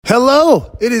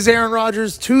Hello, it is Aaron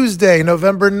Rodgers Tuesday,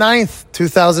 November 9th,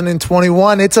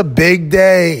 2021. It's a big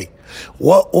day.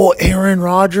 What will Aaron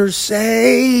Rodgers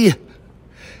say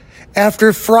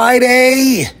after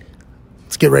Friday?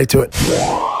 Let's get right to it.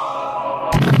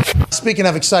 Speaking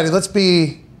of excited, let's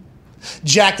be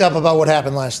jacked up about what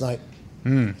happened last night.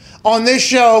 On this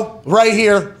show, right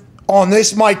here, on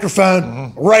this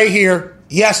microphone, right here,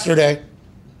 yesterday,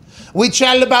 we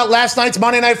chatted about last night's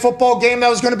Monday Night Football game that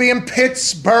was going to be in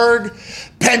Pittsburgh,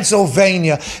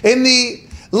 Pennsylvania. In the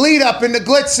lead up, in the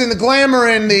glitz, in the glamour,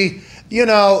 in the,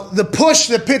 the push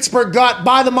that Pittsburgh got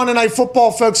by the Monday Night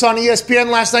Football folks on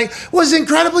ESPN last night was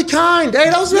incredibly kind. Hey,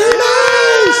 that was very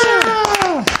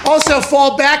nice. Also,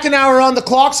 fall back an hour on the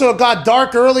clock, so it got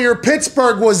dark earlier.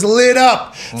 Pittsburgh was lit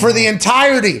up for the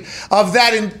entirety of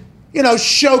that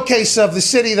showcase of the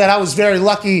city that I was very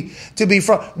lucky to be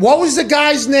from. What was the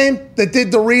guy's name that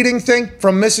did the reading thing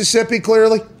from Mississippi,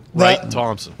 clearly? Wright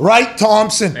Thompson. Wright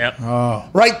Thompson. Yep. Oh.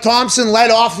 Wright Thompson led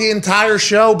off the entire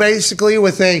show basically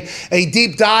with a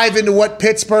deep dive into what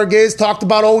Pittsburgh is. Talked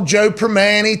about old Joe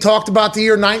Permane. Talked about the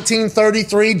year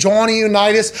 1933. Johnny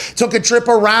Unitas took a trip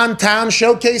around town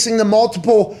showcasing the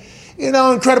multiple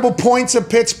incredible points of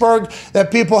Pittsburgh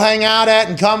that people hang out at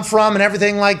and come from and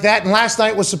everything like that. And last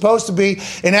night was supposed to be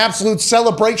an absolute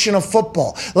celebration of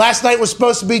football. Last night was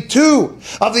supposed to be two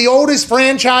of the oldest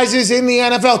franchises in the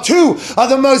NFL, two of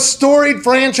the most storied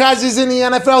franchises in the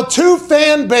NFL, two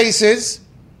fan bases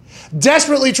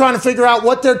desperately trying to figure out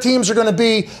what their teams are going to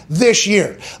be this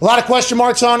year. A lot of question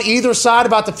marks on either side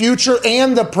about the future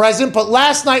and the present, but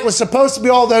last night was supposed to be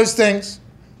all those things.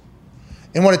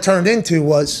 And what it turned into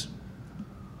was,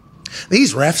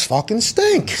 these refs fucking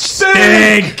stink.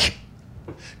 Stink!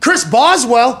 Chris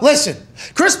Boswell, listen,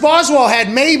 Chris Boswell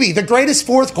had maybe the greatest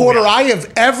fourth quarter I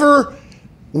have ever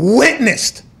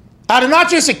witnessed. Out of not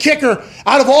just a kicker,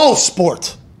 out of all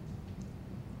sport.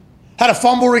 Had a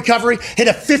fumble recovery, hit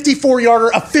a 54-yarder,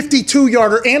 a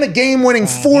 52-yarder, and a game-winning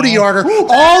 40-yarder,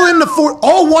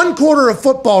 all one quarter of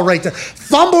football right there.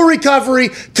 Fumble recovery,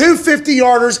 two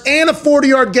 50-yarders, and a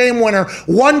 40-yard game winner,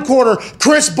 one quarter.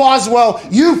 Chris Boswell,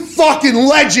 you fucking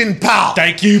legend, pal.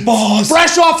 Thank you, boss.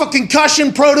 Fresh off a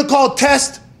concussion protocol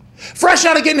test, fresh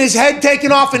out of getting his head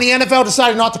taken off, and the NFL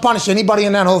decided not to punish anybody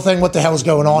in that whole thing. What the hell is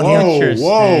going on here?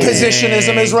 Whoa.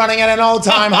 Positionism is running at an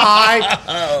all-time high.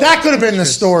 That could have been the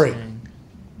story.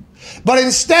 But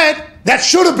instead, that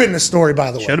should have been the story,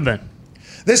 by the way. Should have been.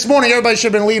 This morning, everybody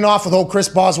should have been leading off with old Chris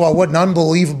Boswell. What an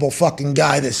unbelievable fucking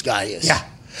guy this guy is. Yeah.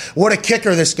 What a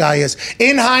kicker this guy is.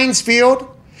 In Heinz Field,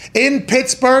 in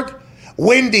Pittsburgh,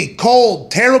 windy,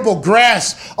 cold, terrible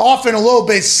grass, often a little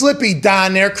bit slippy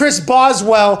down there. Chris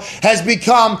Boswell has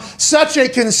become such a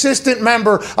consistent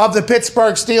member of the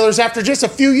Pittsburgh Steelers. After just a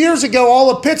few years ago,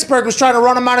 all of Pittsburgh was trying to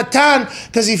run him out of town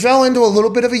because he fell into a little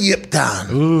bit of a yip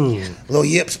town. Ooh. Little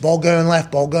yips, ball going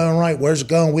left, ball going right. Where's it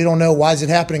going? We don't know. Why is it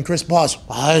happening? Chris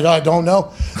Boswell, I don't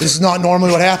know. This is not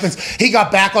normally what happens. He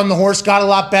got back on the horse, got a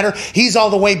lot better. He's all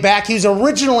the way back. He was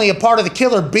originally a part of the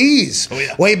Killer Bees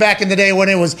way back in the day when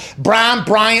it was Brown,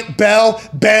 Bryant, Bell,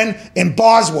 Ben, and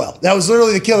Boswell. That was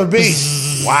literally the Killer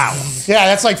Bees. Wow. Yeah,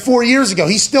 that's like 4 years ago.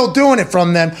 He's still doing it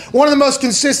from them. One of the most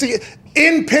consistent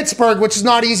in Pittsburgh, which is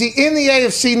not easy. In the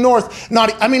AFC North,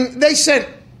 they sent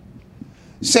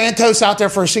Santos out there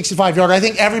for a 65-yarder. I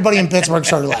think everybody in Pittsburgh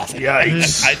started laughing.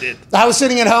 Yikes. I did. I was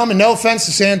sitting at home, and no offense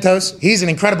to Santos, he's an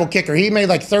incredible kicker. He made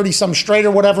like 30-some straight or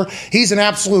whatever. He's an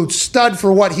absolute stud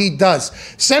for what he does.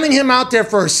 Sending him out there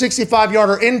for a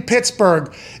 65-yarder in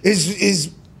Pittsburgh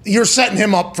is you're setting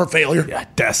him up for failure. Yeah,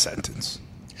 death sentence.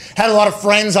 Had a lot of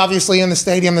friends, obviously, in the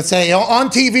stadium that say, on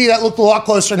TV, that looked a lot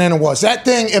closer than it was. That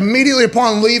thing, immediately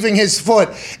upon leaving his foot,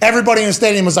 everybody in the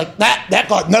stadium was like, that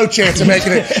got no chance of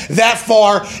making it that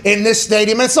far in this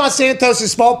stadium. And it's not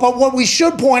Santos' fault, but what we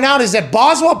should point out is that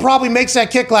Boswell probably makes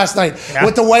that kick last night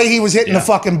with the way he was hitting the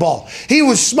fucking ball. He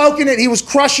was smoking it. He was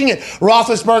crushing it.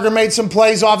 Roethlisberger made some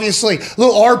plays, obviously. A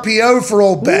little RPO for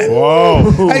old Ben.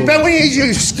 Whoa. Hey, Ben, we need you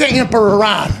to scamper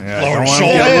around.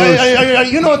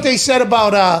 You know what they said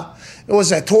about... it was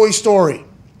that Toy Story.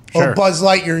 Sure. Oh, Buzz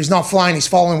Lightyear, he's not flying, he's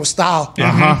falling with style.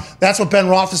 Uh-huh. That's what Ben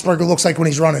Roethlisberger looks like when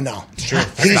he's running now. Sure.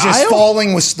 He's just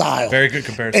falling with style. Very good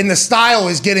comparison. And the style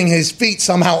is getting his feet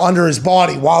somehow under his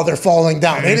body while they're falling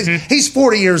down. He's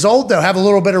 40 years old, though. Have a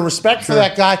little bit of respect for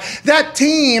that guy. That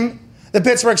team, the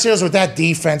Pittsburgh Steelers, with that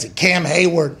defense, and Cam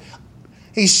Hayward,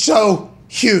 he's so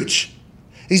huge.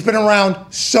 He's been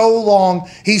around so long.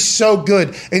 He's so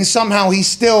good. And somehow he's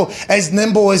still as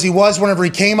nimble as he was whenever he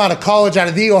came out of college, out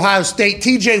of the Ohio State.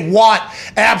 TJ Watt,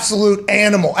 absolute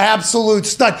animal, absolute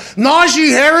stud.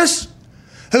 Najee Harris,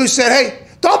 who said, hey,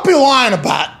 don't be lying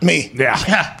about me. Yeah,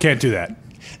 can't do that.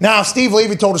 Now, Steve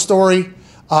Levy told a story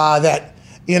that,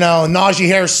 Najee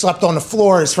Harris slept on the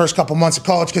floor his first couple months of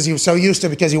college because he was so used to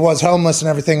it because he was homeless and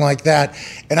everything like that.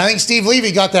 And I think Steve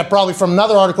Levy got that probably from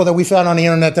another article that we found on the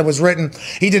internet that was written.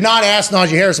 He did not ask Najee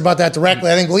Harris about that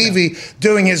directly. I think Levy,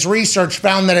 doing his research,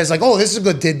 found that as like, oh, this is a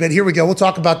good tidbit. Here we go. We'll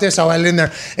talk about this. I'll add it in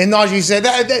there. And Najee said,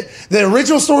 the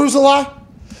original story was a lie.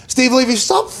 Steve Levy,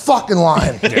 stop fucking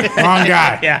lying. Wrong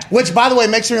guy. Yeah. Which, by the way,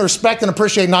 makes me respect and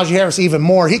appreciate Najee Harris even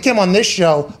more. He came on this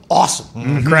show,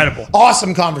 awesome. Incredible.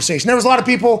 Awesome conversation. There was a lot of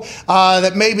people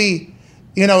that maybe,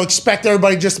 expect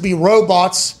everybody just to be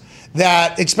robots,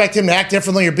 that expect him to act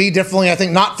differently or be differently. I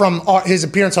think not from his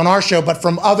appearance on our show, but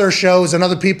from other shows and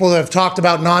other people that have talked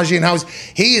about Najee and how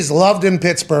he is loved in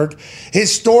Pittsburgh.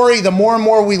 His story, the more and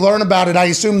more we learn about it, I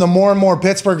assume the more and more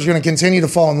Pittsburgh is going to continue to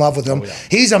fall in love with him. Oh, yeah.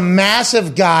 He's a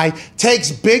massive guy,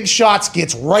 takes big shots,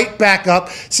 gets right back up,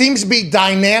 seems to be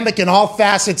dynamic in all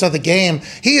facets of the game.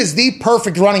 He is the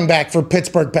perfect running back for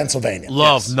Pittsburgh, Pennsylvania.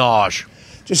 Love Naj.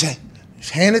 Just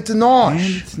hand it to Naj.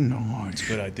 Hand it to Naj. That's a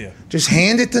good idea. Just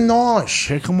hand it to Naj.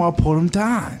 Pick him up, put him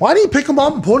down. Why do you pick him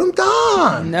up and put him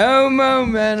down? No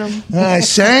momentum.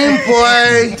 Same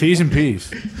play. T's and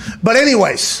P's. But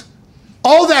anyways,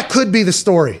 all that could be the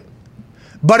story.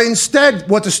 But instead,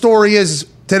 what the story is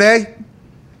today,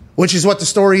 which is what the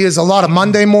story is a lot of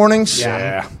Monday mornings.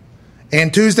 Yeah.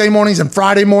 And Tuesday mornings and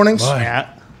Friday mornings.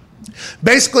 Yeah.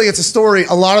 Basically, it's a story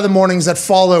a lot of the mornings that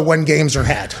follow when games are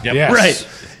had. Yep. Yes. Right.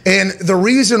 And the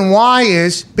reason why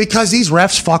is because these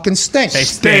refs fucking stink. They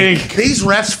stink. These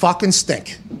refs fucking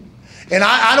stink. And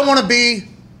I don't want to be,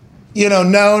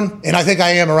 known, and I think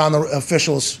I am around the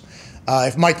officials.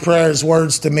 If Mike Pereira's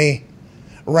words to me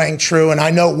rang true, and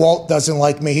I know Walt doesn't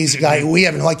like me. He's a guy, we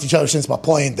haven't liked each other since my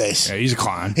playing days. Yeah, he's a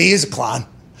clown. He is a clown.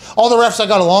 All the refs I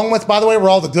got along with, by the way, were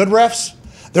all the good refs.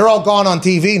 They're all gone on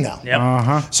TV now. Yep.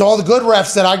 Uh-huh. So all the good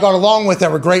refs that I got along with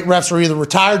that were great refs were either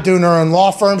retired, doing their own law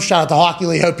firms. Shout out to Hockey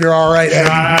Lee. Hope you're all right, Ed. All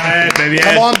right, baby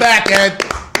Ed. Come on back, Ed.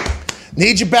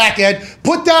 Need you back, Ed.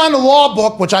 Put down the law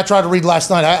book, which I tried to read last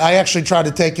night. I actually tried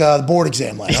to take the board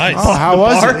exam last night. Nice. Oh, how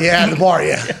was it? Yeah, the bar,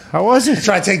 yeah. How was it?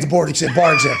 Tried to take the bar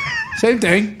exam. Same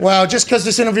thing. Well, just because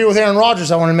this interview with Aaron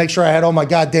Rodgers, I wanted to make sure I had all my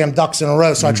goddamn ducks in a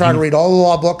row. So I tried to read all the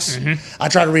law books. I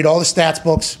tried to read all the stats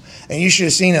books. And you should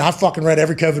have seen it. I fucking read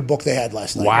every COVID book they had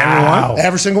last night. Wow.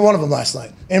 Every single one of them last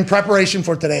night in preparation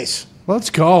for today's Let's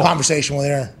go. conversation with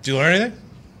Aaron. Did you learn anything?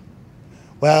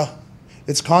 Well,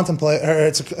 it's a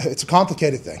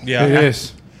complicated thing. Yeah. It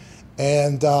is.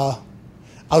 And I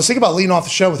was thinking about leading off the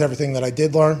show with everything that I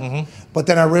did learn, but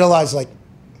then I realized,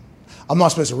 I'm not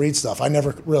supposed to read stuff. I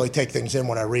never really take things in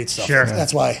when I read stuff. Sure.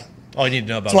 That's why All you need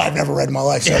to know about I've never read in my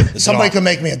life. So It's somebody all- could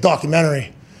make me a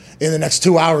documentary in the next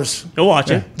 2 hours. Go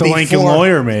watch it. The Lincoln Before-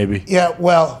 Lawyer, maybe. Yeah,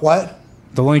 well, what?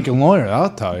 The Lincoln Lawyer,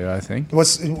 I'll tell you, I think.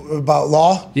 What's about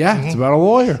law? Yeah, it's about a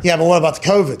lawyer. Yeah, but what about the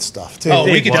COVID stuff, too? Oh,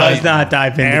 we It could tell does you. not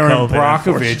dive into Aaron COVID, Brockovich,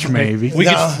 unfortunately.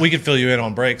 maybe. We could fill you in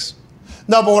on breaks.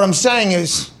 No, but what I'm saying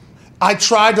is I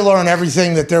tried to learn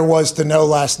everything that there was to know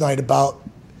last night about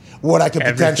what I could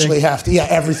potentially have to. Yeah,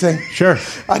 everything. Sure.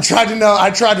 I tried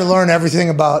to learn everything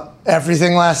about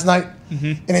everything last night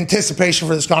in anticipation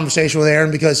for this conversation with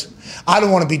Aaron, because I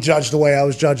don't want to be judged the way I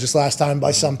was judged this last time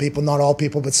by some people, not all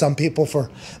people, but some people,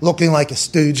 for looking like a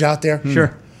stooge out there.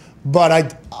 Sure.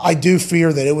 But I do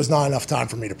fear that it was not enough time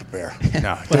for me to prepare.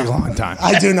 No, it took a long time.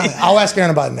 I do not. I'll ask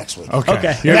Aaron about it next week.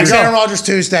 Okay. Here we Next go. Aaron Rodgers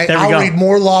Tuesday. There we I'll go. read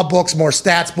more law books, more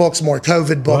stats books, more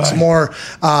COVID books, Right. more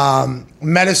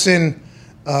medicine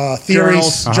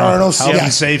theories, journals. Health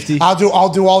and safety. I'll do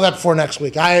all that before next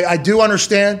week. I do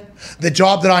understand the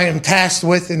job that I am tasked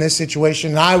with in this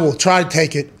situation, and I will try to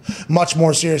take it much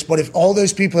more serious. But if all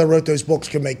those people that wrote those books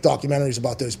can make documentaries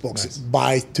about those books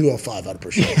by 2:05, I'd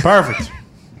appreciate it. Perfect.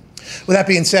 With that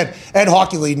being said, Ed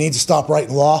Hockey Lee needs to stop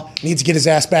writing law. Needs to get his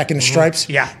ass back in the stripes.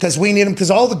 Yeah. Because we need him. Because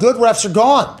all the good refs are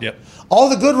gone. Yep. All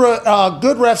the good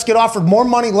refs get offered more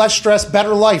money, less stress,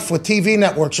 better life with TV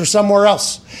networks or somewhere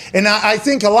else. And I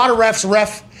think a lot of refs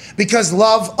ref because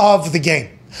love of the game,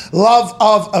 love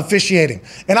of officiating.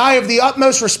 And I have the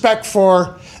utmost respect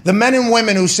for the men and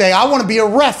women who say, I want to be a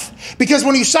ref. Because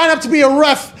when you sign up to be a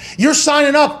ref, you're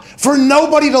signing up for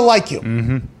nobody to like you.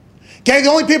 Mm-hmm. Okay, the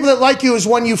only people that like you is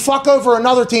when you fuck over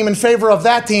another team in favor of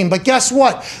that team. But guess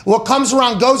what? What comes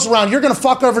around goes around. You're going to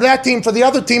fuck over that team for the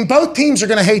other team. Both teams are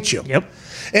going to hate you. Yep.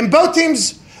 And both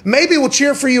teams maybe will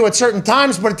cheer for you at certain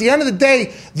times, but at the end of the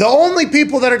day, the only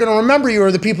people that are going to remember you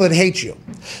are the people that hate you.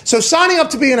 So signing up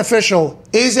to be an official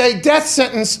is a death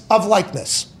sentence of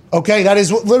likeness. Okay, that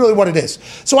is literally what it is.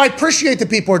 So I appreciate the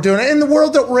people who are doing it. In the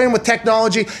world that we're in with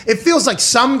technology, it feels like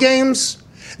some games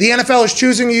The NFL is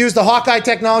choosing to use the Hawkeye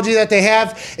technology that they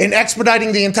have in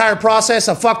expediting the entire process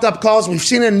of fucked up calls. We've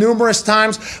seen it numerous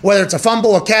times, whether it's a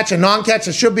fumble, a catch, a non-catch,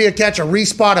 it should be a catch, a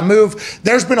respot, a move.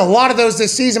 There's been a lot of those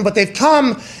this season, but they've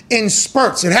come in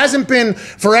spurts. It hasn't been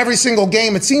for every single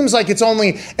game. It seems like it's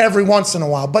only every once in a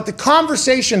while. But the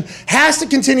conversation has to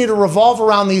continue to revolve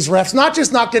around these refs, not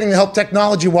just not getting the help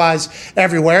technology-wise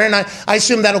everywhere. And I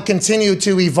assume that'll continue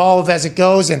to evolve as it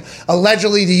goes. And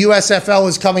allegedly the USFL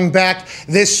is coming back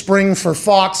this spring for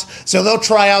Fox. So they'll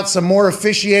try out some more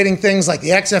officiating things like the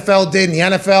XFL did, and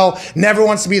the NFL never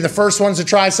wants to be the first ones to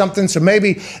try something. So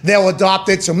maybe they'll adopt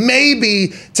it. So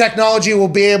maybe technology will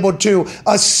be able to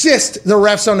assist the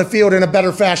refs on the field in a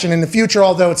better fashion in the future,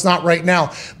 although it's not right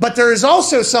now. But there is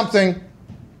also something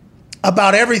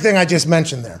about everything I just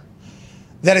mentioned there,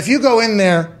 that if you go in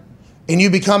there and you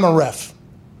become a ref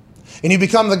and you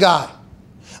become the guy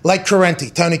like Tony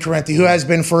Correnti, who has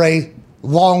been for a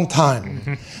long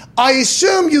time, I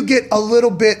assume you get a little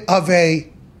bit of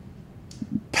a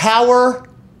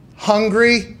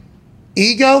power-hungry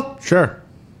ego. Sure.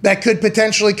 That could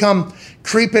potentially come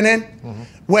creeping in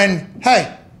when,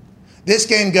 hey, this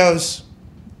game goes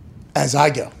as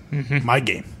I go. My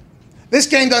game. This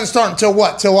game doesn't start until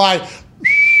what? Till I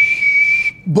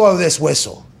blow this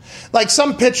whistle. Like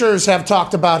some pitchers have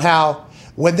talked about how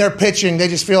when they're pitching, they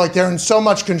just feel like they're in so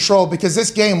much control because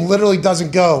this game literally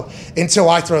doesn't go until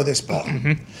I throw this ball.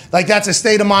 Like that's a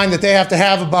state of mind that they have to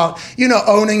have about,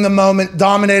 owning the moment,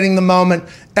 dominating the moment,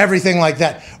 everything like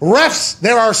that. Refs,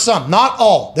 there are some, not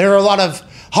all. There are a lot of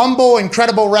humble,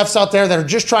 incredible refs out there that are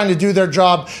just trying to do their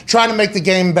job, trying to make the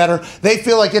game better. They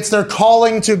feel like it's their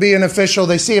calling to be an official.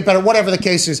 They see it better, whatever the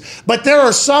case is. But there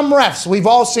are some refs, we've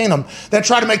all seen them, that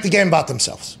try to make the game about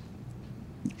themselves.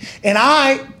 And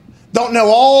I don't know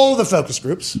all the focus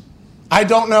groups. I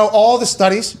don't know all the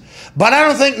studies. But I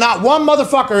don't think not one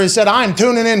motherfucker has said, I'm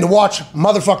tuning in to watch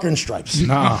Motherfucker in Stripes.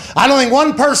 No. I don't think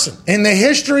one person in the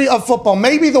history of football,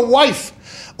 maybe the wife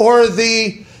or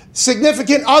the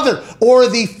significant other or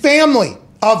the family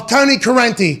of Tony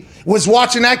Correnti, was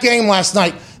watching that game last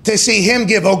night to see him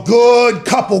give a good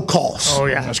couple calls. Oh,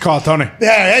 yeah. Let's call Tony.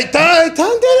 Yeah, hey, Tony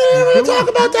didn't talk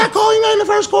about that call he made in the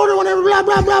first quarter, whenever, blah,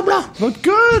 blah, blah, blah. Look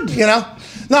good.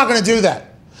 Not going to do that.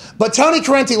 But Tony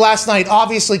Correnti last night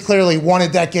obviously clearly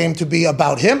wanted that game to be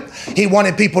about him. He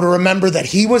wanted people to remember that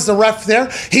he was the ref there.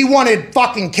 He wanted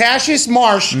fucking Cassius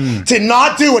Marsh to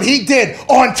not do what he did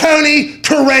on Tony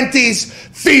Correnti's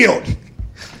field.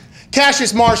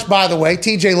 Cassius Marsh, by the way,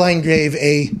 TJ Lane gave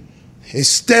a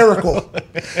hysterical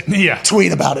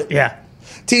tweet about it. Yeah.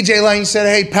 TJ Lane said,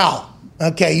 hey, pal,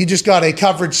 okay, you just got a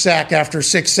coverage sack after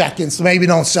 6 seconds. Maybe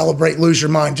don't celebrate, lose your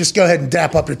mind. Just go ahead and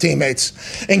dap up your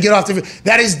teammates and get off the field.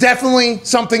 That is definitely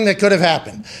something that could have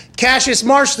happened. Cassius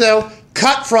Marsh, though,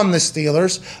 cut from the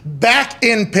Steelers, back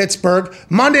in Pittsburgh,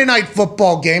 Monday Night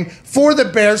Football game for the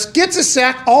Bears, gets a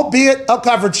sack, albeit a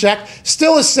coverage sack,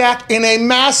 still a sack in a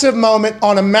massive moment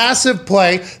on a massive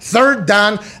play, third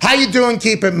down. How you doing?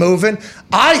 Keep it moving.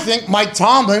 I think Mike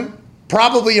Tomlin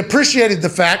probably appreciated the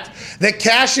fact that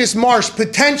Cassius Marsh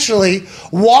potentially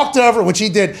walked over, which he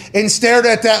did, and stared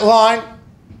at that line,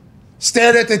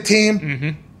 stared at the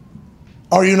team.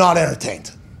 Are you not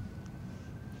entertained?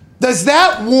 Does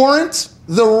that warrant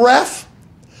the ref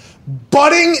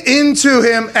butting into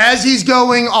him as he's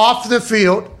going off the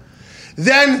field,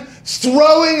 then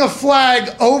throwing a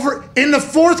flag over in the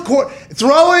fourth quarter,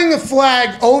 throwing a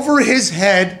flag over his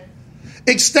head,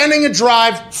 extending a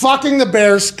drive, fucking the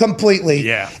Bears completely?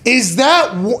 Yeah. Is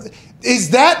that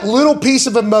little piece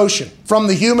of emotion from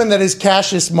the human that is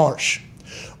Cassius Marsh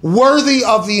worthy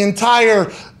of the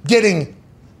entire getting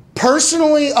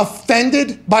personally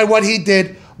offended by what he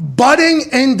did, butting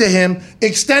into him,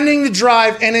 extending the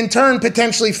drive, and in turn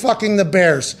potentially fucking the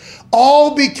Bears?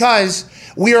 All because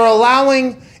we are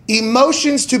allowing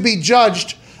emotions to be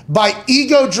judged by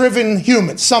ego-driven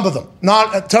humans. Some of them.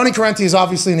 Not Tony Correnti is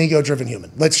obviously an ego-driven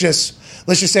human. Let's just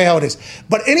say how it is.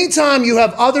 But anytime you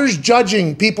have others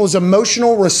judging people's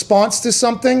emotional response to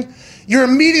something, you're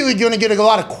immediately going to get a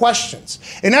lot of questions.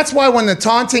 And that's why when the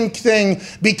taunting thing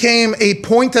became a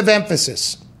point of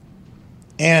emphasis,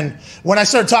 and when I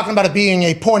started talking about it being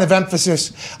a point of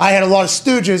emphasis, I had a lot of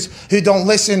stooges who don't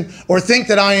listen or think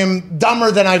that I am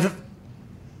dumber than I've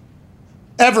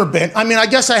ever been. I mean, I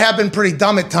guess I have been pretty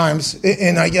dumb at times,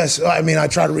 and I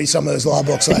try to read some of those law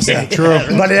books last night. True.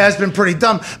 But it has been pretty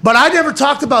dumb. But I never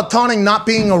talked about taunting not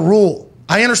being a rule.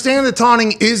 I understand that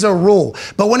taunting is a rule,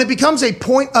 but when it becomes a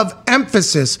point of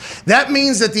emphasis, that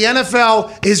means that the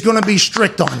NFL is going to be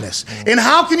strict on this. And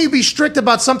how can you be strict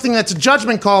about something that's a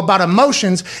judgment call about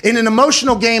emotions in an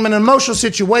emotional game, in an emotional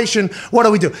situation? What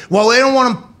do? Well, they don't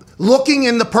want to looking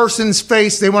in the person's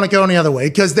face, they want to go any other way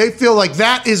because they feel like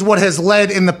that is what has led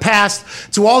in the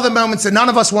past to all the moments that none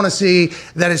of us want to see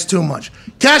that is too much.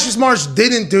 Cassius Marsh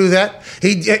didn't do that.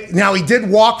 He did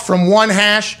walk from one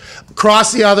hash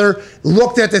across the other,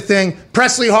 looked at the thing.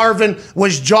 Presley Harvin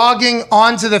was jogging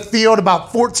onto the field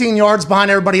about 14 yards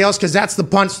behind everybody else because that's the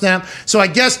punch stamp. So I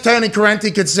guess Tony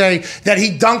Corrente could say that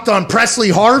he dunked on Presley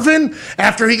Harvin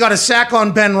after he got a sack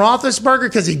on Ben Roethlisberger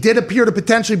because he did appear to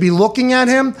potentially be looking at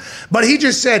him. But he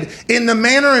just said, in the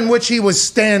manner in which he was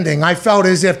standing, I felt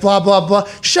as if blah, blah, blah.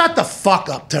 Shut the fuck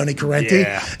up, Tony Corrente.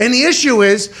 Yeah. And the issue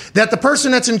is that the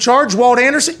person that's in charge, Walt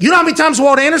Anderson, you know how many times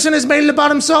Walt Anderson has made it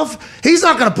about himself? He's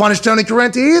not going to punish Tony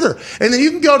Corrente either. And then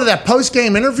you can go to that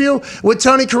post-game interview with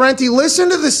Tony Corrente. Listen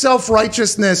to the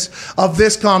self-righteousness of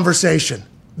this conversation.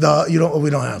 We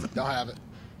don't have it. Don't have it.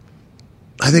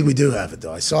 I think we do have it,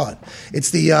 though. I saw it.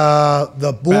 It's the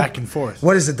bull. Back and forth.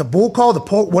 What is it? The bull call?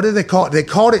 What do they call it? They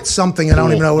called it something, and I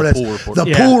don't even know what it is. Pool report.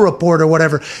 The pool report or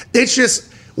whatever. It's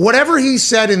just whatever he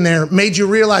said in there made you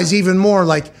realize even more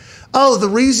like, oh, the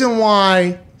reason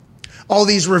why all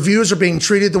these reviews are being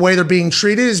treated the way they're being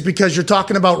treated is because you're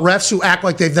talking about refs who act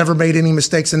like they've never made any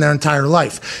mistakes in their entire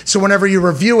life. So whenever you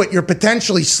review it, you're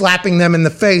potentially slapping them in the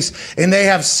face, and they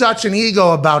have such an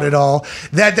ego about it all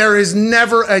that there is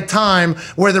never a time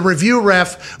where the review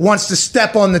ref wants to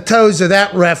step on the toes of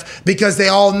that ref because they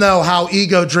all know how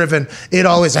ego-driven it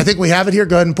all is. I think we have it here.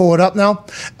 Go ahead and pull it up now.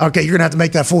 Okay, you're going to have to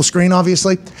make that full screen,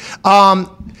 obviously.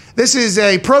 This is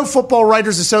a Pro Football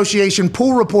Writers Association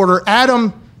pool reporter,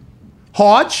 Adam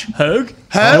Hodge. Hoge.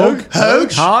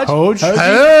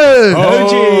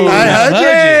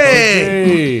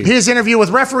 His interview with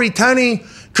referee Tony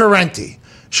Corrente.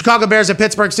 Chicago Bears at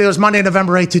Pittsburgh Steelers, Monday,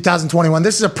 November 8, 2021.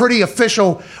 This is a pretty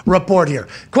official report here.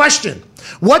 Question.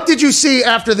 What did you see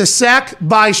after the sack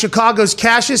by Chicago's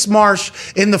Cassius Marsh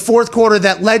in the fourth quarter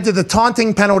that led to the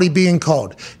taunting penalty being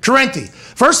called? Corrente,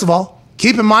 first of all,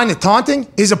 keep in mind that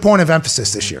taunting is a point of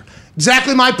emphasis this year.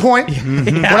 Exactly my point.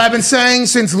 What I've been saying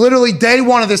since literally day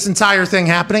one of this entire thing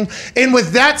happening. And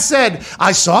with that said,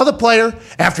 I saw the player,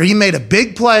 after he made a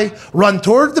big play, run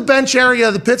toward the bench area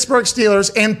of the Pittsburgh Steelers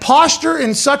and posture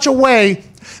in such a way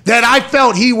that I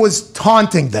felt he was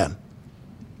taunting them.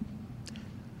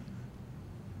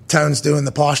 Tone's doing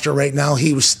the posture right now.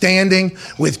 He was standing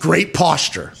with great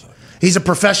posture. He's a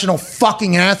professional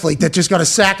fucking athlete that just got a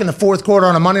sack in the fourth quarter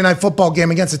on a Monday Night Football game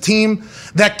against a team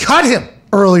that cut him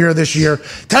earlier this year.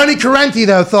 Tony Corrente,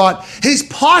 though, thought his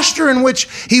posture in which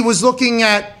he was looking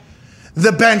at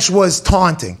the bench was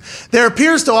taunting. There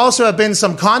appears to also have been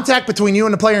some contact between you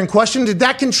and the player in question. Did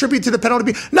that contribute to the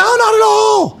penalty? No, not at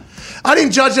all. I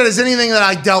didn't judge that as anything that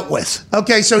I dealt with.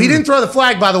 Okay, so he didn't throw the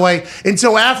flag, by the way,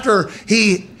 until after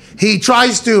he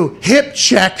tries to hip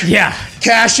check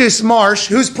Cassius Marsh,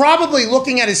 who's probably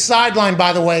looking at his sideline,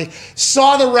 by the way,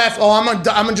 saw the ref,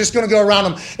 I'm just going to go around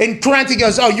him. And Corrente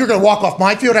goes, oh, you're going to walk off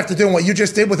my field after doing what you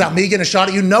just did without me getting a shot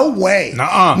at you? No way.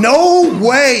 Nuh-uh. No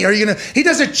way are you going to. He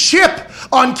does a chip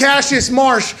on Cassius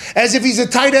Marsh as if he's a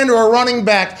tight end or a running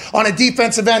back on a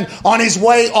defensive end on his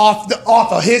way off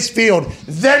of his field.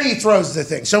 Then he throws the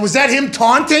thing. So was that him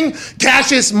taunting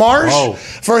Cassius Marsh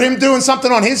for him doing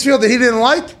something on his field that he didn't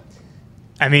like?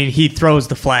 I mean, he throws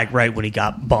the flag right when he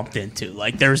got bumped into.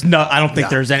 Like, I don't think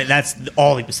there's any, that's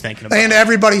all he was thinking about. And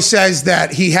everybody says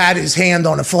that he had his hand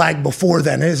on a flag before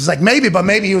then. It's like, maybe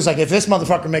he was like, if this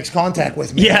motherfucker makes contact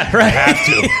with me. Yeah, right. I have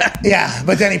to. Yeah,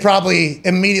 but then he probably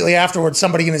immediately afterwards,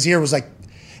 somebody in his ear was like,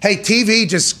 hey, TV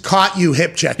just caught you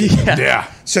hip checking. Yeah.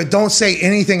 So don't say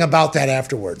anything about that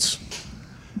afterwards.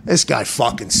 This guy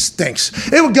fucking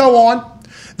stinks. It would go on.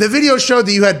 The video showed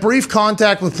that you had brief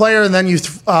contact with player and then you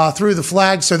threw the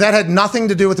flag. So that had nothing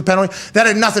to do with the penalty. That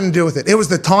had nothing to do with it. It was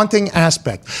the taunting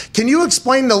aspect. Can you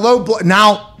explain the low blow?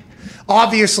 Now,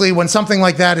 obviously, when something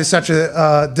like that is such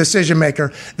a decision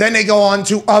maker, then they go on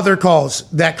to other calls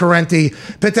that Corrente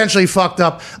potentially fucked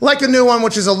up. Like a new one,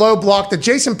 which is a low block that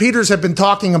Jason Peters had been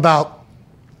talking about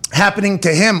happening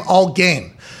to him all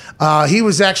game. He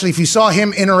was actually, if you saw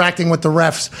him interacting with the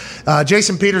refs,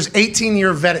 Jason Peters,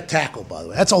 18-year vet at tackle, by the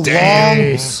way. That's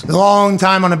a long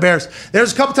time on the Bears.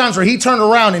 There's a couple times where he turned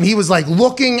around and he was like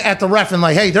looking at the ref and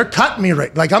like, hey, they're cutting me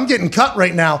right. Like, I'm getting cut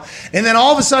right now. And then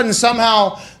all of a sudden,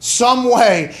 somehow, some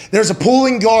way, there's a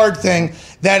pulling guard thing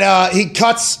that he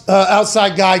cuts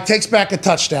outside guy, takes back a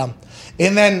touchdown.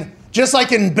 And then, just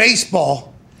like in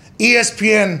baseball,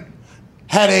 ESPN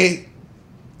had a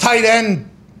tight end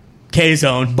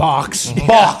K-zone. box.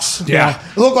 Yeah.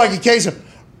 It looked like a case of.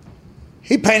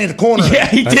 He painted a corner. Yeah,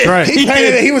 he That's did. right. He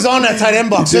painted it. He was on that tight end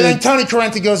box. So did. then Tony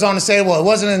Corrente goes on to say, well, it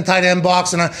wasn't in the tight end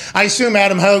box. And I assume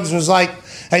Adam Hogues was like,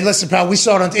 hey, listen, pal, we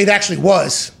saw it on. It actually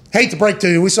was Hate to break to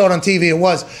you, we saw it on TV, it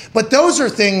was. But those are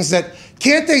things that,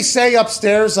 can't they say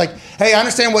upstairs, like, hey, I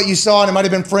understand what you saw and it might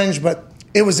have been fringe, but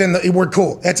it was we're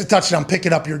cool. That's a touchdown. Pick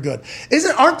it up, you're good.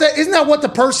 Isn't that what the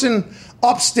person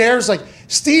upstairs, like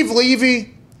Steve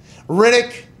Levy,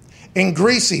 Riddick, and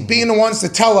Greasy being the ones to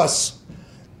tell us,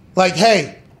 like,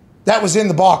 hey, that was in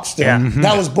the box there. Yeah.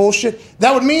 That was bullshit.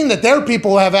 That would mean that their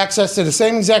people have access to the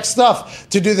same exact stuff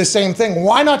to do the same thing.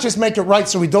 Why not just make it right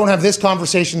so we don't have this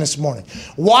conversation this morning?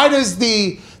 Why does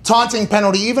the taunting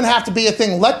penalty even have to be a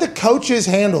thing? Let the coaches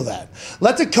handle that.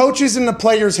 Let the coaches and the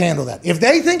players handle that. If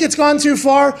they think it's gone too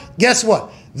far, guess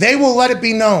what? They will let it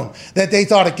be known that they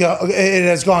thought it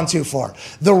has gone too far.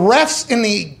 The refs in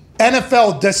the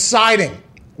NFL deciding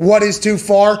what is too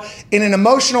far in an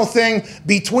emotional thing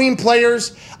between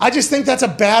players, I just think that's a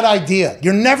bad idea.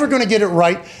 You're never going to get it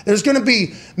right. There's going to be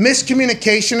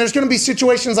miscommunication. There's going to be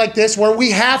situations like this where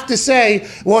we have to say,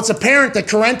 well, it's apparent that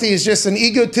Correnti is just an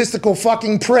egotistical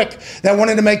fucking prick that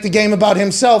wanted to make the game about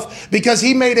himself because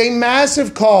he made a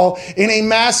massive call in a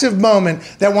massive moment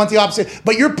that went the opposite.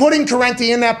 But you're putting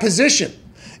Correnti in that position.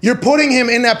 You're putting him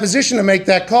in that position to make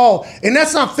that call, and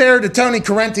that's not fair to Tony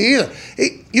Correnti either.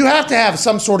 You have to have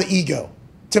some sort of ego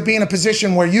to be in a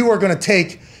position where you are going to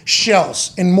take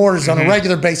shells and mortars on a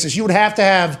regular basis. You would have to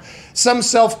have some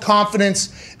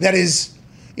self-confidence that is,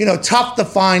 tough to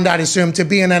find, I'd assume, to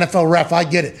be an NFL ref. I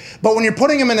get it. But when you're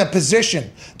putting him in a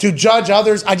position to judge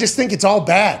others, I just think it's all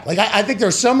bad. Like, I think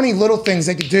there's so many little things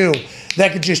they could do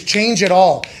that could just change it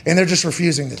all, and they're just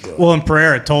refusing to do it. Well, and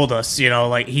Pereira told us,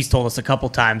 like he's told us a couple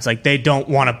times, like they don't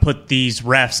want to put these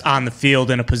refs on the field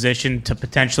in a position to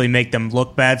potentially make them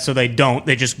look bad, so they don't.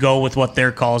 They just go with what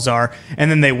their calls are,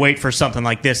 and then they wait for something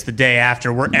like this the day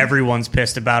after where everyone's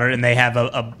pissed about it and they have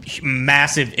a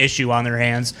massive issue on their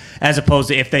hands, as opposed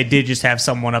to if they did just have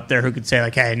someone up there who could say,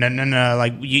 like, hey, no,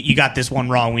 like you got this one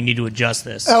wrong. We need to adjust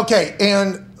this. Okay,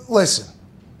 and listen.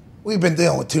 We've been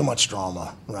dealing with too much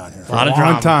drama around here. A lot of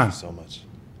drama. Time. So much.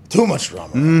 Too much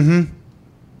drama. Mm-hmm.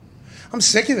 I'm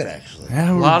sick of it, actually.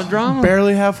 Yeah, a lot of drama.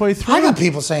 Barely halfway through. I got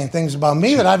people saying things about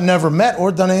me that I've never met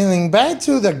or done anything bad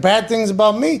to. That bad things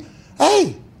about me.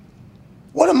 Hey,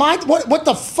 what am I? What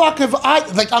the fuck have I?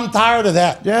 Like, I'm tired of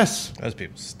that. Yes. Those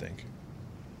people stink.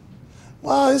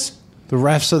 Well, it's the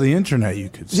refs of the internet, you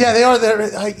could say. Yeah, they are.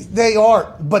 They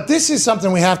are. But this is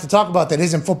something we have to talk about that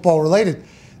isn't football related.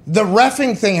 The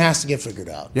reffing thing has to get figured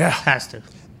out. Yeah. Has to.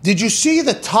 Did you see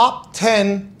the top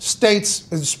 10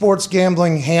 states in sports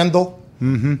gambling handle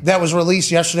that was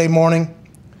released yesterday morning?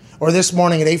 Or this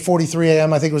morning at 8:43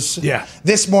 a.m.? I think it was. Yeah.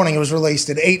 This morning it was released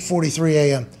at 8:43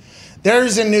 a.m.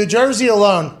 There's in New Jersey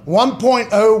alone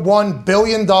 $1.01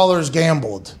 billion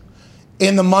gambled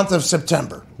in the month of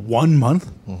September. 1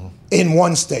 month? In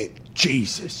one state.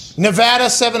 Jesus. Nevada,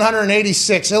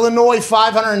 786. Illinois,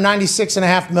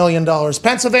 $596.5 million.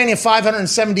 Pennsylvania,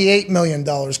 $578 million.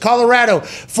 Colorado,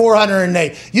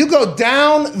 $408. You go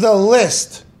down the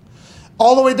list,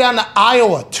 all the way down to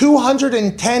Iowa,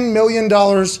 $210 million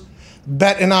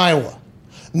bet in Iowa.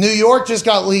 New York just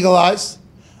got legalized.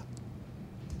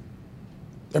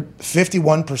 They're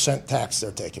 51% tax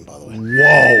they're taking, by the way.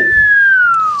 Whoa.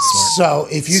 So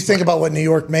if you think about what New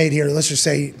York made here, let's just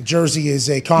say Jersey is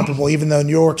a comparable, even though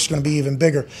New York's going to be even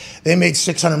bigger. They made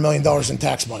 $600 million in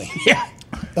tax money. Yeah.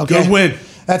 Okay. Good win.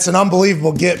 That's an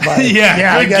unbelievable get by good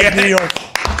get. New York.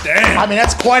 Damn. I mean,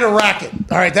 that's quite a racket.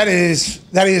 All right, that is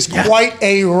quite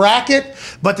a racket,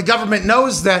 but the government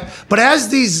knows that. But as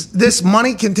this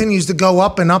money continues to go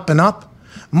up and up and up,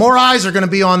 more eyes are going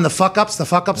to be on the fuck-ups, and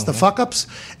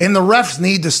the refs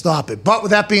need to stop it. But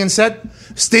with that being said,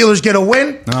 Steelers get a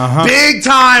win. Big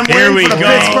time win for the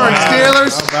Pittsburgh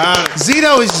Steelers.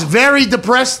 Zito is very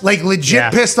depressed, like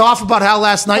legit pissed off about how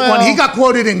last night went. He got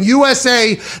quoted in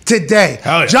USA Today.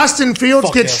 Yeah. Justin Fields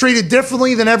gets treated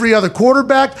differently than every other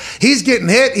quarterback. He's getting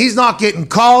hit. He's not getting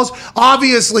calls.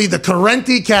 Obviously, the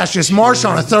Correnti, Cassius Marsh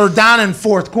on a third down and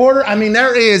fourth quarter. I mean,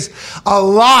 there is a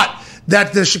lot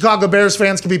that the Chicago Bears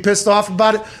fans can be pissed off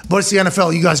about it, but it's the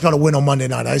NFL. You guys got to win on Monday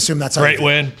night. I assume that's how Great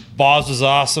win. Boz was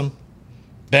awesome.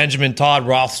 Benjamin Todd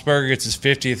Roethlisberger gets his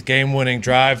 50th game-winning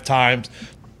drive,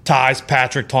 ties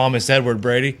Patrick Thomas Edward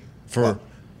Brady for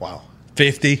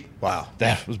 50. Wow.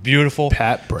 That was beautiful.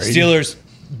 Pat Brady. Steelers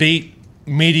beat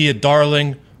media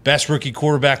darling, best rookie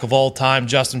quarterback of all time,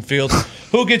 Justin Fields,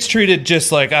 who gets treated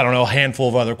just like, I don't know, a handful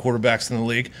of other quarterbacks in the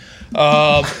league.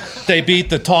 They beat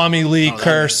the Tommy Lee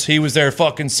curse. He was there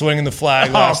fucking swinging the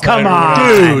flag last night. Come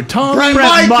on. Dude,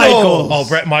 Brett Michaels. Oh,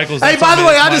 Brett Michaels. Hey, by the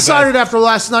way, I decided after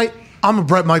last night, I'm a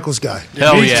Brett Michaels guy.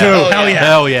 Hell Me yeah. too. Hell yeah.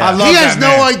 Hell yeah. I love He has that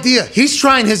no man. idea. He's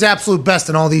trying his absolute best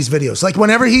in all these videos. Like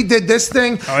whenever he did this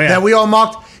thing yeah. that we all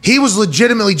mocked, He was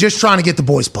legitimately just trying to get the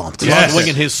boys pumped. Yes.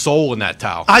 Swinging his soul in that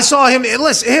towel. I saw him.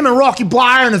 Listen, him and Rocky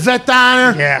Blyer and the vet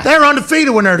diner. Yeah. They were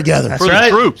undefeated when they're together. That's For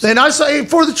right. the troops. And I saw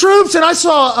for the troops, and I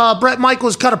saw Brett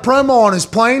Michaels cut a promo on his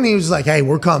plane. He was like, "Hey,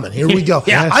 we're coming. Here we go."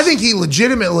 Yes. I think he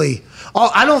legitimately.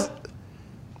 I don't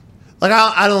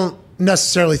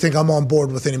necessarily think I'm on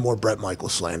board with any more Brett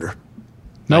Michaels slander.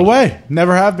 No way.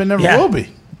 Never have been, never Yeah. will be.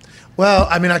 Well,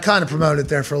 I mean, I kind of promoted it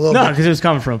there for a little No, bit. because it was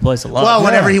coming from a place of love. Well,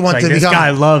 whenever he went like, to this become, guy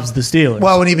loves the Steelers.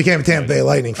 well, when he became a Tampa Bay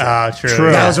Lightning fan. True.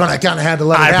 True. That was when I kind of had to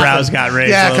let it Eyebrows happen. got raised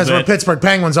Yeah, a little because we're bit. Pittsburgh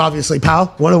Penguins, obviously,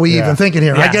 pal. What are we even thinking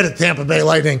here? Yeah. I get it, Tampa Bay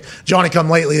Lightning. Johnny come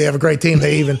lately. They have a great team.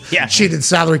 They even Yeah. cheated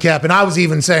salary cap. And I was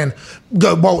even saying,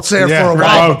 go bolts there Yeah, for a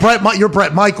right. while. But your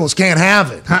Brett Michaels can't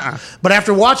have it. But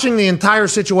after watching the entire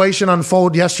situation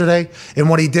unfold yesterday and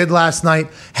what he did last night,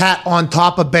 hat on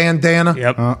top of bandana,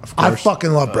 Yep. Of I course.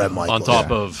 fucking love Brett Michaels. On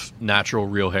top of natural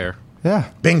real hair. Yeah.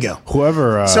 Bingo.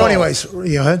 Whoever. So, anyways,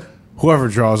 you ahead. Whoever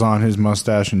draws on his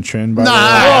mustache and chin. By the way.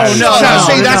 No,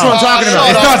 see, that's what I'm talking about.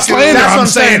 It's not slander. That's what I'm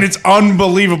saying it's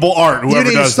unbelievable art. You Whoever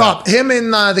need to does stop. Him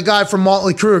and the guy from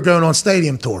Motley Crue are going on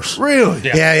stadium tours. that. Really?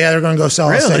 Yeah, they're going to go sell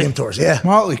on stadium tours. Yeah.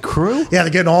 Motley Crue? Yeah,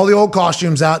 they're getting all the old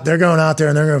costumes out. They're going out there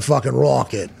and they're going to fucking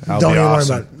rock it. That'll Don't be even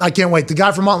awesome. worry about it. I can't wait. The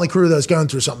guy from Motley Crue, though, is going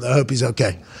through something. I hope he's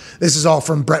okay. This is all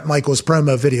from Brett Michaels'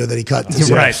 promo video that he cut.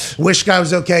 Right. Wish guy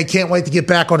was okay. Can't wait to get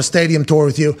back on a stadium tour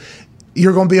with you.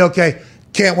 You're going to be okay.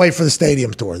 Can't wait for the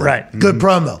stadium tour. Though. Right. Good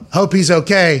promo. Hope he's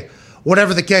okay.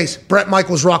 Whatever the case, Brett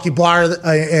Michaels, Rocky Blyer,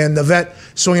 and the vet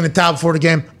swinging the towel before the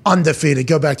game, undefeated.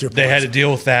 Go back to your They had to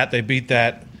deal with that. They beat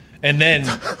that. And then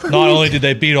not only did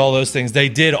they beat all those things, they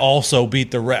did also beat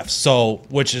the refs. So,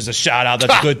 which is a shout out.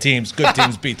 That's good teams. Good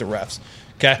teams beat the refs.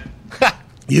 Okay?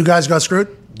 You guys got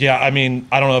screwed? Yeah, I mean,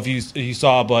 I don't know if you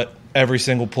saw, but every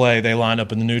single play they lined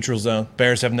up in the neutral zone.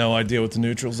 Bears have no idea what the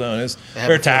neutral zone is.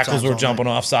 Their tackles were jumping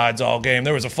off sides all game.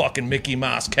 There was a fucking Mickey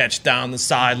Mouse catch down the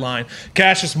sideline.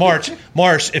 Cassius Marsh,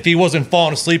 if he wasn't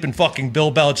falling asleep in fucking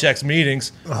Bill Belichick's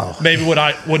meetings, maybe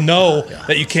would know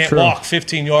that you can't walk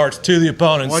 15 yards to the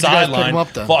opponent's Why'd you guys pick sideline. him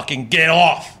up then? Fucking get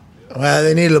off. Well,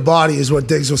 they needed a body, is what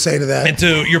Diggs will say to that. And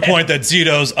to your point that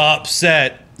Zito's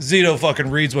upset, Zito fucking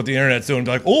reads what the internet's doing and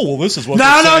be like, oh, well, this is what No,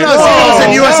 they're saying. Zito's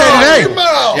in USA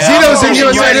Today. Zito's in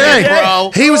USA USA, Today.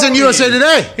 bro. He was in USA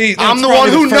Today. I'm the one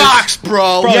who knocks,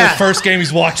 bro. Probably Yeah. the first game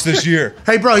he's watched this year.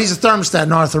 Hey, bro, he's a thermostat,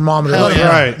 not a thermometer. Hell Let him yeah.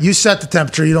 know. Right. You set the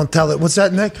temperature. You don't tell it. What's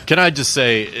that, Nick? Can I just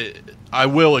say, I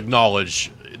will acknowledge,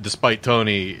 despite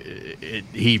Tony,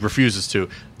 he refuses to,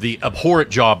 the abhorrent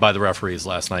job by the referees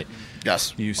last night.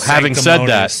 Yes. You Having said sanctimonious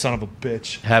that- son of a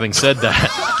bitch. Having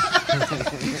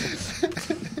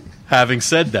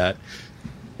said that,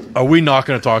 are we not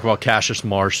going to talk about Cassius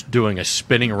Marsh doing a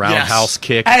spinning roundhouse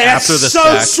kick Hey, that's after the so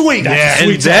sack? sweet.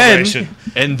 Sweet celebration.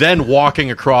 And then walking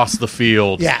across the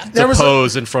field Yeah, there to was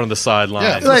pose in front of the sideline.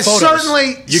 Yeah. Like, photos.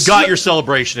 certainly. You got your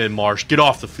celebration in, Marsh. Get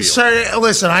off the field. Sir,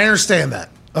 listen, I understand that.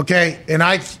 Okay? And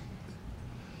I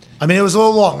mean, it was a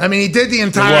little long. I mean, he did the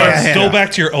entire. Go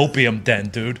back to your opium den,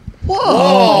 dude.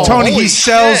 Whoa. Tony, Holy he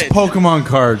sells shit. Pokemon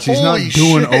cards. He's Holy not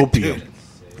doing shit, opium. dude.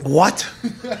 What?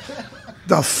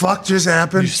 The fuck just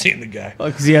happened? You've seen the guy.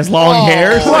 Because he has long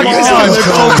hair. Fuck, Come this on, is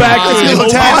go back to He's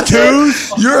his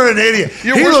tattoos. You're an idiot.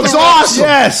 He worse looks than awesome.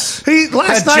 Yes. He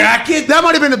last That night. jacket? That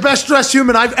might have been the best dressed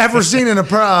human I've ever seen in a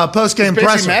post game Busy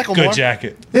presser. Macklemore. Good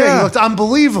jacket. Yeah, he looked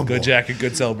unbelievable. Good jacket.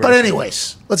 Good celebration. But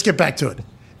anyways, let's get back to it.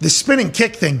 The spinning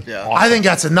kick thing. Yeah. I think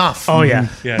that's enough. Oh, yeah.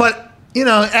 Yeah. But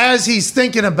as he's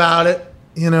thinking about it,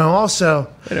 also,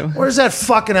 where's that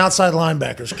fucking outside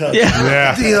linebackers coach?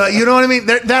 Yeah. You know what I mean?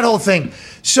 That whole thing.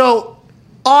 So,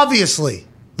 obviously,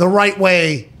 the right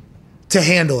way to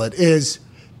handle it is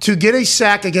to get a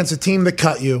sack against a team that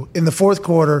cut you in the fourth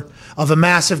quarter of a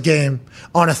massive game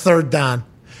on a third down,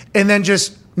 and then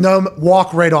just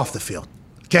walk right off the field.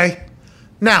 Okay?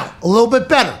 Now, a little bit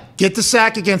better. Get the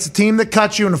sack against a team that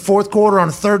cut you in the fourth quarter on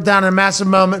a third down in a massive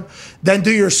moment. Then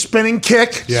do your spinning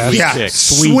kick. Yes.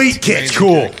 Sweet kick. Sweet kick.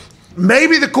 Cool.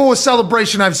 Maybe the coolest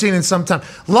celebration I've seen in some time.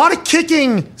 A lot of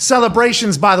kicking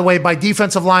celebrations, by the way, by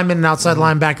defensive linemen and outside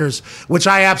linebackers, which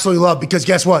I absolutely love because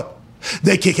guess what?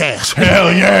 They kick ass.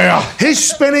 Hell yeah. His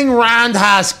spinning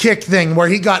roundhouse kick thing where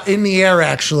he got in the air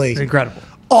actually. Incredible.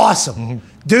 Awesome.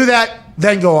 Do that,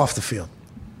 then go off the field.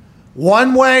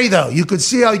 One way, though, you could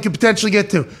see how you could potentially get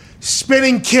to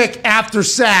spinning kick after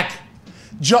sack.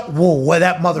 Whoa, well,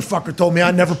 that motherfucker told me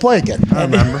I'd never play again. I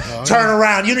remember. Turn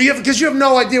around. Because you have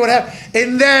no idea what happened.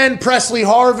 And then Presley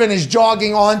Harvin is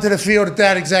jogging onto the field at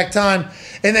that exact time.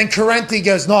 And then Correnti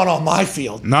goes, not on my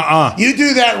field. Nuh-uh. You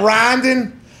do that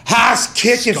Rondon house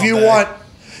kick if you want.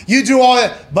 You do all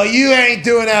that. But you ain't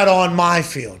doing that on my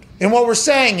field. And what we're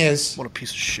saying is, What a piece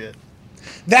of shit.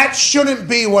 that shouldn't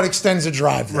be what extends a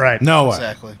drive. There. Right. No way.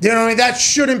 Exactly. You know what I mean? That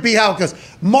shouldn't be how it goes.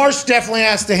 Marsh definitely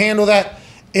has to handle that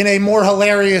in a more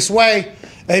hilarious way,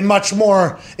 a much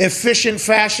more efficient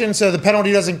fashion so the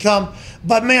penalty doesn't come.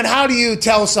 But, man, how do you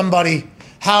tell somebody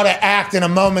how to act in a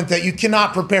moment that you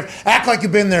cannot prepare? Act like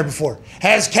you've been there before.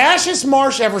 Has Cassius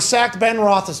Marsh ever sacked Ben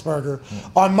Roethlisberger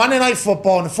on Monday Night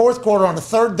Football in the fourth quarter on the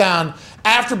third down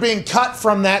after being cut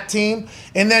from that team?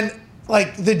 And then,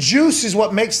 like, the juice is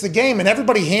what makes the game, and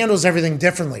everybody handles everything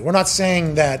differently. We're not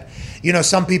saying that, you know,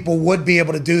 some people would be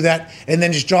able to do that and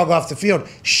then just jog off the field.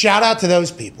 Shout out to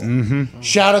those people.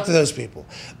 Shout out to those people.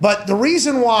 But the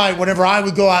reason why whenever I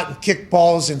would go out and kick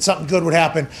balls and something good would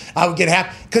happen, I would get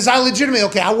happy. Because I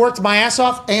legitimately, I worked my ass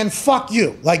off, and fuck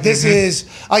you. Like, this is,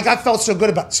 like, I felt so good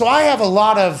about it. So I have a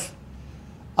lot of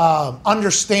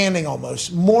understanding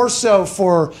almost, more so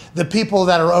for the people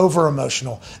that are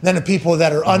over-emotional than the people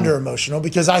that are under-emotional,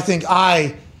 because I think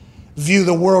I view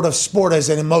the world of sport as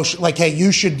an emotion. Like, hey,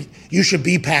 you should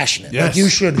be passionate. Yes. Like, you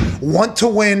should want to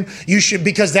win. You should,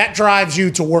 because that drives you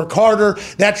to work harder.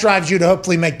 That drives you to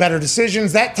hopefully make better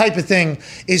decisions. That type of thing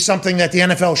is something that the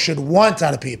NFL should want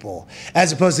out of people,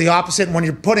 as opposed to the opposite. And when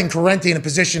you're putting Correnti in a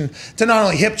position to not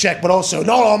only hip check, but also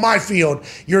not on my field,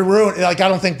 you're ruined. Like, I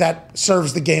don't think that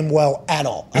serves the game well at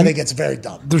all. I think it's very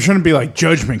dumb. There shouldn't be like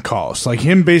judgment calls. Like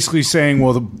him basically saying,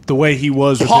 well, the way he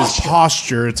was with his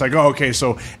posture, it's like, oh, okay,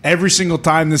 so every single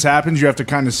time this happens, you have to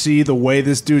kind of see the way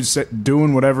this dude's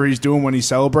doing whatever he's doing when he's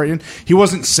celebrating. He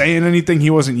wasn't saying anything. He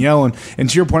wasn't yelling. And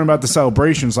to your point about the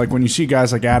celebrations, like when you see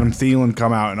guys like Adam Thielen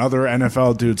come out and other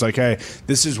NFL dudes like, hey,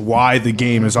 this is why the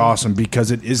game is awesome,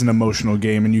 because it is an emotional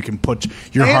game and you can put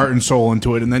your heart and soul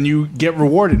into it and then you get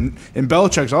rewarded. And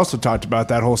Belichick's also talked about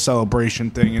that whole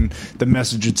celebration thing and the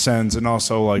message it sends, and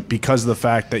also like because of the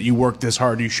fact that you work this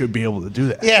hard, you should be able to do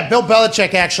that. Yeah, Bill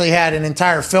Belichick actually had an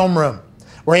entire film room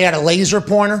where he had a laser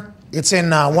pointer. It's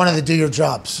in one of the Do Your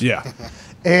Jobs. Yeah.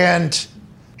 And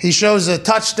he shows a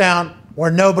touchdown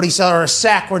where or a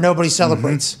sack where nobody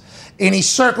celebrates. And he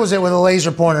circles it with a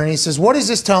laser pointer and he says, what is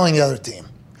this telling the other team?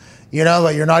 You know,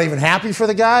 like you're not even happy for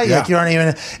the guy. Yeah. Like you aren't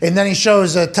even. And then he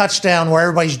shows a touchdown where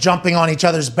everybody's jumping on each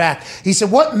other's back. He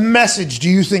said, "What message do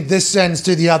you think this sends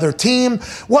to the other team?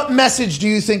 What message do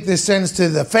you think this sends to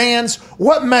the fans?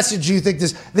 What message do you think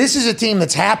this? This is a team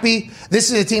that's happy. This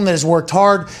is a team that has worked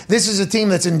hard. This is a team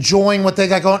that's enjoying what they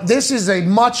got going. This is a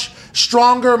much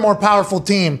stronger, more powerful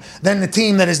team than the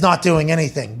team that is not doing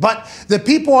anything. But the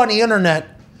people on the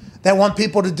internet that want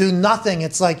people to do nothing,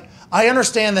 it's like." I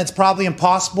understand that's probably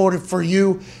impossible for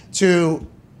you to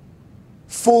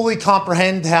fully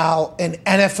comprehend how an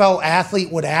NFL athlete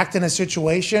would act in a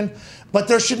situation, but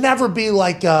there should never be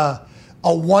like a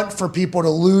want for people to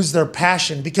lose their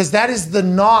passion, because that is the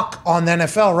knock on the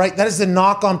NFL, right? That is the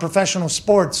knock on professional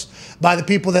sports by the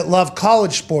people that love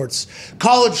college sports.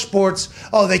 College sports,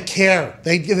 oh, they care.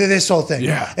 They this whole thing.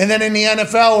 Yeah. And then in the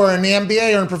NFL or in the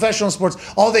NBA or in professional sports,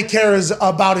 all they care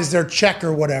about is their check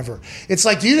or whatever. It's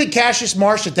like, do you think Cassius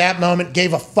Marsh at that moment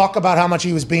gave a fuck about how much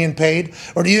he was being paid?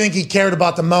 Or do you think he cared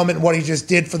about the moment and what he just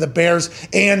did for the Bears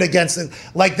and against it?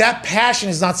 Like, that passion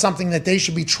is not something that they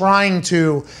should be trying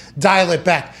to dial it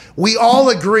back. We all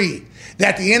agree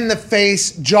that the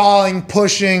in-the-face, jawing,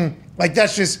 pushing, like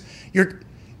that's just,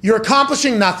 you're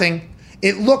accomplishing nothing.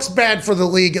 It looks bad for the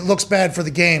league. It looks bad for the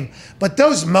game. But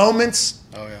those moments,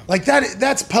 like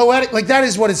that's poetic. Like that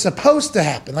is what is supposed to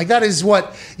happen. Like that is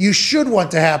what you should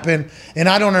want to happen. And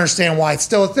I don't understand why it's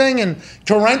still a thing. And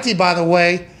Correnti, by the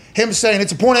way, him saying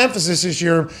it's a point of emphasis this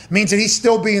year means that he's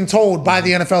still being told by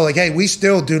the NFL, like, hey, we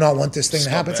still do not want this thing to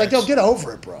happen. It's like, yo, get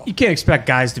over it, bro. You can't expect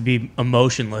guys to be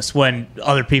emotionless when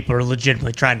other people are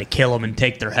legitimately trying to kill them and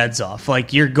take their heads off.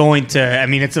 Like, you're going to, I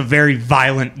mean, it's a very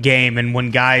violent game, and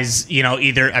when guys, you know,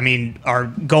 either, I mean, are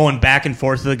going back and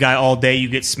forth with the guy all day, you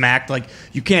get smacked. Like,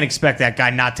 you can't expect that guy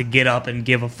not to get up and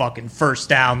give a fucking first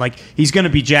down. Like, he's going to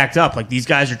be jacked up. Like, these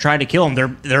guys are trying to kill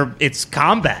him. It's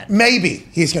combat. Maybe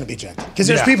he's going to be jacked up because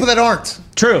there's people that aren't.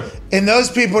 True. And those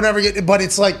people never get, but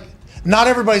it's like, not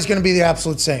everybody's going to be the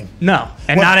absolute same. No.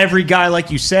 And not every guy, like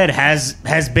you said, has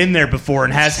been there before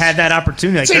and has had that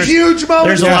opportunity. Like, it's a huge moment.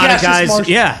 There's a lot of guys.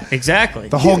 Yeah, exactly.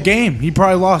 The whole game, he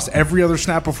probably lost every other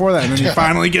snap before that, and then he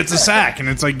finally gets a sack, and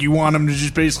it's like you want him to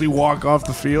just basically walk off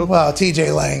the field. Well,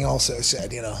 TJ Lang also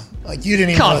said, you know, like you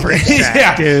didn't even Conference know sack,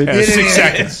 Yeah. dude. You didn't 6 even-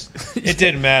 seconds. It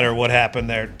didn't matter what happened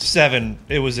there. 7,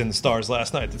 it was in the stars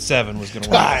last night that 7 was going to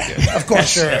win Ah, that game. of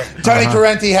course, sure. Tony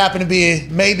Correnti happened to be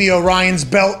maybe Orion's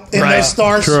belt in Right. those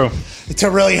stars. True. To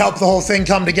really help the whole thing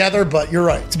come together, but you're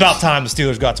right. It's about time the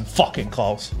Steelers got some fucking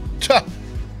calls. How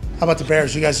about the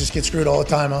Bears? You guys just get screwed all the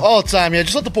time, huh? All the time, yeah.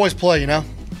 Just let the boys play, you know?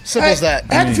 Simple as that.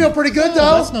 Had to feel pretty good,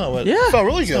 though. That's not what. Yeah. Felt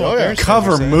really good. Oh, yeah.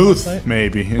 Cover Muth,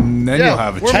 maybe, and then you'll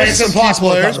have a we're chance. missing some key impossible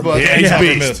to players, cover. but Yeah, he's Cover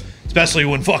beast. Muth. Especially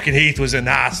when fucking Heath was in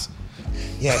Haas.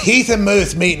 Yeah, Heath and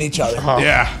Muth meeting each other.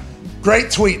 Yeah.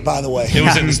 Great tweet, by the way. It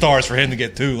was in the stars for him to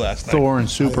get 2 last night. Thor and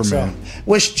So, Superman.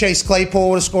 wish Chase Claypool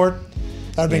would have scored. That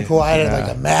would have been cool. I had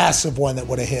like a massive one that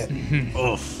would have hit.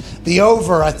 The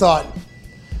over, I thought,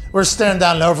 we're staring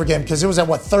down an over game because it was at,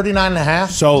 39.5?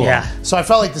 Solo. Yeah. So I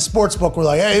felt like the sports book were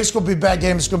like, hey, it's going to be a bad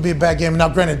game. It's going to be a bad game. Now,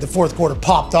 granted, the fourth quarter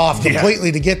popped off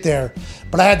completely to get there.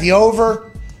 But I had the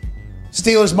over,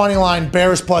 Steelers money line,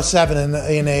 Bears +7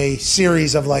 in a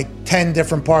series of like 10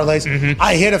 different parlays.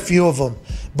 I hit a few of them.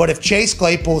 But if Chase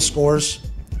Claypool scores,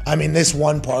 I mean, this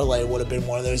one parlay would have been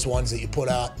one of those ones that you put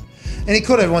out. And he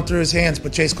could have went through his hands,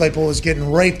 but Chase Claypool was getting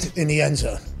raped in the end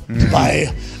zone by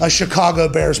a Chicago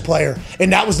Bears player.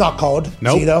 And that was not called,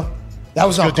 Nope. Zito. That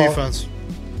was not good called. defense.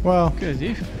 Well, Good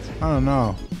defense. I don't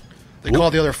know. They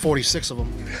called the other 46 of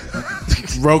them.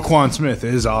 Roquan Smith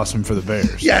is awesome for the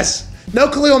Bears. Yes. No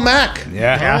Khalil Mack.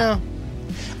 Yeah.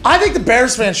 I think the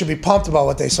Bears fans should be pumped about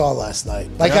what they saw last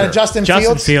night. Like out of Justin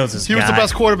Fields. is He was the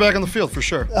best quarterback on the field for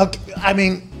sure. Okay, I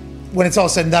mean, when it's all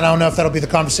said and done, I don't know if that'll be the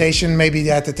conversation. Maybe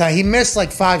at the time. He missed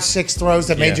like 5-6 throws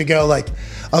that made you go like,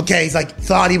 okay, he's like,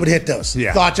 thought he would hit those.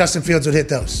 Yeah. Thought Justin Fields would hit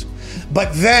those.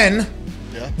 But then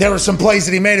there were some plays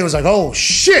that he made. It was like, oh,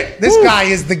 shit, this guy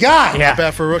is the guy. Yeah. Not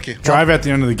bad for a rookie. Drive at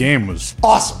the end of the game was,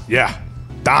 Awesome.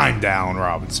 dime down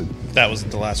Robinson. That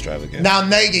wasn't the last drive again. Now,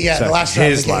 Nagy, the Second. last drive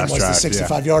of His the game last was drive, the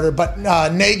 65-yarder. But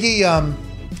Nagy,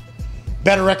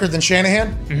 better record than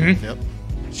Shanahan. Yep.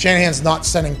 Shanahan's not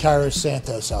sending Cairo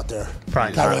Santos out there.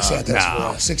 Probably Cairo not. Santos for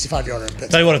a 65-yarder in Tell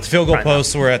Pittsburgh. you what, if the field goal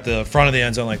posts were at the front of the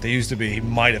end zone like they used to be, he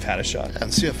might have had a shot.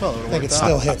 And CFL. I think it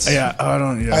still hits. Yeah, I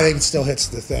don't. Yeah, I think it still hits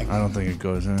the thing. I don't think it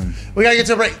goes in. We got to get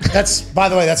to a break. That's, by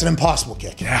the way, that's an impossible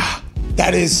kick. Yeah.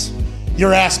 That is,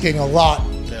 you're asking a lot.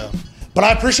 Yeah. But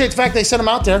I appreciate the fact they sent him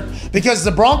out there because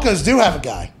the Broncos do have a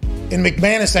guy in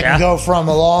McManus that can go from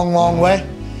a long, long way.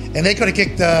 And they could have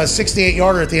kicked a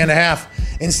 68-yarder at the end of half.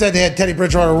 Instead, they had Teddy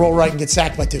Bridgewater roll right and get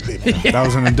sacked by 2 people. That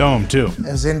was in the dome too. It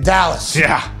was in Dallas.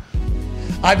 Yeah.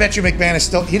 I bet you McManus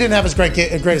still, he didn't have his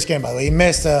greatest game, by the way. He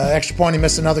missed an extra point. He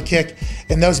missed another kick.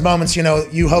 In those moments, you know,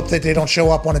 you hope that they don't show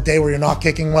up on a day where you're not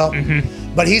kicking well.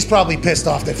 But he's probably pissed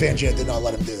off that Fangio did not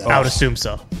let him do that. I would assume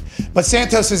so. But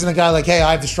Santos isn't a guy like, hey,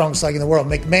 I have the strongest leg in the world.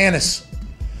 McManus,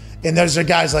 and those are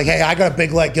guys like, hey, I got a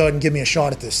big leg. Go ahead and give me a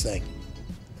shot at this thing.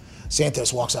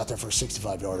 Santos walks out there for a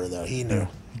 65-yarder, though. He knew.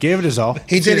 Gave it his all.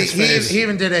 He did. his face. He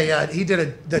even did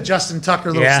the Justin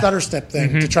Tucker little stutter step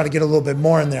thing to try to get a little bit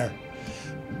more in there.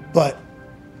 But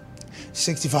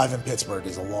 65 in Pittsburgh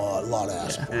is a lot of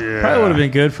ass. Probably would have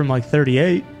been good from like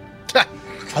 38. I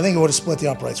think it would have split the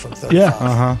uprights from 35.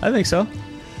 Yeah. I think so.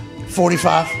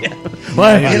 45.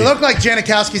 What? It looked like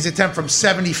Janikowski's attempt from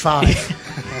 75.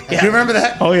 Do you remember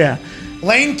that? Oh, yeah.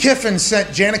 Lane Kiffin sent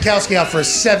Janikowski out for a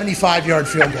 75-yard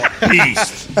field goal.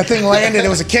 Beast. That thing landed. It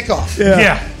was a kickoff.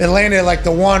 Yeah. It landed at like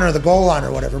the 1 or the goal line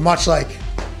or whatever, much like.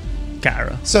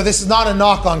 Cairo. So this is not a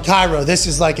knock on Cairo. This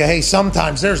is like a, hey,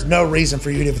 sometimes there's no reson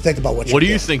for you to even think about what you're What do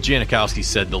you doing. think Janikowski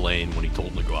said to Lane when he told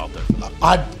him to go out there?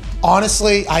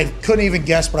 Honestly, I couldn't even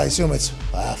guess, but I assume it's,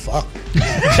 fuck.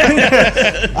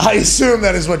 I assume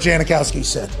that is what Janikowski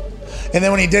said. And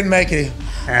then when he didn't make it,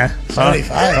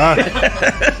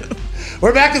 75.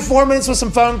 We're back in 4 minutes with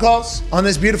some phone calls on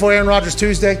this beautiful Aaron Rodgers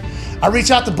Tuesday. I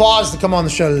reached out to Boz to come on the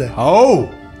show today. Oh.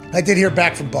 I did hear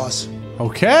back from Boz.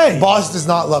 Okay. Boz does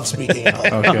not love speaking in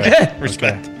public. Okay.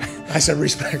 Respect. I said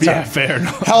respect. Yeah, fair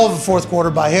enough. Hell of a fourth quarter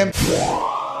by him.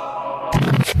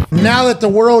 Now that the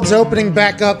world's opening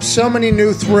back up, so many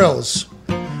new thrills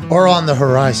are on the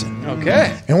horizon.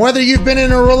 Okay. And whether you've been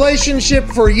in a relationship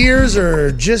for years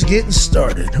or just getting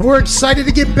started, we're excited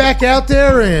to get back out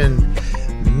there and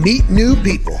meet new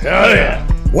people. Hell yeah.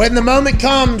 When the moment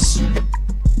comes,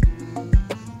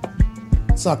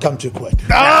 let's not come too quick.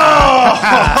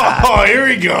 Oh, here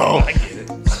we go.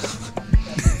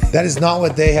 That is not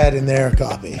what they had in their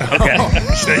copy.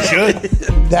 They should.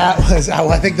 That was,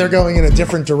 I think they're going in a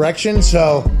different direction.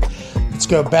 So let's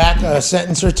go back a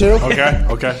sentence or two.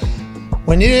 Okay.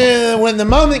 When the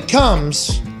moment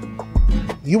comes,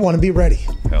 you want to be ready.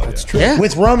 That's true. Yeah.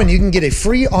 With Roman, you can get a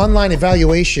free online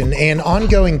evaluation and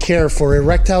ongoing care for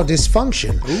erectile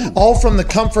dysfunction, all from the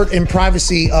comfort and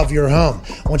privacy of your home.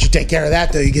 Once you take care of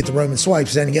that, though, you get the Roman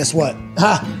swipes. Then guess what?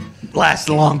 Lasts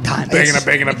a long time. Banging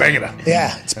it.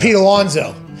 Yeah, it's Pete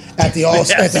Alonso at the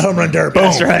at the home run derby. Boom.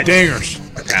 That's right. Dingers.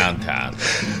 Downtown.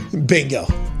 Bingo.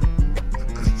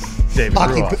 David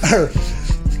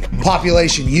Ruoff.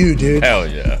 Population, you dude. Hell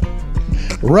yeah.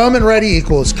 Roman Ready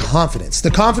equals confidence.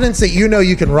 The confidence that you know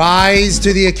you can rise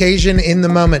to the occasion in the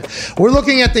moment. We're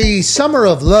looking at the Summer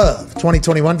of Love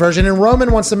 2021 version, and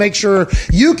Roman wants to make sure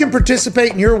you can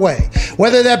participate in your way,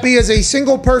 whether that be as a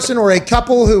single person or a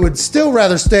couple who would still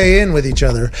rather stay in with each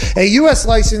other. A U.S.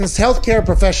 licensed healthcare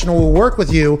professional will work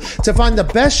with you to find the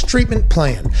best treatment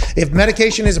plan. If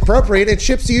medication is appropriate, it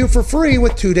ships to you for free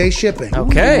with 2-day shipping.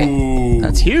 Okay. Ooh.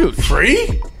 That's huge.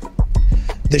 Free?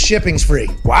 The shipping's free.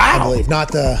 Wow. I believe, not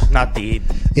the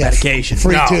medication.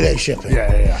 Free No. 2-day shipping.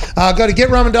 Yeah. Go to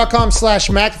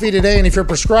GetRoman.com/McAfee today, and if you're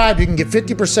prescribed, you can get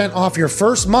 50% off your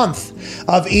first month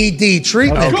of ED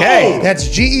treatment. Okay. That's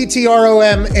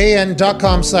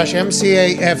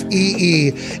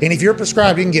GetRoman.com/MCAFEE. And if you're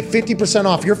prescribed, you can get 50%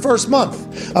 off your first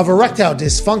month of erectile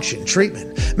dysfunction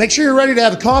treatment. Make sure you're ready to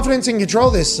have confidence and control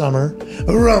this summer.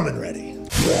 Roman Ready.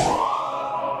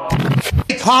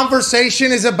 A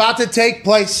conversation is about to take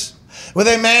place with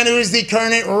a man who is the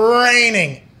current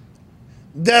reigning,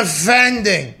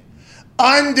 defending,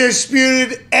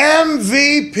 undisputed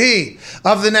MVP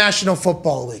of the National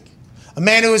Football League. A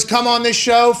man who has come on this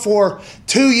show for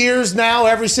 2 years now,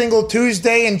 every single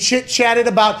Tuesday, and chit-chatted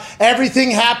about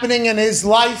everything happening in his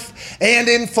life and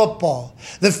in football.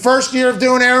 The first year of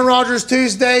doing Aaron Rodgers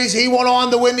Tuesdays, he went on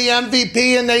to win the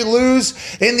MVP, and they lose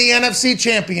in the NFC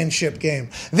Championship game.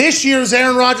 This year's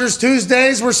Aaron Rodgers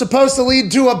Tuesdays were supposed to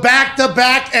lead to a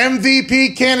back-to-back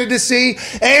MVP candidacy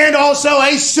and also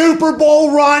a Super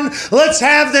Bowl run. Let's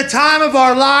have the time of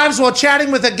our lives while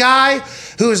chatting with a guy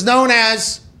who is known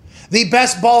as the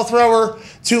best ball thrower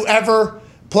to ever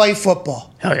play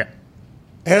football. Hell yeah.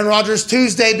 Aaron Rodgers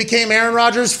Tuesday became Aaron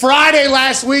Rodgers Friday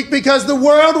last week because the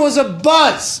world was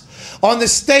abuzz on the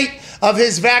state of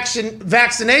his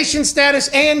vaccination status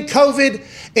and COVID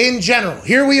in general.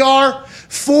 Here we are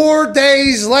 4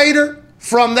 days later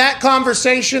from that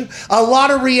conversation. A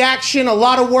lot of reaction, a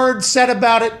lot of words said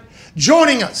about it.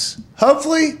 Joining us,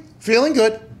 hopefully feeling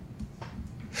good,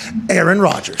 Aaron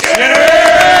Rodgers.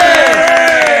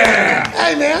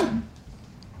 Hey, man.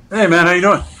 Hey, man, how you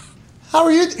doing? How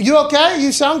are you? You okay?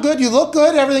 You sound good. You look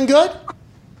good. Everything good?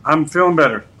 I'm feeling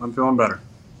better.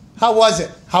 How was it?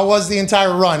 How was the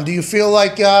entire run? Do you feel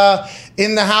like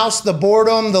in the house, the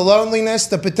boredom, the loneliness,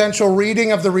 the potential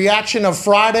reading of the reaction of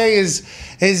Friday is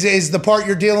the part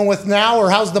you're dealing with now? Or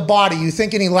how's the body? You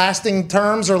think any lasting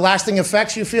terms or lasting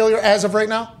effects you feel as of right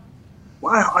now?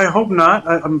 Well, I hope not.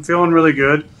 I'm feeling really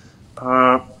good.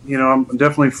 I'm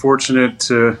definitely fortunate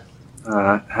to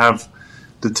have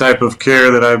the type of care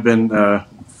that I've been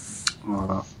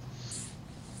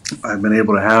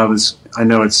able to have. I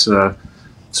know it's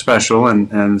special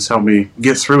and it's helped me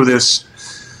get through this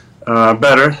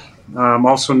better.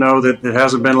 Also know that it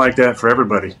hasn't been like that for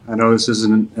everybody. I know this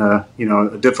isn't a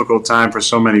difficult time for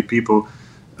so many people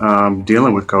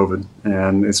dealing with COVID,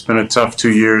 and it's been a tough 2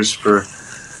 years for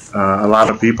a lot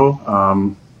of people.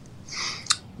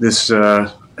 This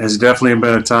has definitely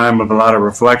been a time of a lot of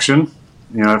reflection.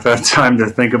 I've had time to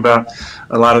think about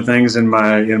a lot of things in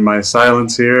my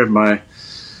silence here, in my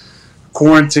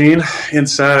quarantine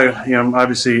inside. I'm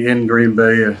obviously in Green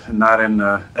Bay, not in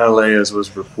LA as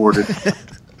was reported.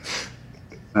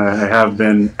 I have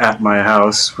been at my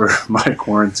house for my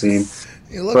quarantine.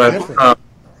 You look different.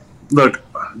 Look,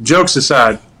 jokes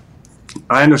aside,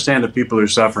 I understand that people are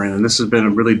suffering, and this has been a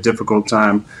really difficult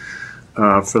time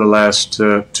for the last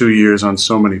 2 years on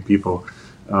so many people.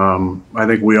 I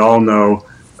think we all know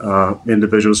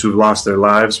individuals who've lost their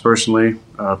lives personally,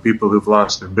 people who've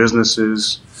lost their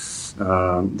businesses,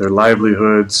 their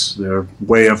livelihoods, their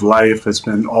way of life has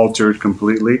been altered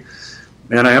completely.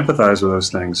 And I empathize with those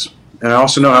things. And I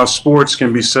also know how sports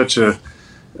can be such a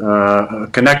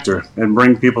connector and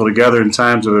bring people together in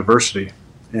times of adversity.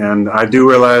 And I do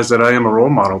realize that I am a role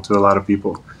model to a lot of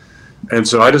people. And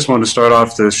so I just want to start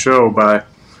off the show by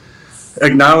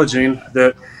acknowledging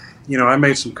that, I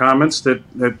made some comments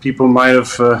that people might have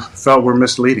felt were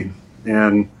misleading.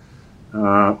 And,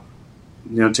 to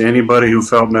anybody who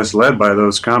felt misled by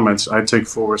those comments, I take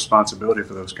full responsibility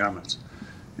for those comments.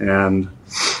 And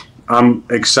I'm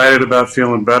excited about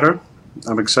feeling better.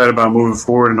 I'm excited about moving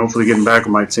forward and hopefully getting back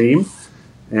with my team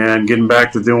and getting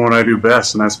back to doing what I do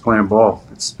best, and that's playing ball.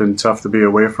 It's been tough to be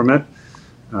away from it.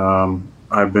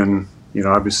 I've been,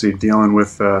 obviously dealing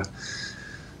with the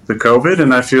COVID,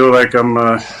 and I feel like I'm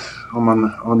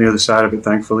on the other side of it,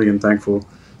 thankfully, and thankful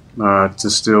to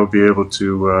still be able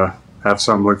to have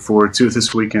something to look forward to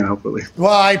this weekend, hopefully.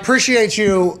 Well, I appreciate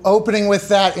you opening with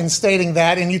that and stating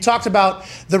that. And you talked about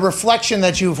the reflection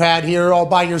that you've had here all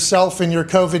by yourself in your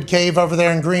COVID cave over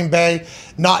there in Green Bay,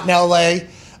 not in LA.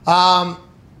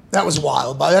 That was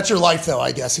wild. But that's your life, though,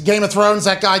 I guess. Game of Thrones,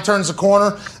 that guy turns a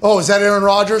corner. Oh, is that Aaron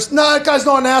Rodgers? No, that guy's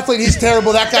not an athlete. He's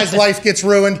terrible. That guy's life gets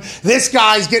ruined. This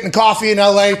guy's getting coffee in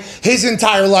L.A. His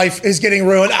entire life is getting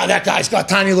ruined. That guy's got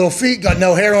tiny little feet, got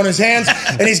no hair on his hands,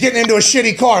 and he's getting into a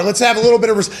shitty car. Let's have a little bit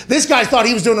of this guy thought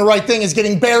he was doing the right thing, is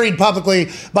getting buried publicly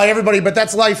by everybody, but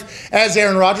that's life as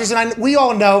Aaron Rodgers. And we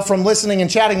all know from listening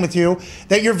and chatting with you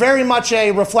that you're very much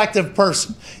a reflective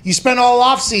person. You spent all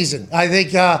offseason, I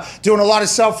think, doing a lot of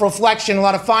self-reflection, a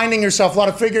lot of finding yourself, a lot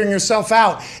of figuring yourself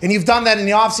out. And you've done that in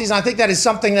the offseason. I think that is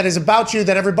something that is about you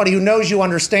that everybody who knows you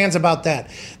understands about that.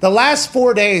 The last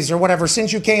 4 days or whatever,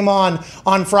 since you came on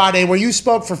Friday, where you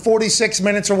spoke for 46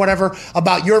 minutes or whatever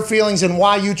about your feelings and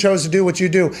why you chose to do what you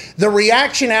do, the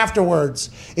reaction afterwards,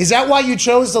 is that why you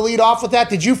chose to lead off with that?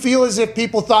 Did you feel as if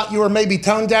people thought you were maybe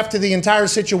tone deaf to the entire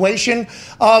situation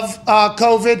of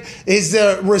COVID? Is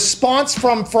the response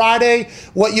from Friday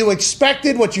what you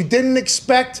expected, what you didn't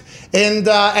expect? And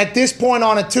at this point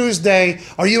on a Tuesday,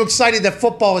 are you excited that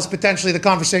football is potentially the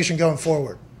conversation going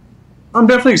forward? I'm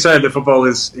definitely excited that football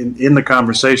is in the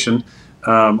conversation.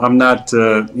 I'm not,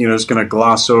 just going to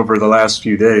gloss over the last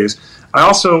few days. I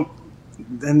also,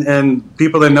 and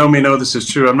people that know me know this is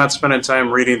true, I'm not spending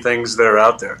time reading things that are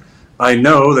out there. I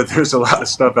know that there's a lot of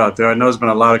stuff out there. I know there's been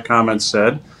a lot of comments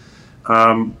said.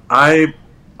 I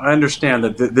understand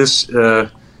that this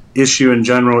issue in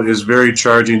general is very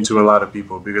charging to a lot of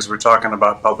people because we're talking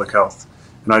about public health,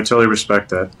 and I totally respect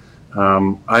that.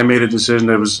 I made a decision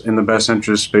that was in the best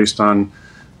interest based on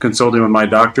consulting with my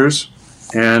doctors,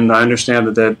 and I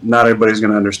understand that not everybody's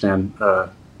going to understand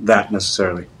that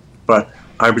necessarily, but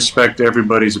I respect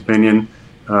everybody's opinion.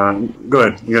 Go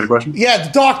ahead. You got a question? Yeah,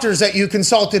 the doctors that you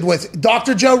consulted with,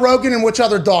 Dr. Joe Rogan and which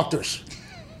other doctors?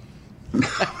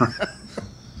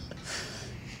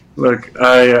 Look,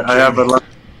 I have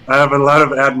a lot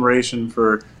of admiration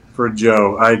for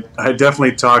Joe. I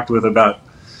definitely talked with about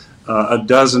a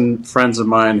dozen friends of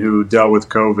mine who dealt with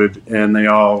COVID, and they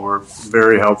all were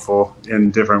very helpful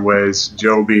in different ways,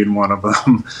 Joe being one of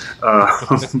them.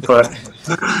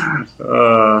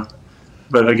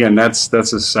 But again, that's the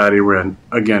society we're in.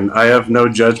 Again, I have no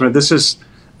judgment. This is,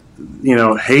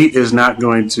 hate is not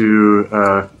going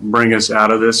to bring us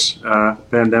out of this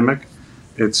pandemic.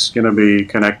 It's going to be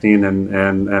connecting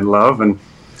and love. And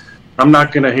I'm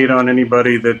not going to hate on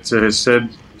anybody that has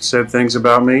said things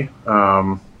about me.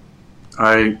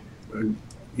 I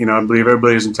believe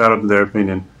everybody is entitled to their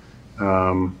opinion,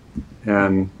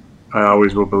 and I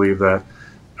always will believe that.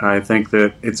 I think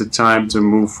that it's a time to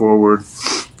move forward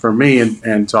for me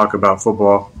and talk about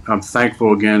football. I'm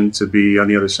thankful again to be on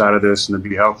the other side of this and to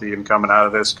be healthy and coming out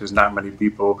of this, because not many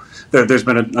people. There's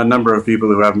been a number of people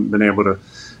who haven't been able to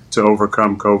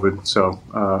overcome COVID. So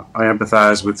I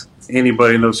empathize with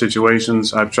anybody in those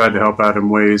situations. I've tried to help out in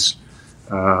ways,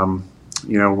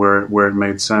 where it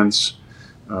made sense.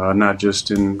 Not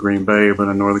just in Green Bay, but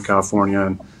in Northern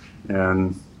California.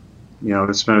 And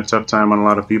it's been a tough time on a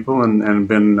lot of people and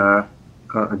been a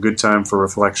good time for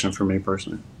reflection for me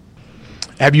personally.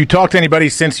 Have you talked to anybody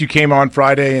since you came on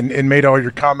Friday and made all your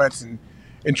comments and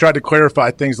tried to clarify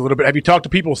things a little bit? Have you talked to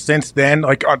people since then,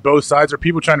 like on both sides? Are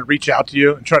people trying to reach out to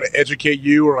you and try to educate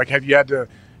you? Or like have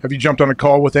you jumped on a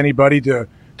call with anybody to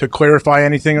clarify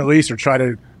anything at least, or try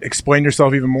to explain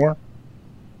yourself even more?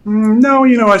 No,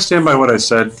 I stand by what I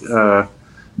said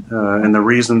and the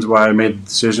reasons why I made the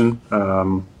decision.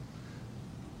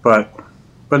 But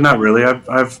not really.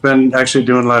 I've been actually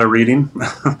doing a lot of reading.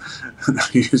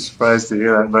 You're surprised to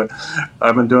hear that, but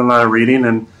I've been doing a lot of reading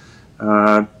and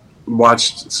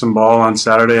watched some ball on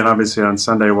Saturday, and obviously on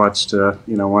Sunday watched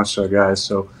our guys.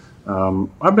 So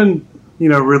I've been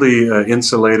really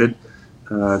insulated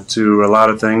to a lot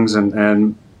of things,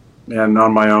 and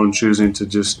on my own choosing to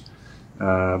just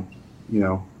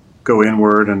go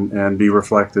inward and be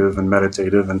reflective and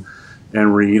meditative and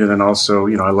read. And then also,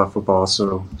 I love football.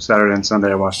 So Saturday and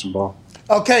Sunday I watched some ball.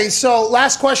 Okay, so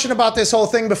last question about this whole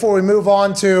thing before we move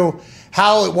on to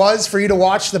how it was for you to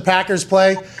watch the Packers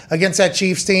play against that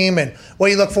Chiefs team and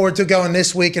what you look forward to going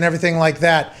this week and everything like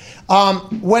that.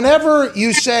 Whenever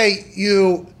you say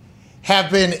you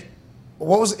have been,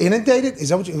 what was inundated?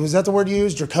 Was that the word you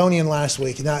used? Draconian last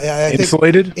week. I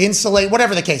insulated? Insulate,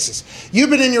 whatever the case is. You've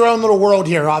been in your own little world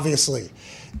here, obviously.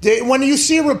 When you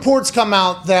see reports come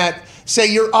out that say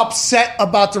you're upset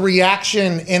about the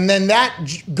reaction, and then that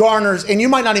garners, and you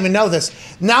might not even know this,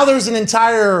 now there's an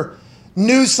entire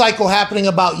news cycle happening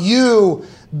about you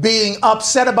being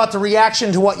upset about the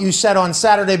reaction to what you said on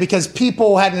Saturday because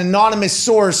people had an anonymous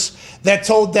source that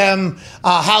told them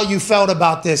how you felt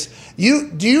about this.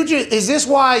 Is this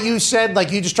why you said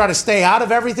like you just try to stay out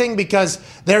of everything because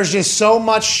there's just so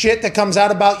much shit that comes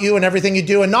out about you and everything you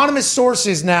do? Anonymous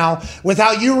sources now, with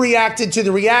how you reacted to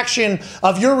the reaction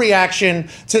of your reaction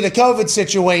to the COVID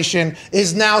situation,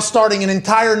 is now starting an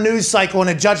entire news cycle and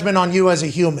a judgment on you as a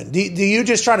human. Do you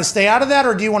just try to stay out of that,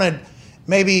 or do you want to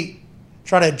maybe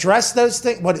try to address those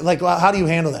things? How do you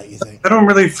handle that, you think? I don't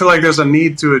really feel like there's a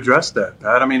need to address that,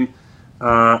 Pat. I mean,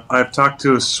 I've talked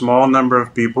to a small number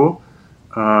of people,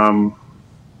 people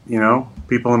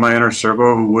in my inner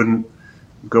circle who wouldn't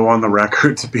go on the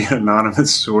record to be an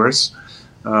anonymous source.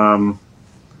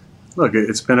 Look,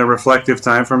 it's been a reflective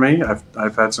time for me.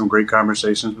 I've had some great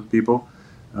conversations with people,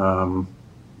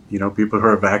 people who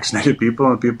are vaccinated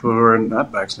people and people who are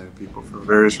not vaccinated people for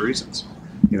various reasons.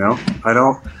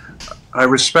 I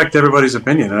respect everybody's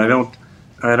opinion, and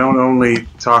I don't only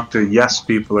talk to yes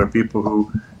people or people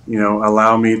who,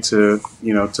 allow me to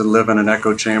live in an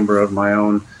echo chamber of my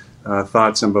own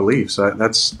thoughts and beliefs.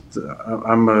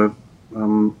 I'm a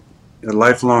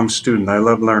lifelong student. I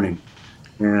love learning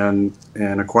and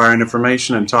acquiring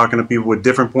information and talking to people with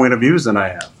different point of views than I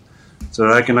have, so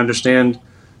that I can understand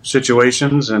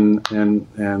situations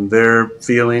and their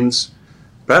feelings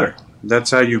better.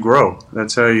 That's how you grow.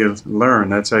 That's how you learn.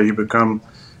 That's how you become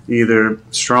either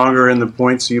stronger in the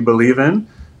points you believe in,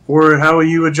 or how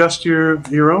you adjust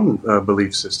your own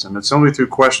belief system. It's only through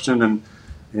question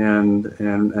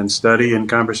and study and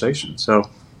conversation. So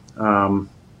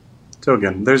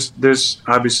again, there's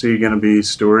obviously going to be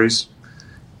stories,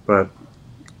 but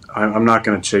I'm not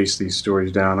going to chase these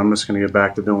stories down. I'm just going to get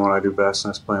back to doing what I do best,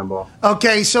 and that's playing ball.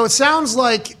 Okay, so it sounds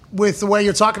like with the way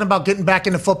you're talking about getting back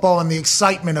into football and the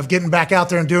excitement of getting back out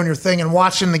there and doing your thing and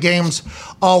watching the games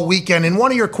all weekend. In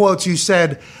one of your quotes, you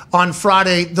said on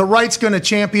Friday, the right's going to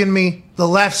champion me, the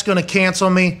left's going to cancel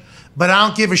me, but I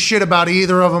don't give a shit about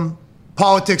either of them.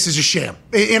 Politics is a sham.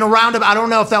 In a roundabout, I don't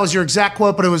know if that was your exact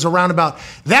quote, but it was a roundabout.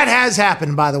 That has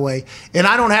happened, by the way, and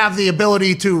I don't have the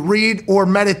ability to read or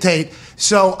meditate,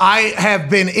 so I have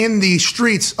been in the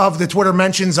streets of the Twitter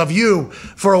mentions of you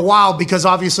for a while because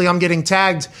obviously I'm getting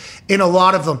tagged in a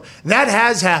lot of them. That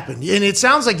has happened, and it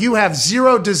sounds like you have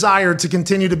zero desire to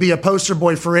continue to be a poster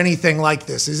boy for anything like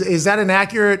this. Is that an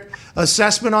accurate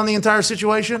assessment on the entire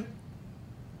situation?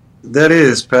 That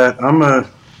is, Pat.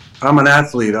 I'm an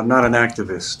athlete. I'm not an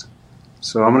activist.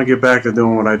 So I'm going to get back to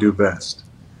doing what I do best.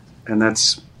 And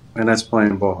that's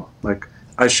playing ball. Like,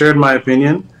 I shared my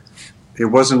opinion. It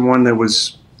wasn't one that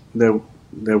was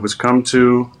come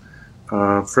to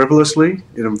frivolously.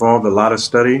 It involved a lot of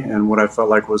study and what I felt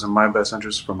like was in my best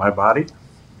interest for my body.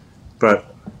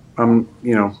 But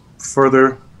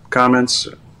further comments,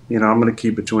 I'm going to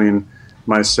keep between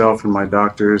myself and my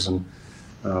doctors, and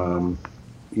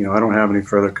I don't have any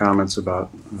further comments about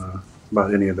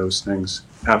any of those things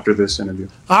after this interview.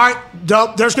 All right,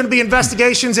 dope. There's going to be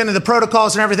investigations into the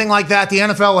protocols and everything like that. The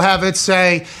NFL will have its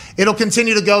say. It'll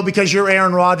continue to go because you're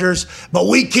Aaron Rodgers, but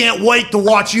we can't wait to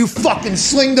watch you fucking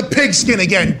sling the pigskin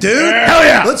again, dude. Hell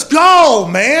yeah. Let's go,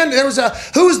 man.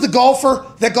 Who was the golfer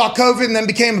that got COVID and then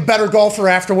became a better golfer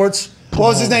afterwards? What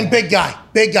was his name? Big guy,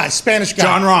 Spanish guy.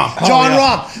 Jon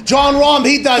Rahm. Jon Rahm,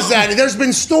 he does that. There's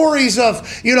been stories of,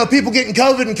 people getting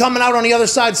COVID and coming out on the other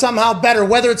side somehow better,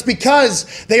 whether it's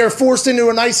because they are forced into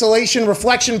an isolation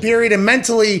reflection period and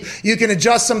mentally you can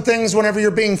adjust some things whenever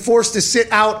you're being forced to sit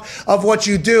out of what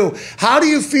you do. How do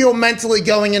you feel mentally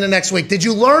going into next week? Did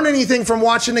you learn anything from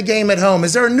watching the game at home?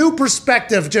 Is there a new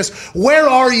perspective? Just where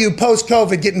are you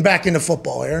post-COVID getting back into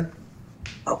football, Aaron?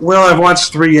 Well, I've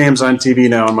watched 3 games on TV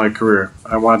now in my career.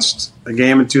 I watched a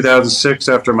game in 2006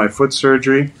 after my foot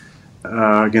surgery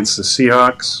against the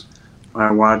Seahawks.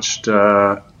 I watched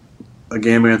a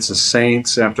game against the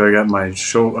Saints after I got my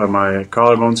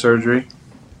collarbone surgery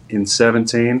in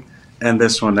 2017. And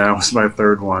this one now is my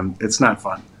 3rd one. It's not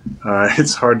fun.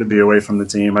 It's hard to be away from the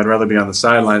team. I'd rather be on the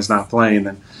sidelines not playing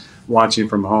than watching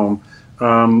from home.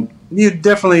 It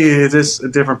is a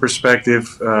different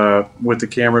perspective with the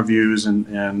camera views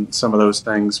and some of those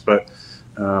things. But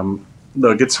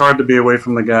look, it's hard to be away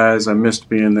from the guys. I missed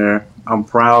being there. I'm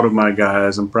proud of my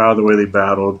guys. I'm proud of the way they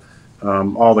battled.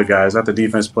 All the guys. I thought the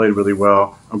defense played really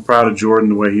well. I'm proud of Jordan,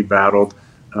 the way he battled.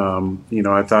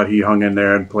 I thought he hung in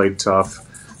there and played tough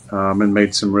and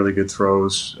made some really good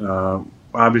throws.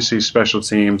 Obviously, special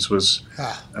teams was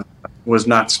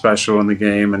not special in the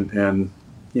game, and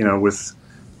with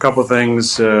a couple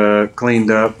things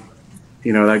cleaned up,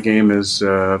 that game looks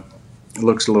a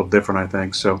little different, I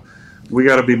think. So we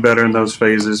got to be better in those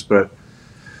phases. But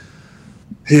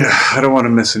Yeah, I don't want to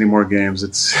miss any more games.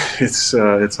 It's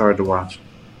hard to watch.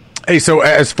 Hey, so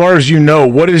as far as you know,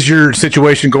 what is your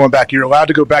situation going back? You're allowed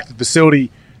to go back to the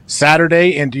facility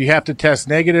Saturday, and do you have to test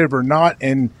negative or not?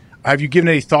 And have you given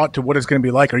any thought to what it's going to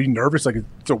be like? Are you nervous? Like,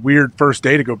 it's a weird first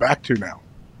day to go back to now.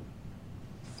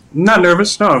 Not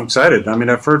nervous. No, I'm excited. I mean,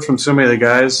 I've heard from so many of the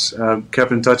guys,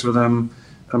 kept in touch with them.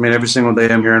 I mean, every single day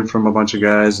I'm hearing from a bunch of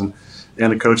guys and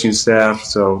the coaching staff.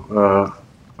 So,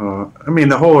 I mean,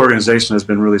 the whole organization has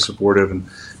been really supportive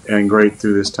and great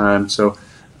through this time. So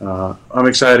I'm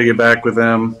excited to get back with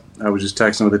them. I was just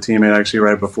texting with a teammate actually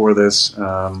right before this.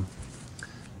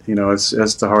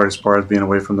 It's the hardest part is being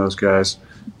away from those guys.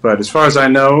 But as far as I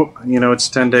know, it's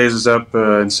 10 days is up,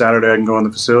 and Saturday I can go in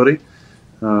the facility.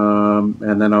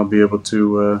 And then I'll be able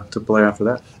to play after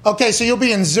that. Okay, so you'll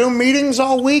be in Zoom meetings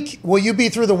all week. Will you be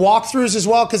through the walkthroughs as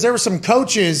well? Because there were some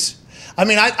coaches. I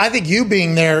mean, I think you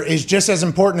being there is just as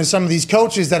important as some of these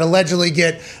coaches that allegedly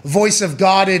get voice of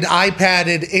Godded,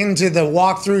 iPadded into the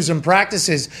walkthroughs and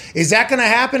practices. Is that going to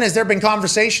happen? Has there been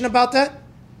conversation about that?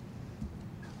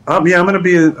 Yeah, I'm going to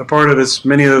be a part of as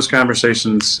many of those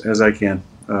conversations as I can.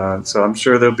 So I'm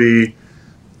sure there'll be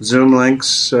Zoom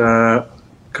links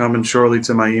coming shortly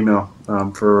to my email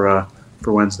for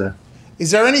Wednesday.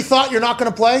 Is there any thought you're not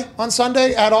going to play on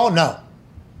Sunday at all? No.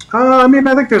 I mean,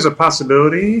 I think there's a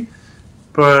possibility,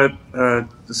 but a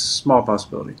small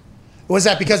possibility. Was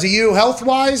that because of you,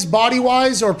 health-wise,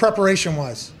 body-wise, or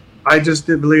preparation-wise? I just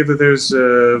did believe that there's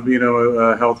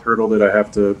a health hurdle that I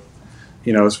have to,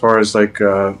 as far as like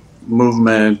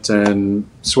movement and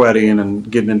sweating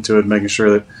and getting into it, making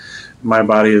sure that my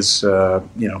body is,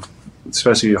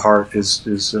 especially your heart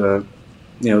is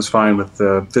fine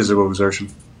with physical exertion.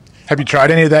 Have you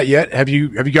tried any of that yet? Have you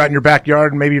got in your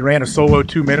backyard and maybe ran a solo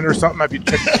 2-minute or something? Have you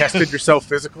tested yourself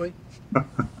physically?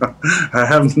 I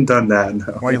haven't done that. No.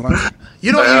 Why are you lying?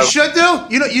 You know what you should do?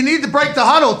 You need to break the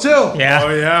huddle too. Yeah.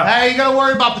 Oh, yeah. Hey, you got to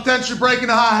worry about potentially breaking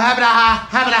the huddle. Have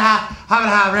it a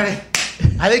high. Ready?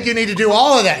 I think you need to do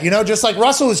all of that. Just like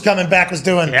Russell was coming back was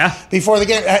doing before the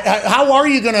game. How are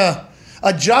you going to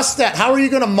adjust that? How are you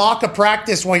going to mock a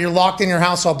practice while you're locked in your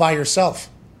house all by yourself?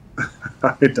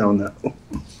 I don't know.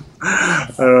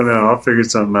 I'll figure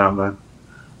something out, man.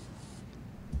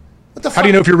 What the fuck? How do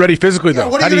you know if you're ready physically, though?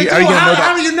 What are you going to do?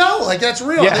 How do you know? Like, that's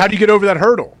real. Yeah, how do you get over that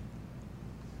hurdle?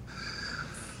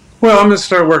 Well, I'm going to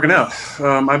start working out.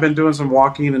 I've been doing some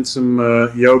walking and some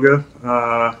yoga,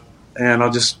 and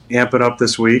I'll just amp it up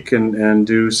this week and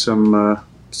do some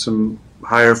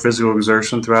higher physical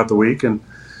exertion throughout the week and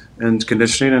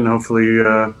conditioning, and hopefully,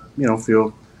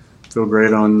 feel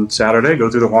great on Saturday, go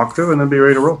through the walkthrough, and then be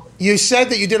ready to roll. You said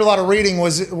that you did a lot of reading.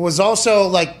 Was also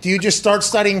like, do you just start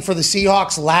studying for the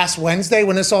Seahawks last Wednesday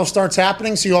when this all starts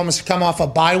happening? So you almost come off a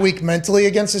bye week mentally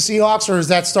against the Seahawks, or is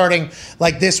that starting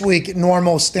like this week,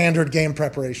 normal standard game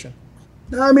preparation?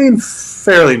 I mean,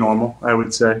 fairly normal, I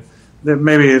would say.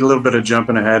 Maybe a little bit of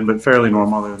jumping ahead, but fairly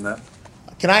normal other than that.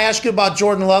 Can I ask you about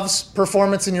Jordan Love's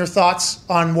performance and your thoughts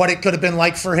on what it could have been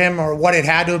like for him or what it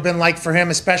had to have been like for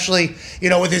him, especially,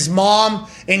 with his mom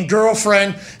and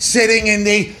girlfriend sitting in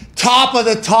the top of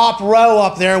the top row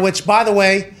up there, which, by the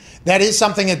way, that is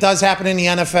something that does happen in the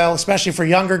NFL, especially for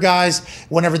younger guys,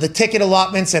 whenever the ticket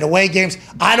allotments at away games.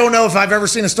 I don't know if I've ever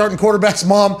seen a starting quarterback's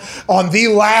mom on the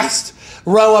last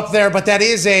row up there, but that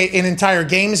is an entire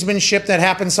gamesmanship that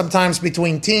happens sometimes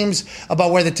between teams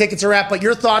about where the tickets are at. But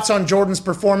your thoughts on Jordan's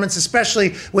performance,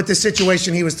 especially with the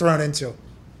situation he was thrown into?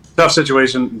 Tough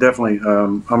situation, definitely.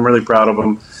 I'm really proud of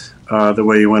him, the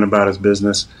way he went about his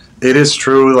business. It is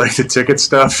true, like the ticket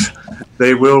stuff,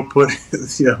 they will put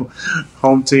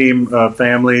home team,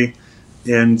 family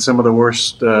in some of the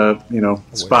worst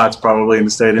spots probably in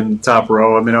the state, in the top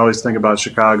row. I mean, I always think about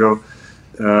Chicago,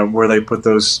 where they put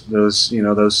those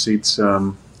seats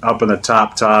up in the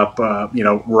top,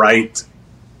 right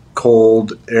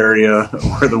cold area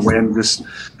where the wind just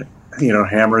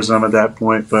hammers them at that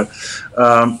point. But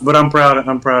I'm proud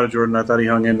of Jordan. I thought he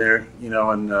hung in there,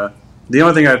 and the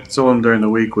only thing I told him during the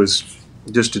week was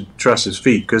just to trust his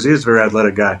feet, because he is a very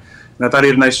athletic guy. And I thought he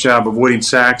did a nice job of avoiding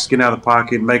sacks, getting out of the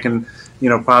pocket, making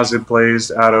positive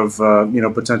plays out of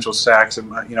potential sacks.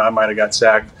 And I might have got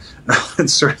sacked in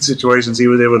certain situations. He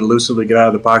was able to lucidly get out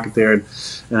of the pocket there and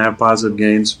have positive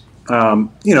gains.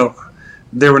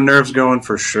 There were nerves going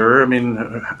for sure. I mean,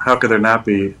 how could there not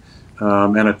be?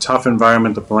 And a tough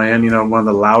environment to play in. One of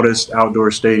the loudest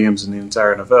outdoor stadiums in the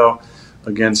entire NFL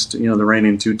against the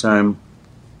reigning 2-time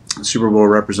Super Bowl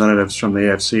representatives from the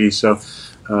AFC. So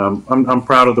I'm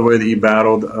proud of the way that he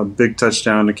battled. A big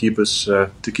touchdown to keep us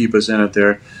in it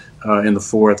there in the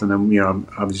fourth, and then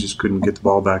obviously just couldn't get the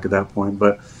ball back at that point.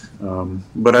 But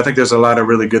But I think there's a lot of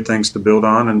really good things to build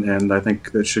on, and I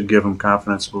think that should give them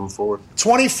confidence moving forward.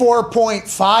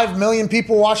 24.5 million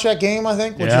people watch that game, I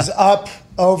think, which is up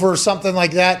over something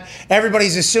like that.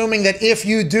 Everybody's assuming that if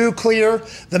you do clear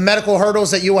the medical hurdles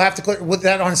that you will have to clear, with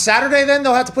that on Saturday, then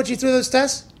they'll have to put you through those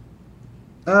tests?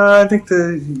 I think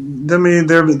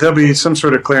there'll be some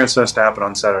sort of clearance test to happen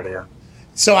on Saturday, yeah.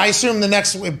 So I assume the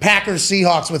next Packers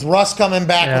Seahawks with Russ coming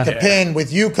back with the pin,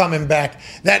 with you coming back,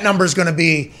 that number is going to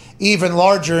be even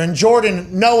larger. And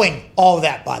Jordan, knowing all of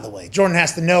that, by the way, Jordan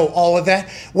has to know all of that.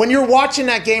 When you're watching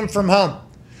that game from home,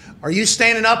 are you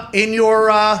standing up in your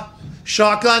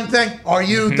shotgun thing? Are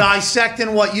you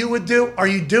dissecting what you would do? Are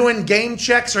you doing game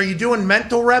checks? Are you doing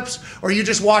mental reps? Or are you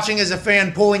just watching as a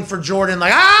fan pulling for Jordan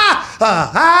like,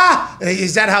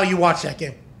 Is that how you watch that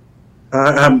game?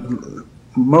 I'm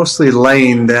mostly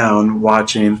laying down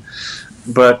watching,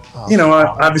 but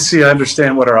obviously I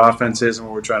understand what our offense is and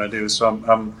what we're trying to do. So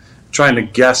I'm trying to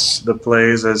guess the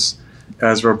plays as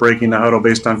we're breaking the huddle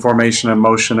based on formation and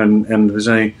motion, and if there's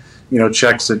any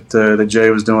checks that Jay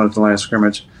was doing at the line of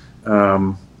scrimmage.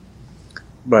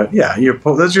 But yeah,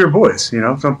 those are your boys. So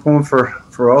I'm pulling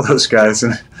for all those guys,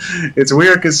 and it's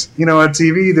weird because on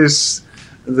TV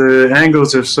the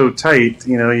angles are so tight.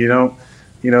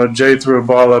 Jay threw a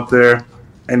ball up there,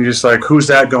 and you're just like, who's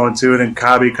that going to? And then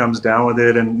Cobby comes down with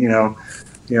it, and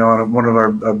on one of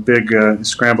our big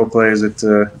scramble plays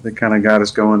that kind of got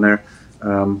us going there.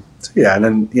 And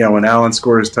then when Allen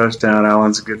scored his touchdown,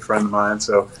 Allen's a good friend of mine,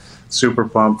 so super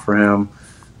pumped for him.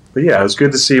 But yeah, it was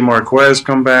good to see Marquez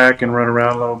come back and run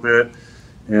around a little bit.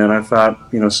 And I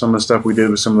thought, some of the stuff we did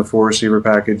with some of the 4 receiver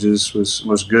packages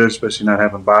was good, especially not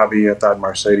having Bobby. I thought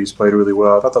Mercedes played really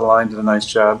well. I thought the line did a nice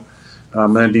job.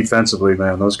 And then defensively,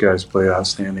 man, those guys played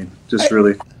outstanding. Just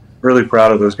really, really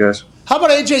proud of those guys. How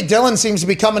about A.J. Dillon seems to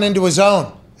be coming into his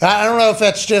own? I don't know if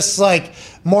that's just like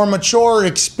more mature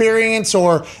experience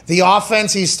or the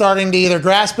offense, he's starting to either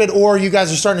grasp it or you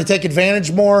guys are starting to take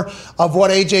advantage more of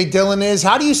what A.J. Dillon is.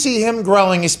 How do you see him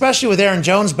growing, especially with Aaron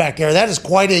Jones back there? That is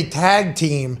quite a tag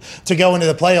team to go into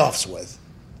the playoffs with.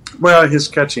 Well, his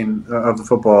catching of the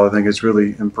football, I think, has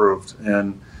really improved.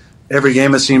 And every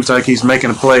game it seems like he's making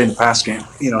a play in the pass game.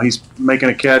 He's making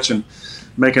a catch and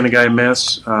making a guy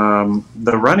miss.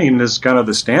 The running is kind of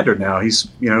the standard now. He's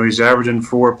averaging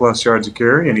 4+ yards a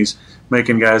carry, and he's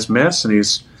making guys miss, and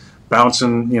he's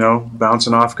bouncing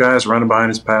off guys, running behind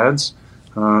his pads.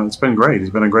 It's been great. He's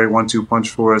been a great 1-2 punch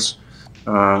for us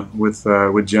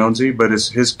with Jonesy, but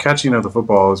his catching of the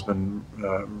football has been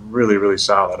really, really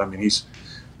solid. I mean,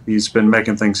 he's been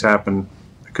making things happen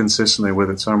consistently with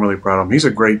it, so I'm really proud of him. He's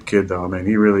a great kid, though. I mean,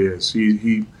 he really is.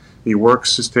 He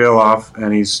works his tail off,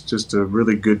 and he's just a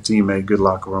really good teammate, good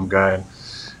locker room guy.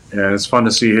 And it's fun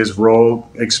to see his role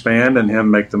expand and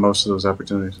him make the most of those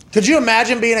opportunities. Could you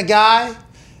imagine being a guy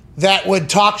that would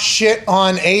talk shit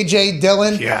on A.J.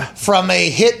 Dillon from a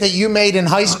hit that you made in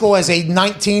high school as a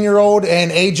 19-year-old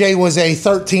and A.J. was a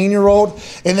 13-year-old,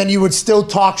 and then you would still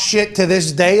talk shit to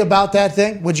this day about that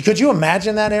thing? Could you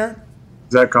imagine that, Aaron?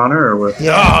 Is that Connor or what?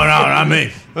 Yeah. No, not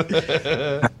me.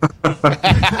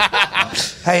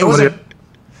 Hey, it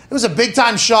was a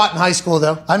big-time shot in high school,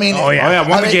 though. I mean,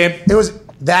 won the game. It was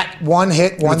that one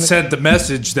hit. It sent the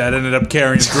message that ended up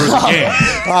carrying through the game.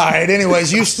 All right,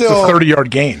 anyways, you still... It's a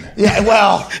 30-yard gain. Yeah,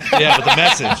 well... Yeah, but the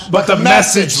message. But the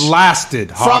message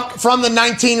lasted, Hawk. From the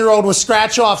 19-year-old with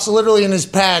scratch-offs literally in his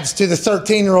pads to the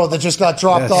 13-year-old that just got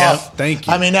dropped off. Thank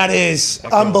you. I mean, that is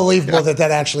unbelievable that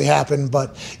actually happened.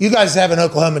 But you guys have an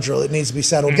Oklahoma drill. It needs to be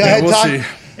settled. Go ahead, we'll Todd. see.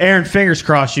 Aaron, fingers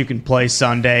crossed you can play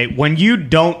Sunday. When you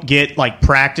don't get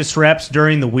practice reps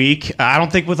during the week, I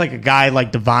don't think with a guy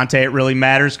like Devontae it really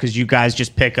matters because you guys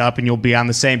just pick up and you'll be on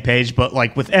the same page. But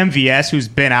with MVS, who's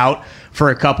been out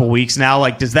for a couple weeks now,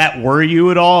 does that worry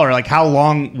you at all? Or how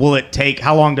long will it take?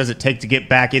 How long does it take to get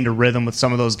back into rhythm with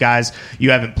some of those guys you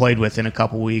haven't played with in a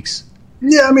couple weeks?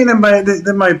 Yeah, I mean,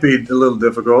 that might be a little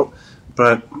difficult,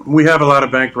 but we have a lot of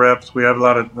banked reps. We have a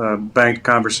lot of banked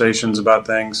conversations about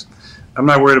things. I'm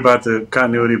not worried about the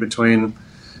continuity between,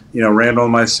 Randall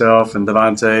and myself and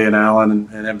Devontae and Allen and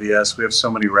MVS. We have so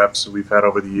many reps that we've had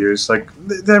over the years.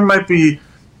 There might be,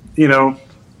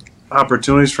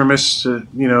 opportunities for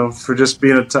for just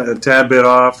being a tad bit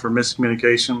off or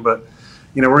miscommunication. But,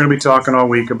 we're going to be talking all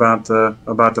week about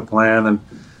the plan, and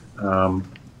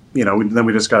then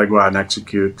we just got to go out and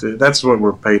execute. That's what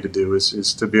we're paid to do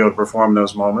is to be able to perform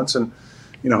those moments, and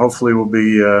hopefully we'll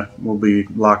be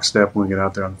lockstep when we get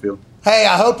out there on the field. Hey,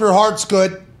 I hope your heart's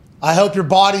good. I hope your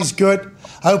body's good.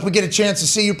 I hope we get a chance to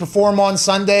see you perform on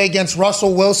Sunday against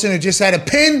Russell Wilson, who just had a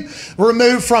pin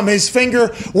removed from his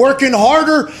finger, working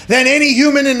harder than any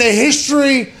human in the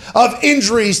history of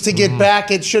injuries to get back.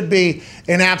 It should be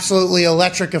an absolutely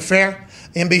electric affair.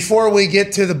 And before we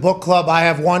get to the book club, I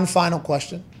have one final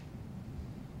question.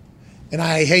 And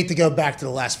I hate to go back to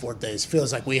the last 4 days. It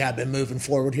feels like we have been moving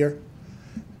forward here.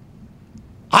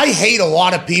 I hate a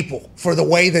lot of people for the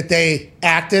way that they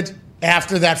acted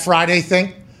after that Friday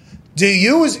thing. Do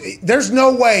you? There's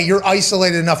no way you're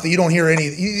isolated enough that you don't hear any.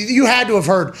 You had to have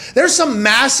heard. There's some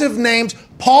massive names,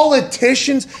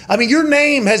 politicians. I mean, your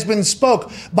name has been spoke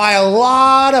by a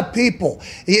lot of people.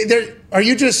 Are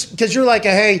you just, because you're like,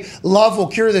 hey, love will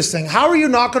cure this thing. How are you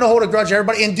not going to hold a grudge to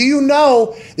everybody? And do you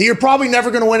know that you're probably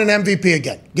never going to win an MVP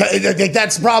again?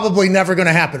 That's probably never going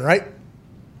to happen, right?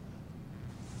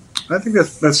 I think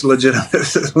that's a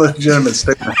legitimate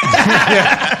statement.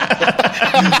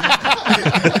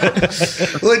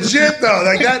 Legit though,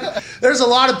 like that. There's a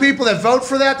lot of people that vote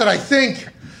for that I think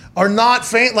are not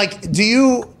fan. Like,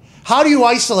 how do you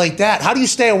isolate that? How do you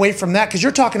stay away from that? Because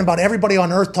you're talking about everybody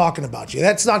on earth talking about you.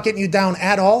 That's not getting you down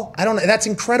at all. I don't know. That's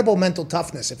incredible mental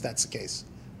toughness if that's the case.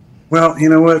 Well, you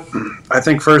know what? I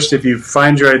think first, if you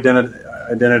find your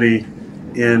identity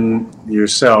in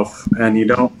yourself and you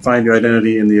don't find your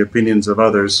identity in the opinions of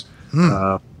others,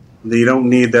 you don't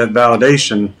need that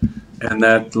validation and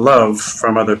that love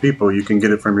from other people. You can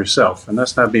get it from yourself. And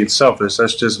that's not being selfish.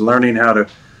 That's just learning how to,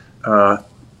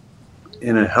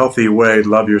 in a healthy way,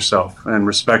 love yourself and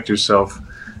respect yourself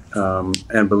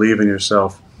and believe in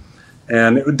yourself.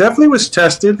 And it definitely was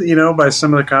tested, by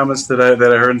some of the comments that I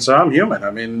heard. And so I'm human. I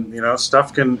mean,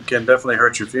 stuff can definitely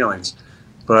hurt your feelings.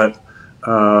 But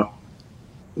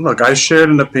look, I shared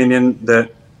an opinion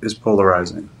that is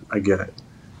polarizing. I get it.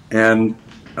 And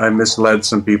I misled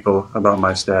some people about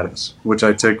my status, which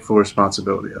I take full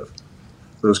responsibility of,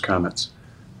 those comments.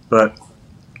 But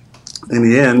in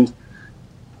the end,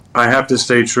 I have to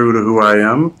stay true to who I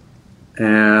am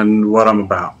and what I'm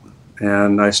about.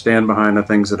 And I stand behind the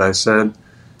things that I said.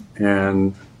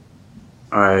 And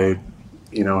I,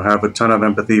 have a ton of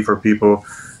empathy for people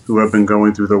who have been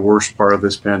going through the worst part of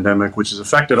this pandemic, which has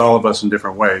affected all of us in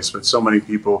different ways. But so many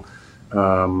people,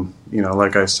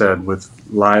 like I said, with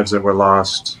lives that were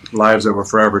lost, lives that were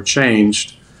forever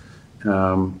changed.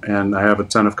 And I have a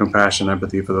ton of compassion and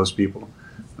empathy for those people.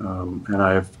 And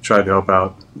I've tried to help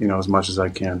out, as much as I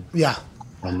can. Yeah.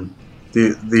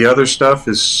 The other stuff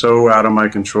is so out of my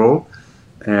control,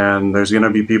 and there's going to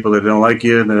be people that don't like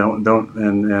you, that don't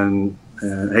and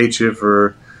hate you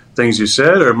for things you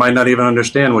said, or might not even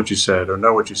understand what you said or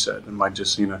know what you said, and might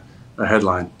just seen a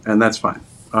headline, and that's fine.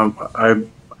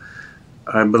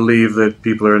 I believe that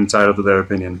people are entitled to their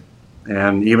opinion,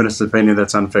 and even if it's an opinion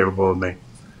that's unfavorable of me.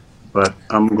 But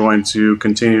I'm going to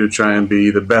continue to try and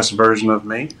be the best version of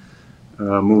me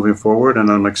moving forward, and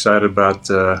I'm excited about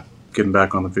getting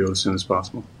back on the field as soon as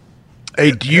possible.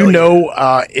 Hey, do you know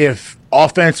if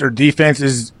offense or defense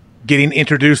is getting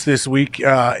introduced this week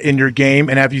in your game?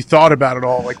 And have you thought about it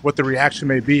all, like what the reaction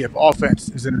may be if offense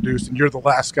is introduced and you're the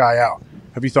last guy out?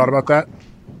 Have you thought about that?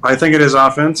 I think it is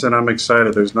offense, and I'm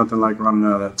excited. There's nothing like running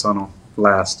out of that tunnel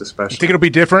last, especially. You think it'll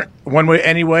be different one way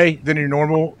anyway than your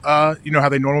normal, how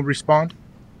they normally respond?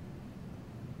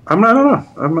 I don't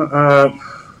know.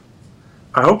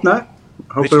 I hope not.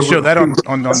 I hope they should show that on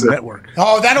the network.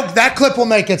 Oh, that clip will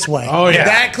make its way. Oh, yeah.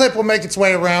 That clip will make its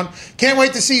way around. Can't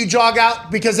wait to see you jog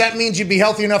out, because that means you'd be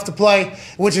healthy enough to play,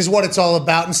 which is what it's all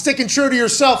about. And sticking true to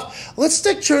yourself. Let's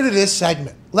stick true to this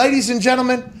segment. Ladies and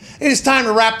gentlemen, it is time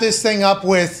to wrap this thing up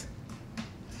with,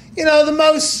 the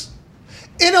most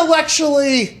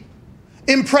intellectually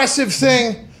impressive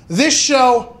thing this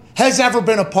show has ever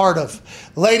been a part of.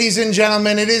 Ladies and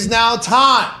gentlemen, it is now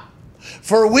time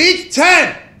for Week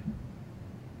 10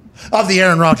 of the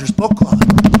Aaron Rodgers Book Club.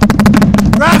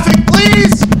 Graphic,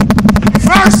 please.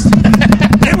 First,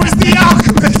 it was The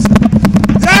Alchemist.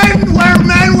 Then, Where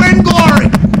Men Win Glory.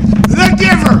 The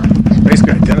Giver.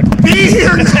 Basically identical. Be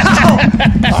Here Now.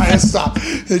 All right, let's stop.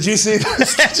 Did you see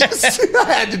this?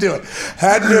 I had to do it.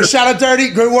 Shout out, Dirty.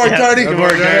 Good work, Dirty. Good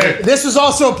work, Dirty. This was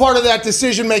also a part of that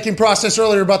decision-making process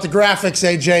earlier about the graphics,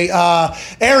 AJ.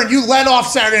 Aaron, you led off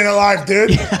Saturday Night Live, dude.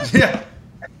 Yeah.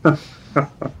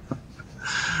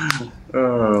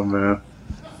 Oh, man.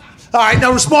 All right,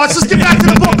 no response. Let's get back to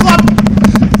the book club.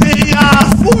 The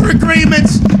 4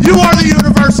 agreements. You are the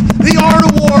universe. The art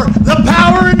of war. The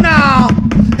power of now.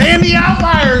 And The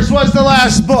Outliers was the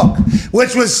last book.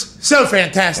 which was so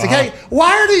fantastic. Hey,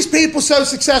 why are these people so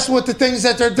successful with the things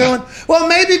that they're doing? Well,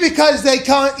 maybe because they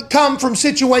come from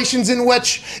situations in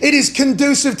which it is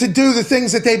conducive to do the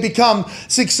things that they become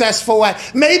successful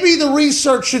at. Maybe the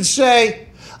research should say,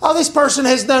 oh, this person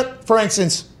has done, for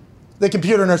instance, the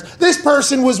computer nurse. This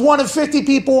person was one of 50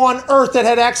 people on earth that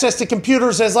had access to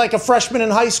computers as like a freshman in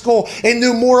high school and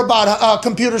knew more about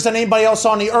computers than anybody else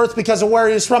on the earth because of where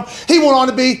he was from. He went on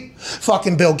to be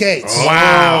fucking Bill Gates.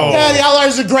 Wow. Yeah, The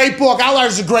Outliers is a great book.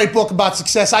 Outliers is a great book about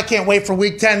success. I can't wait for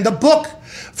week 10. The book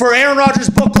for Aaron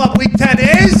Rodgers Book Club week 10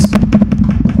 is?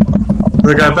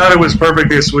 Look, I thought it was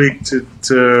perfect this week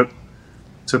to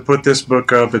put this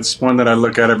book up. It's one that I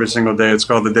look at every single day. It's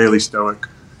called The Daily Stoic.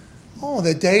 Oh,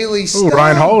 the Daily Ooh, Stoic.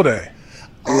 Ryan Holiday.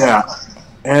 Yeah,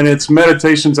 and it's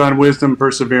meditations on wisdom,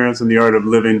 perseverance, and the art of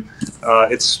living.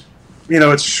 It's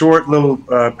short little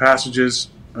passages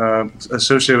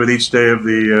associated with each day of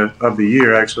the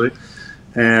year, actually,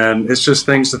 and it's just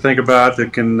things to think about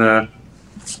that can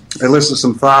elicit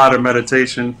some thought or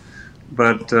meditation.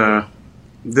 But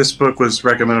this book was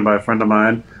recommended by a friend of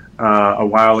mine a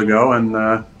while ago,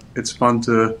 and it's fun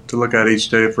to look at each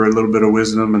day for a little bit of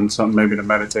wisdom and something maybe to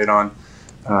meditate on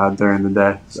during the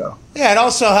day. So yeah, it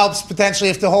also helps potentially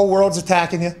if the whole world's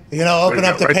attacking you. Open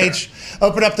up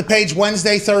the page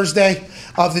Wednesday, Thursday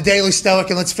of the Daily Stoic,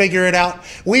 and let's figure it out.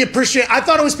 We appreciate. I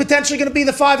thought it was potentially going to be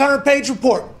the 500-page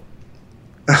report.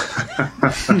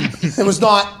 It was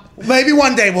not. Maybe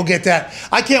one day we'll get that.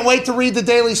 I can't wait to read the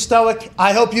Daily Stoic.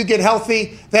 I hope you get healthy.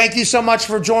 Thank you so much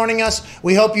for joining us.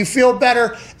 We hope you feel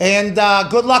better. And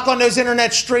good luck on those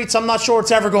internet streets. I'm not sure it's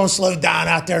ever going to slow down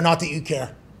out there. Not that you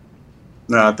care.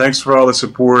 Thanks for all the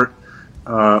support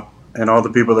and all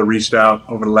the people that reached out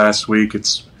over the last week.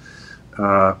 It's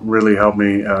really helped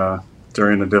me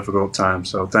during a difficult time.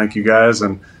 So thank you guys,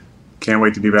 and can't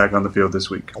wait to be back on the field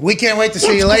this week. We can't wait to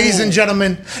see you, ladies and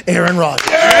gentlemen, Aaron Rodgers.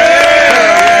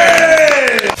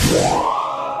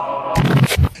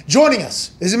 Joining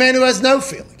us is a man who has no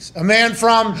feelings, a man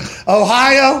from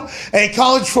Ohio, a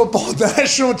college football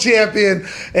national champion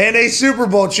and a Super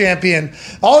Bowl champion,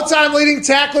 all-time leading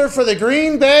tackler for the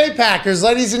Green Bay Packers.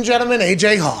 Ladies and gentlemen,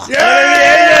 A.J. Hawk.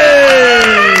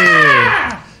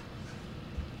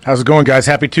 How's it going, guys?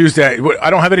 Happy Tuesday. I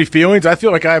don't have any feelings. I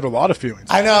feel like I have a lot of feelings.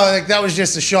 I know, that was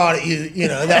just a shot at you.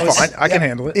 That was fine. I can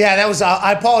handle it. Yeah, that was.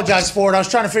 I apologize for it. I was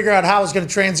trying to figure out how I was going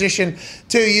to transition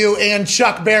to you and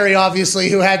Chuck Berry, obviously,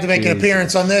 who had to make an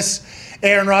appearance on this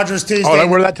Aaron Rodgers Tuesday. Oh, did I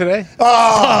wear that today?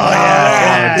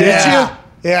 Yeah. Did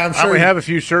you? Yeah, I'm I sure. only have a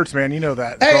few shirts, man. You know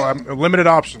that. Hey. So I'm limited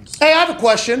options. Hey, I have a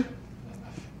question.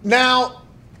 Now,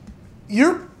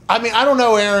 I don't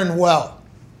know Aaron well,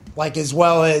 like as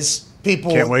well as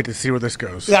people Can't wait to see where this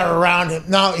goes. that are around him.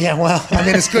 No, yeah, well,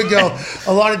 this could go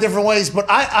a lot of different ways, but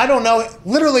I don't know.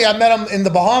 Literally, I met him in the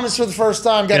Bahamas for the first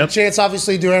time. Got a chance,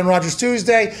 obviously, to do Aaron Rodgers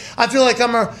Tuesday. I feel like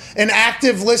I'm an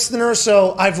active listener,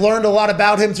 so I've learned a lot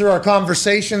about him through our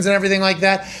conversations and everything like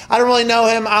that. I don't really know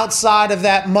him outside of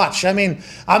that much.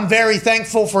 I'm very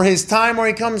thankful for his time where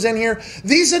he comes in here.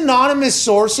 These anonymous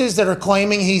sources that are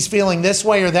claiming he's feeling this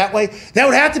way or that way, that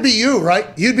would have to be you, right?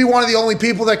 You'd be one of the only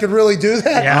people that could really do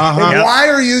that. Yeah. And why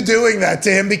are you doing that to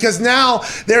him? Because now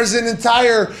there's an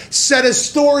entire set of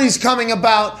stories coming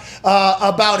about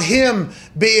him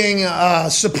being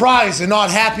surprised and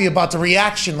not happy about the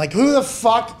reaction. Like, who the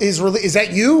fuck is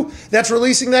that you that's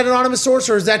releasing that anonymous source,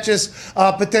 or is that just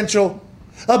potential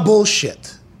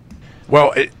bullshit?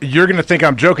 Well, you're going to think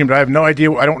I'm joking, but I have no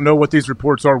idea. I don't know what these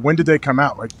reports are. When did they come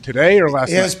out? Like today or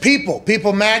last night? It was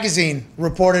People Magazine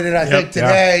reported it, I think,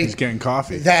 today. He's getting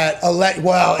coffee. That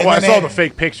I saw the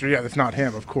fake picture. Yeah, that's not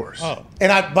him, of course. Oh.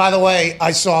 And by the way,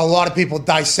 I saw a lot of people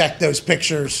dissect those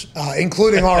pictures,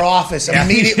 including our office,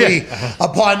 immediately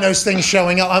upon those things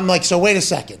showing up. I'm like, so wait a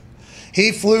second.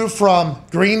 He flew from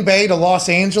Green Bay to Los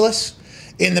Angeles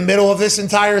in the middle of this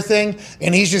entire thing,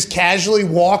 and he's just casually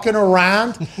walking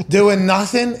around doing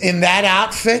nothing in that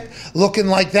outfit, looking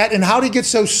like that. And how did he get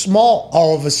so small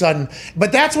all of a sudden?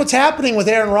 But that's what's happening with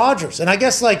Aaron Rodgers. And I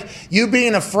guess, like, you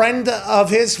being a friend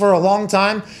of his for a long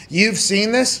time, you've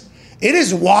seen this. It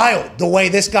is wild the way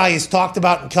this guy is talked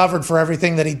about and covered for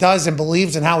everything that he does and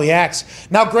believes and how he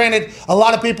acts. Now, granted, a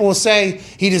lot of people will say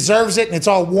he deserves it and it's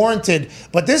all warranted,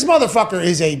 but this motherfucker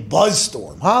is a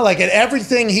buzzstorm, huh? Like, at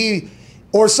everything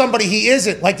or somebody he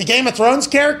isn't. Like the Game of Thrones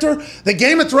character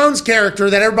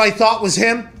that everybody thought was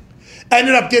him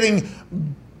ended up getting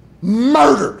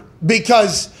murdered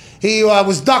because he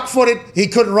was duck-footed. He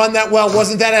couldn't run that well,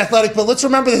 wasn't that athletic. But let's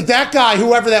remember that guy,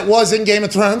 whoever that was in Game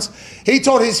of Thrones, he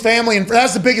told his family, and that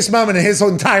was the biggest moment in his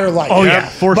entire life. Oh, yeah,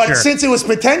 for but sure. since it was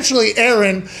potentially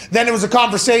Aaron, then it was a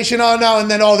conversation, oh, no, and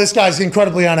then, oh, this guy's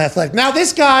incredibly unathletic. Now,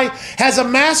 this guy has a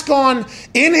mask on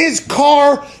in his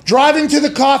car, driving to the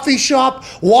coffee shop,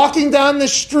 walking down the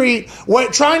street,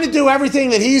 trying to do everything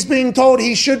that he's being told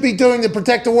he should be doing to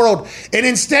protect the world. And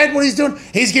instead, what he's doing,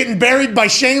 he's getting buried by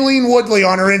Shailene Woodley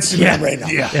on her Instagram right now.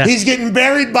 Yeah. He's getting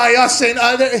buried by us saying,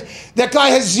 that guy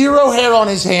has zero hair on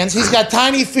his hands. He's got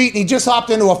tiny feet, and he just hopped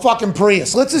into a fucking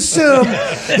Prius. Let's assume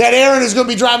that Aaron is going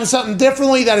to be driving something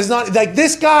differently. That is not, like,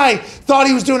 this guy thought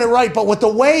he was doing it right, but with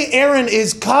the way Aaron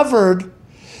is covered,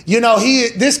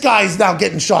 this guy is now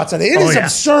getting shots at it. It is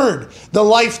absurd, the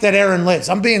life that Aaron lives.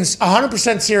 I'm being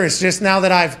 100% serious just now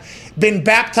that I've been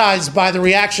baptized by the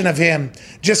reaction of him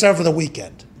just over the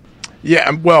weekend.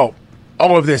 Yeah, well,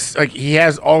 all of this, like, he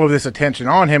has all of this attention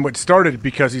on him, which started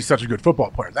because he's such a good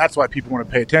football player. That's why people want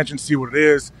to pay attention, see what it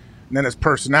is, and then his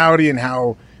personality and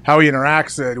how he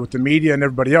interacts with the media and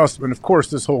everybody else. And, of course,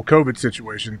 this whole COVID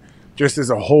situation just is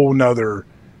a whole nother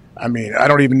 – I mean, I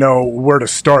don't even know where to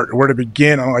start, where to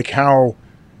begin on, like, how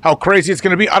crazy it's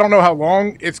going to be. I don't know how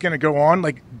long it's going to go on.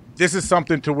 Like, this is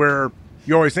something to where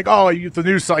you always think, the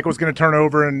news cycle is going to turn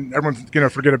over and everyone's going to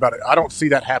forget about it. I don't see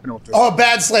that happening with this. Oh, a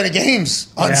bad slate of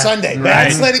games on Sunday.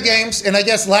 Bad slate of games. And I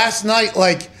guess last night,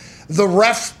 like, the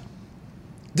ref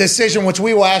decision, which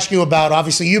we will ask you about.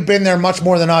 Obviously, you've been there much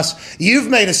more than us. You've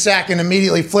made a sack and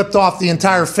immediately flipped off the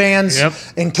entire fans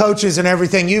and coaches and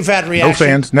everything. You've had reactions. No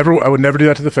fans. Never. I would never do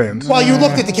that to the fans. Well, you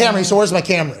looked at the camera. You said, "Where's my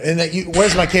camera?" And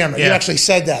where's my camera? You actually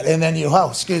said that, and then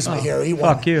excuse me, here.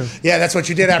 Fuck you. Yeah, that's what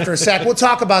you did after a sack. We'll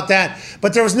talk about that.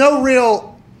 But there was no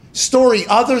real story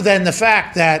other than the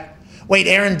fact that, wait,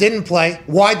 Aaron didn't play.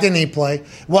 Why didn't he play?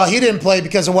 Well, he didn't play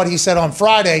because of what he said on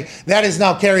Friday. That is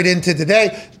now carried into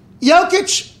today.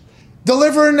 Jokic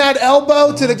delivering that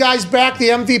elbow to the guy's back, the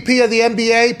MVP of the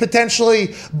NBA,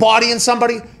 potentially bodying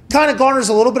somebody, kind of garners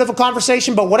a little bit of a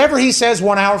conversation, but whatever he says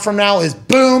 1 hour from now is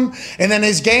boom, and then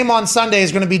his game on Sunday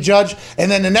is going to be judged,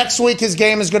 and then the next week his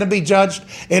game is going to be judged,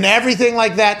 and everything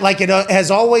like that, like it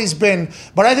has always been.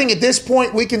 But I think at this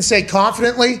point we can say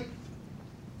confidently,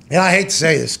 and I hate to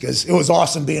say this because it was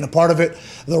awesome being a part of it,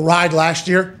 the ride last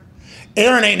year,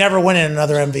 Aaron ain't never winning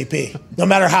another MVP, no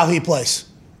matter how he plays.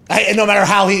 No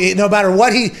matter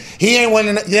what he ain't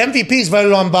winning. The MVP is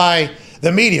voted on by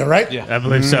the media, right? Yeah, I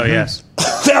believe so. Yes.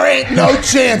 There ain't no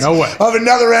chance No way. of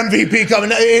another MVP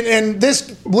coming. And this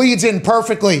bleeds in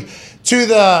perfectly to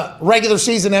the regular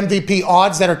season MVP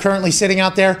odds that are currently sitting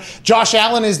out there. Josh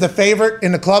Allen is the favorite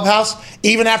in the clubhouse,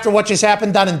 even after what just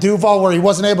happened down in Duval where he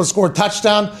wasn't able to score a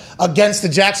touchdown against the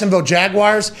Jacksonville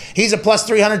Jaguars. He's a plus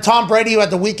 300. Tom Brady, who had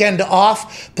the weekend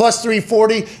off, plus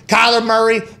 340. Kyler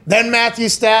Murray, then Matthew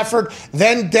Stafford,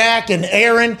 then Dak and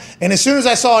Aaron. And as soon as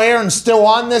I saw Aaron still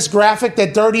on this graphic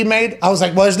that Dirty made, I was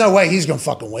like, well, there's no way he's going to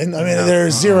fucking win. I mean,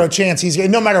 there's zero chance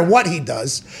no matter what he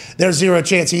does, there's zero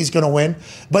chance he's going to win.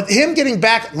 But him getting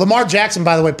back, Lamar Jackson,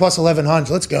 by the way, plus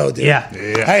 1,100. Let's go, dude. Yeah.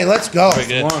 Hey, let's go.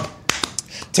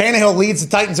 Tannehill leads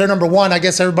the Titans. They're number one. I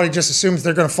guess everybody just assumes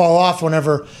they're going to fall off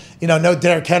whenever, no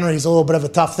Derrick Henry is a little bit of a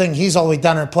tough thing. He's all the way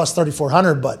down there plus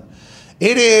 3,400. But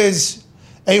it is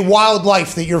a wild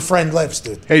life that your friend lives,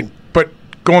 dude. Hey, but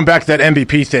going back to that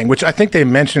MVP thing, which I think they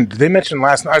mentioned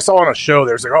last night. I saw on a show,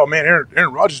 they was like, oh, man,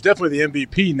 Aaron Rodgers is definitely the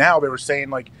MVP. Now they were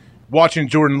saying, like, watching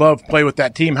Jordan Love play with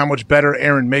that team, how much better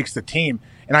Aaron makes the team.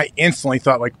 And I instantly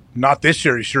thought, like, not this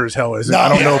year. He sure as hell isn't. I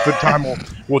don't know if the time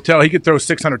will tell. He could throw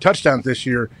 600 touchdowns this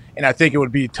year, and I think it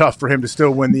would be tough for him to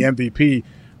still win the MVP.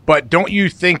 But don't you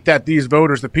think that these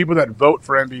voters, the people that vote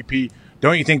for MVP,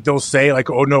 don't you think they'll say, like,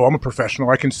 oh, no, I'm a professional.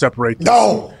 I can separate this?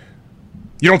 No.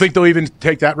 You don't think they'll even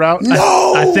take that route?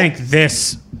 No. I think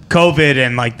this COVID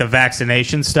and, like, the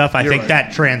vaccination stuff, I think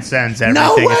that transcends everything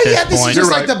No way. at this Yeah, this point. is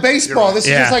just like the baseball. This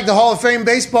is just like the Hall of Fame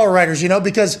baseball writers,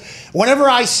 because whenever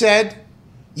I said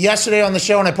yesterday on the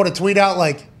show and I put a tweet out,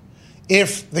 like,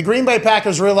 if the Green Bay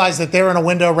Packers realize that they're in a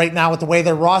window right now with the way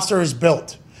their roster is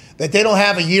built, that they don't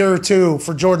have a year or two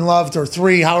for Jordan Love or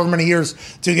 3, however many years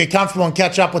to get comfortable and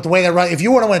catch up with the way they're running. If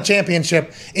you want to win a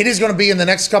championship, it is going to be in the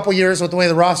next couple years with the way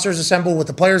the roster is assembled, with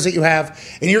the players that you have,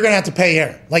 and you're going to have to pay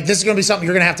Aaron. Like, this is going to be something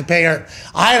you're going to have to pay Aaron.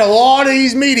 I had a lot of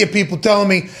these media people telling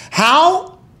me,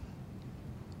 how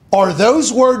are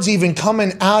those words even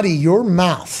coming out of your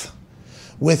mouth?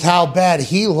 With how bad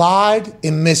he lied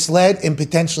and misled and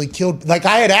potentially killed. Like,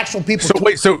 I had actual people.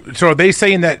 So are they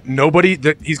saying that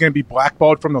he's going to be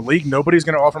blackballed from the league? Nobody's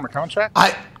going to offer him a contract?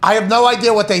 I have no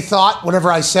idea what they thought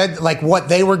whenever I said, like, what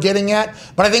they were getting at.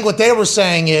 But I think what they were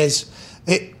saying is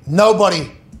nobody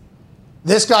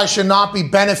this guy should not be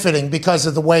benefiting because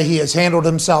of the way he has handled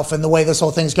himself and the way this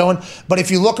whole thing's going. But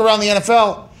if you look around the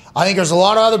NFL, I think there's a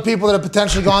lot of other people that have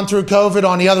potentially gone through COVID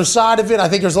on the other side of it. I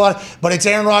think there's a lot, but it's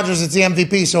Aaron Rodgers, it's the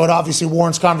MVP, so it obviously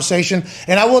warrants conversation.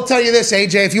 And I will tell you this,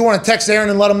 AJ, if you want to text Aaron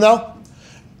and let him know,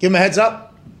 give him a heads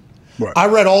up. What? I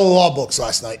read all the law books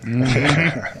last night.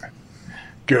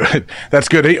 Good. That's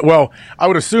good. Well, I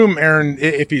would assume, Aaron,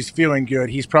 if he's feeling good,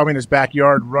 he's probably in his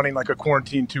backyard running like a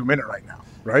quarantine 2-minute right now,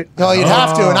 right? No, you'd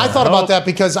have to. And I thought about that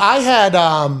because I had,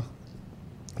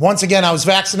 once again, I was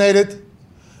vaccinated.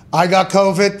 I got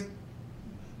COVID.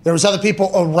 There was other people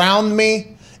around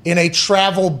me in a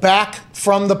travel back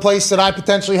from the place that I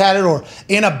potentially had it, or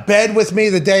in a bed with me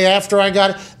the day after I got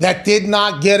it that did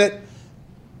not get it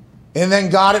and then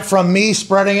got it from me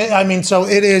spreading it. I mean, so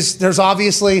it is, there's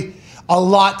obviously a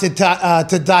lot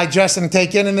to digest and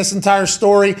take in this entire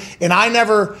story. And I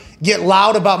never get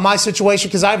loud about my situation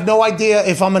because I have no idea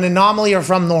if I'm an anomaly or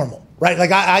if I'm normal. Right?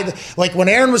 Like I like when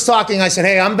Aaron was talking, I said,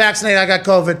 hey, I'm vaccinated, I got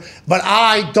COVID, but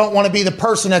I don't want to be the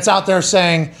person that's out there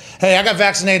saying, hey, I got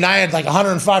vaccinated and I had like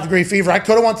 105-degree fever. I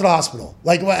could have went to the hospital.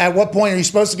 Like, at what point are you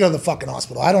supposed to go to the fucking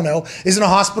hospital? I don't know. Isn't a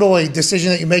hospital a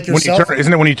decision that you make yourself?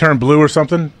 Isn't it when you turn blue or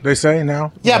something, they say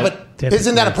now? Yeah, but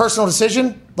isn't that a personal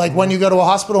decision? Like when you go to a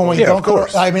hospital and when you don't go?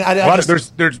 I mean,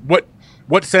 there's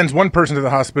what sends one person to the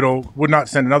hospital would not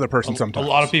send another person sometimes. A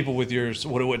lot of people with yours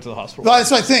would have went to the hospital. Well, that's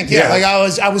what I think. Yeah, like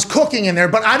I was cooking in there,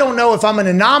 but I don't know if I'm an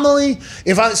anomaly.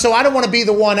 So I don't want to be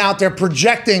the one out there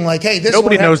projecting like, hey, this.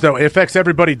 Nobody knows though. It affects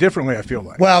everybody differently. I feel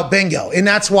like. Well, bingo, and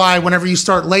that's why whenever you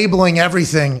start labeling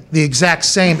everything the exact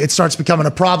same, it starts becoming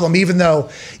a problem. Even though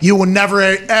you will never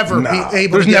ever be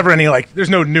able. There's never any there's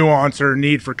no nuance or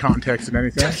need for context in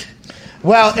anything.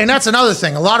 Well, and that's another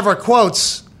thing. A lot of our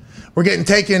quotes were getting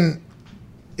taken.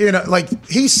 You know, like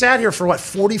he sat here for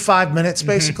 45 minutes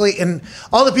basically, and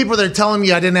all the people that are telling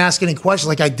me I didn't ask any questions,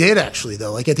 like I did actually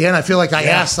though. Like at the end, I feel like I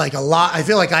asked like a lot. I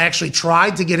feel like I actually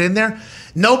tried to get in there.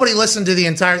 Nobody listened to the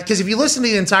entire, because if you listen to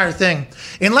the entire thing,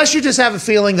 unless you just have a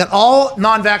feeling that all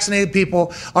non-vaccinated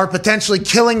people are potentially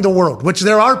killing the world, which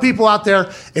there are people out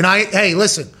there, and hey,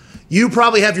 listen. You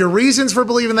probably have your reasons for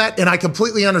believing that, and I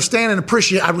completely understand and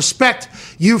appreciate. I respect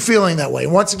you feeling that way.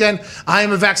 And once again, I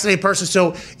am a vaccinated person,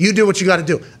 so you do what you got to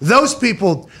do. Those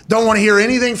people don't want to hear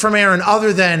anything from Aaron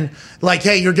other than like,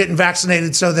 hey, you're getting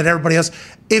vaccinated so that everybody else.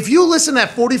 If you listen to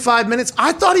that 45 minutes,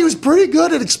 I thought he was pretty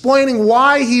good at explaining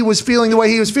why he was feeling the way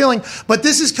he was feeling. But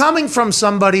this is coming from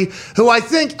somebody who I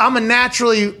think I'm a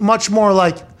naturally much more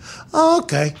like, oh,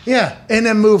 okay, yeah, and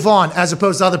then move on, as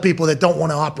opposed to other people that don't want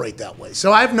to operate that way.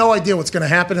 So I have no idea what's going to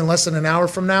happen in less than an hour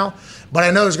from now, but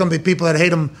I know there's going to be people that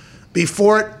hate him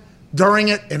before it, during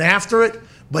it, and after it.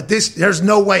 But there's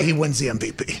no way he wins the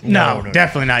MVP. No,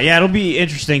 definitely not. Yeah, it'll be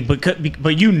interesting,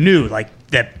 but you knew like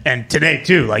that, and today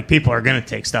too, like people are going to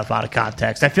take stuff out of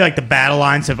context. I feel like the battle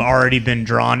lines have already been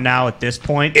drawn now at this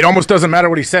point. It almost doesn't matter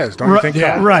what he says, don't you think?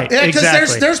 Yeah, right. Yeah, because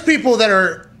exactly. there's people that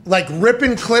are like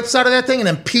ripping clips out of that thing and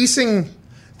then piecing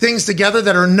things together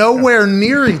that are nowhere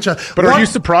near each other. But are you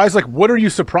surprised? Like, what are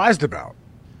you surprised about?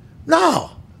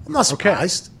 No, I'm not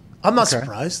surprised. Okay. I'm not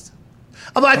surprised.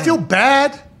 I feel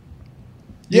bad.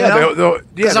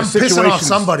 Because I'm pissing off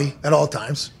somebody at all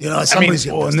times. You know, somebody's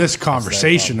in this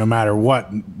conversation, no matter what,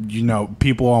 you know,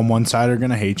 people on one side are going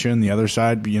to hate you, and the other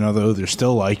side, you know, they'll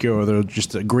still like you or they'll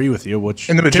just agree with you, which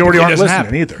and the majority aren't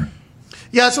listening either.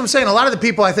 Yeah, that's what I'm saying. A lot of the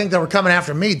people I think that were coming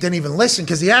after me didn't even listen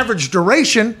because the average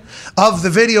duration of the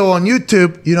video on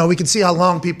YouTube, you know, we can see how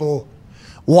long people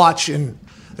watch. And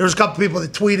there was a couple people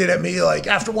that tweeted at me like,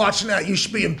 after watching that, you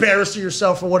should be embarrassed of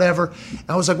yourself or whatever. And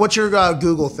I was like, what's your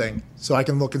Google thing? So I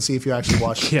can look and see if you actually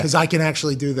watched it. Because I can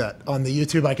actually do that on the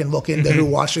YouTube. I can look into who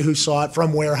watched it, who saw it,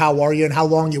 from where, how are you, and how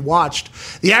long you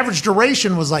watched. The average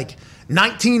duration was like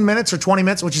 19 minutes or 20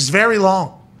 minutes, which is very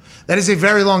long. That is a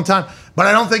very long time. But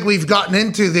I don't think we've gotten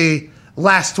into the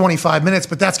last 25 minutes,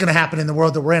 but that's going to happen in the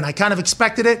world that we're in. I kind of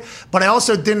expected it, but I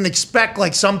also didn't expect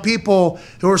like some people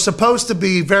who are supposed to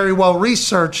be very well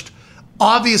researched,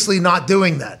 obviously not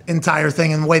doing that entire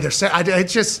thing in the way they're saying.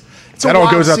 It's that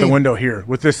all goes out the window here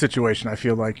with this situation. I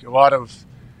feel like a lot of,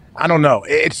 I don't know.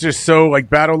 It's just so like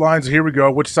battle lines. Here we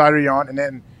go. Which side are you on? And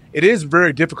then it is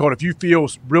very difficult if you feel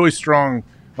really strong,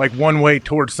 like one way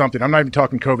towards something. I'm not even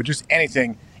talking COVID, just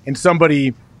anything. And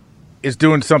somebody is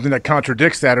doing something that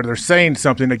contradicts that, or they're saying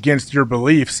something against your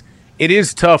beliefs, it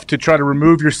is tough to try to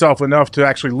remove yourself enough to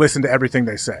actually listen to everything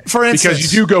they say. For instance,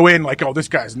 because you do go in like, oh, this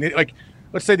guy's like,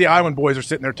 let's say the Island Boys are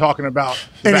sitting there talking about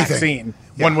the vaccine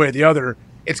one way or the other.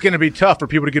 It's going to be tough for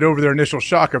people to get over their initial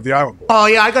shock of the Island Boys. Oh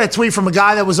yeah, I got a tweet from a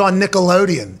guy that was on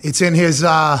Nickelodeon. It's in his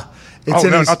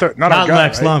It's not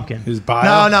Lex Lumpkin. His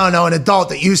bio. No, an adult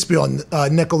that used to be on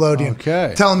Nickelodeon.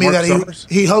 Okay. Telling me Mark that Summers?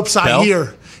 he hopes I Bell?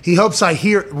 hear. He hopes I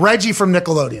hear Reggie from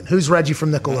Nickelodeon. Who's Reggie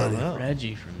from Nickelodeon?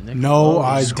 Reggie from Nickelodeon. No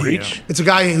idea. It's a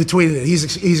guy who tweeted it.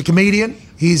 He's a comedian.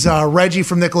 He's Reggie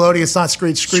from Nickelodeon. It's not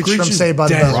Screech. Screech from is Saved by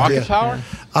the dead. Bell. Rocket Yeah. Power?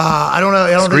 I don't know.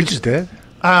 I don't Screech think, is dead.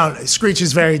 I don't know. Screech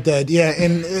is very dead. Yeah,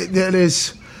 and it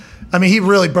is. I mean, he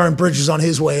really burned bridges on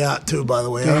his way out too. By the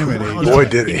way, Boy,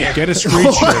 did he. Get a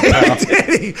screech shirt, pal.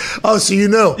 Did he? Oh, so you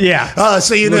knew? Yeah.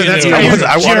 So you knew. Look at That's you. crazy.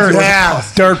 I wanted to- Yeah.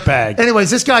 Dirtbag. Anyways,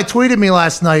 this guy tweeted me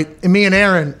last night, and me and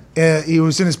Aaron, he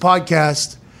was in his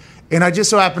podcast, and I just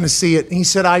so happened to see it. And he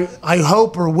said, I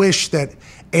hope or wish that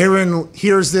Aaron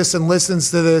hears this and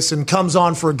listens to this and comes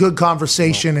on for a good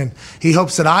conversation. And he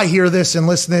hopes that I hear this and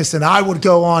listen to this, and I would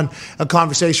go on a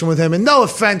conversation with him. And no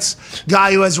offense,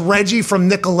 guy who has Reggie from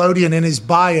Nickelodeon in his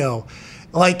bio.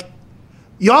 Like,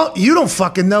 y'all, you don't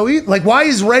fucking know either. Like, why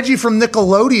is Reggie from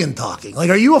Nickelodeon talking? Like,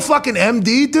 are you a fucking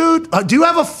MD, dude? Do you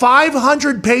have a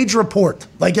 500-page report?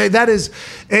 Like, that is,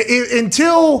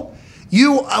 until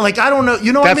you, like, I don't know.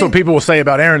 You know what I That's mean? what people will say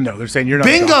about Aaron, though. They're saying you're not.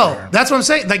 a Bingo. doctor, Aaron. That's what I'm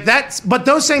saying. Like but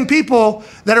those same people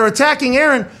that are attacking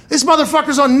Aaron, this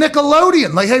motherfucker's on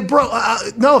Nickelodeon. Like, hey, bro,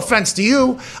 no offense to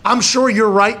you. I'm sure you're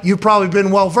right. You've probably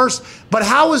been well versed. But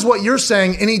how is what you're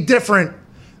saying any different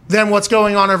than what's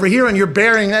going on over here? And you're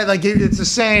bearing that like it's the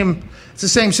same. It's the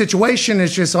same situation.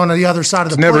 It's just on the other side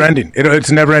of the It's never plate. ending. It's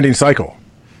a never ending cycle.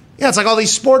 Yeah, it's like all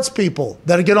these sports people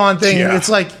that get on things. Yeah. It's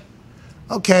like,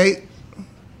 okay.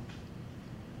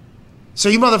 So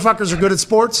you motherfuckers are good at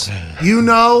sports. You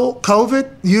know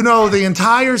COVID. You know the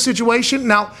entire situation.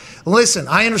 Now, listen,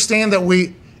 I understand that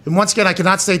and once again, I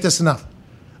cannot state this enough.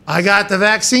 I got the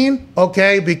vaccine,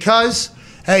 okay, because,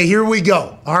 hey, here we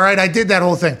go. All right, I did that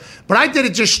whole thing. But I did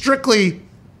it just strictly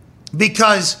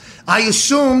because I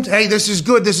assumed, hey, this is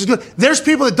good, this is good. There's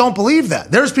people that don't believe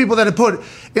that. There's people that have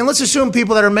and let's assume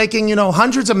people that are making,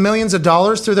 hundreds of millions of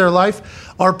dollars through their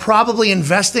life are probably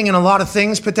investing in a lot of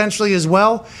things potentially as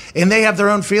well, and they have their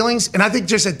own feelings. And I think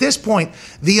just at this point,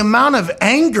 the amount of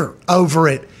anger over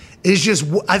it is just,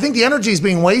 I think the energy is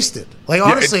being wasted. Like,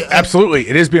 honestly. Absolutely.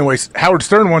 It is being wasted. Howard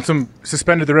Stern wants him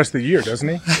suspended the rest of the year, doesn't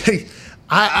he?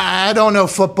 I don't know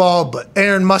football, but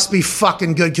Aaron must be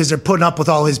fucking good because they're putting up with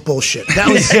all his bullshit. That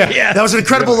was that was an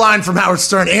incredible line from Howard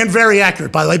Stern and very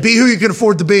accurate, by the way. Be who you can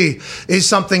afford to be is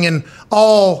something in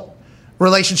all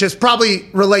relationships. Probably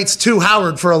relates to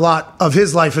Howard for a lot of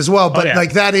his life as well. But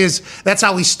that's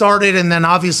how he started. And then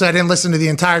obviously I didn't listen to the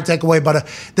entire takeaway, but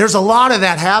there's a lot of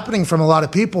that happening from a lot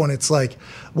of people. And it's like,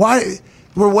 why?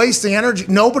 We're wasting energy.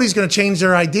 Nobody's going to change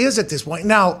their ideas at this point.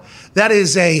 Now, that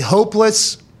is a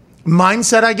hopeless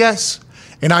mindset, I guess.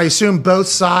 And I assume both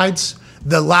sides,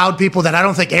 the loud people that I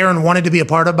don't think Aaron wanted to be a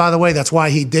part of, by the way. That's why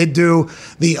he did do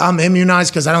the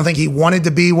immunized, because I don't think he wanted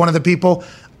to be one of the people.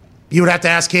 You would have to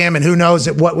ask him, and who knows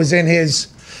what was in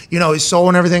his, his soul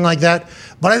and everything like that.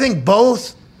 But I think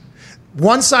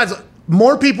one side,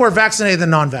 more people are vaccinated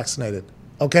than non-vaccinated.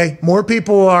 Okay? More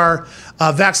people are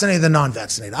vaccinated than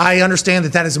non-vaccinated. I understand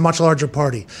that is a much larger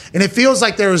party. And it feels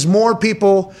like there is more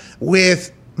people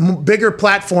with bigger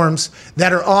platforms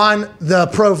that are on the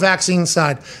pro-vaccine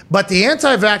side. But the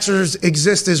anti-vaxxers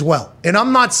exist as well. And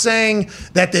I'm not saying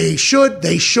that they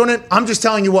shouldn't. I'm just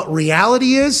telling you what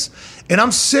reality is. And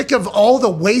I'm sick of all the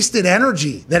wasted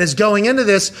energy that is going into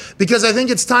this, because I think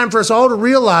it's time for us all to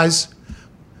realize,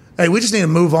 hey, we just need to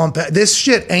move on. This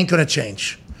shit ain't going to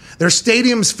change. There's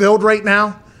stadiums filled right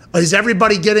now. Is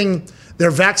everybody getting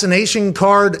their vaccination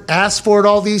card, asked for it,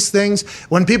 all these things?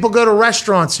 When people go to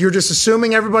restaurants, you're just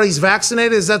assuming everybody's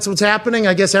vaccinated. Is that what's happening?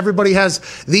 I guess everybody has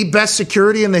the best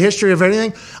security in the history of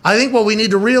anything. I think what we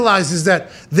need to realize is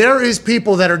that there is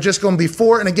people that are just going to be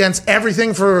for and against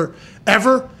everything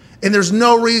forever. And there's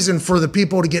no reason for the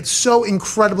people to get so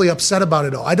incredibly upset about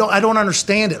it all. I don't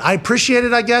understand it. I appreciate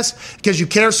it, I guess, because you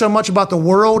care so much about the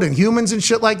world and humans and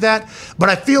shit like that. But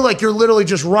I feel like you're literally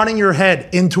just running your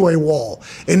head into a wall.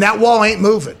 And that wall ain't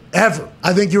moving, ever.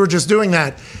 I think you were just doing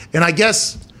that. And I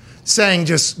guess saying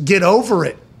just get over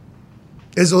it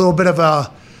is a little bit of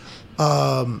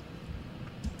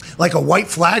like a white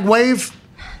flag wave.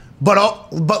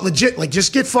 But legit, like,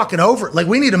 just get fucking over it. Like,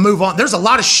 we need to move on. There's a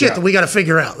lot of shit that we got to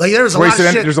figure out. Like, there's a lot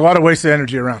of shit. There's a lot of wasted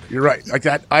energy around it. You're right. Like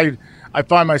that, I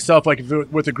find myself like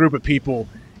with a group of people,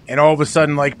 and all of a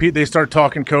sudden, like, they start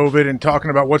talking COVID and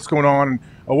talking about what's going on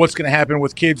or what's going to happen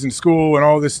with kids in school and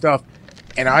all this stuff,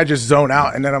 and I just zone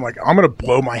out. And then I'm like, I'm going to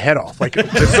blow my head off. Like,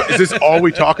 is this all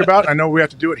we talk about? I know we have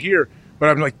to do it here, but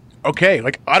I'm like, okay,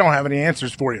 like, I don't have any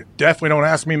answers for you. Definitely don't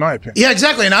ask me my opinion. Yeah,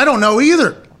 exactly. And I don't know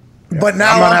either. But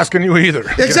now I'm not asking you either.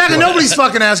 Exactly. Nobody's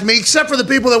fucking asking me, except for the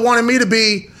people that wanted me to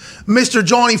be Mr.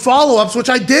 Johnny follow-ups, which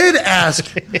I did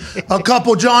ask a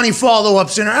couple Johnny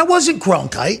follow-ups in there. I wasn't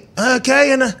Cronkite,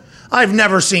 okay? And I've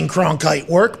never seen Cronkite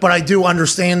work, but I do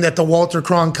understand that the Walter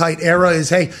Cronkite era is,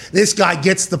 hey, this guy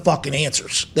gets the fucking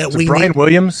answers that we Brian need.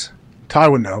 Williams? Ty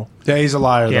would know. Yeah, he's a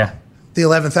liar, Yeah. The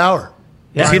 11th hour.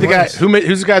 Yeah. Is he the guy Williams.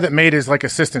 who's the guy that made his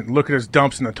assistant look at his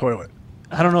dumps in the toilet?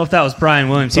 I don't know if that was Brian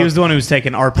Williams. He was the one who was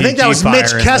taking RPG I think that was fire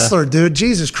Mitch in the- Kessler, dude.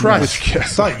 Jesus Christ. I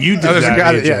thought you did That was a that.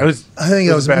 guy that, AJ. yeah, it was. I think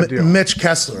it was a bad deal. Mitch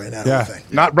Kessler in that Yeah. whole thing.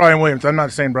 Not Brian Williams. I'm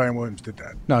not saying Brian Williams did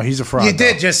that. No, he's a fraud. You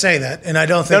did though. just say that, and I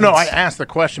don't think No, I it's- asked the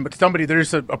question, but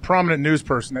there's a prominent news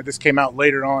person that this came out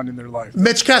later on in their life.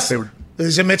 Mitch Kessler.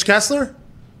 Is it Mitch Kessler?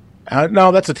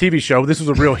 No, that's a TV show. This was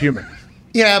a real human.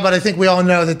 Yeah, but I think we all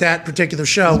know that particular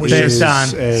show was Based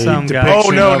just... on a some guy.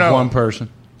 depiction Oh, no. of one person.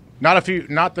 You're talking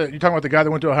about the guy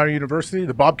that went to Ohio University,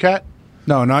 the Bobcat?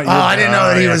 No, not you. Oh, I didn't know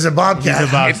that he was a Bobcat. He's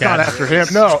a Bobcat. It's not after him.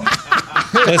 No.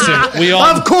 Listen, we all.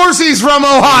 Of course he's from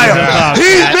Ohio. Mitch Who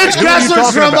are you Kessler's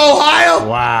talking from about? Ohio.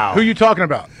 Wow. Who are you talking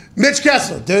about? Mitch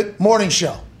Kessler, dude. Morning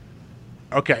show.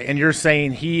 Okay, and you're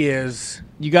saying he is.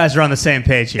 You guys are on the same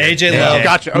page here. AJ Yeah. Lowe.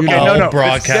 Gotcha. Okay, all no. It's definitely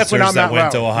broadcasters not that Matt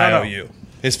went to Lauer. Ohio No. U.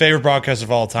 His favorite broadcaster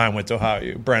of all time went to Ohio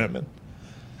U. Brenneman.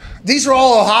 These are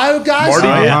all Ohio guys? Marty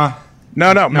Oh, did. Uh-huh.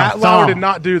 No, Matt Thom. Lauer did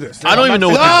not do this. I don't even know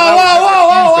what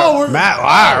whoa. We're- Matt Lauer.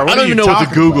 I What don't are you even know what to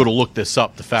talking Google about? to look this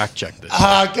up to fact check this. Go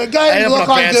ahead and up look on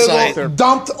a on bad Google. site.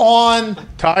 Dumped on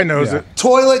Ty knows Yeah. it.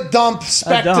 toilet dump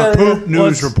specter. Poop news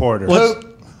What's- reporter.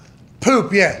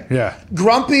 Poop, yeah. Yeah.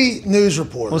 Grumpy news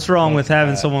reporter. What's wrong with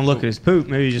having someone look at his poop?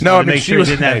 Maybe you just No, want I to mean, make she sure he was-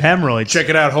 didn't have hemorrhoids. Check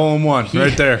it out, hole in one,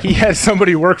 right there. He had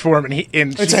somebody work for him, and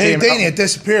It's she a came Houdini. out- It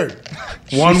disappeared.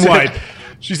 One she said- wipe.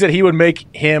 She said he would make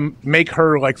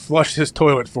her flush his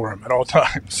toilet for him at all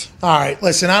times. All right,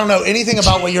 listen. I don't know anything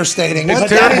about what you're stating. It's but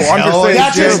terrible. that is- I'm just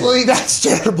saying that's,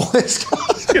 it's terrible. That's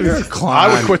terrible. I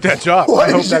would quit that job. What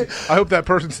I hope is that, it? I hope that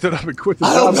person stood up and quit the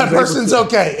I job. hope that and was able person's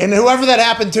to. okay. And whoever that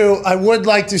happened to, I would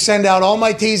like to send out all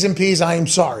my T's and P's. I am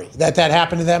sorry that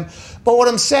happened to them. But what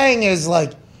I'm saying is,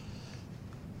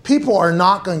 people are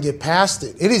not going to get past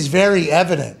it. It is very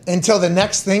evident until the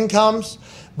next thing comes.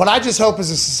 But I just hope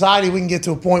as a society we can get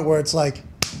to a point where it's like,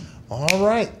 all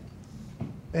right.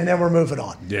 And then we're moving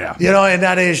on. Yeah. And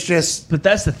that is just... But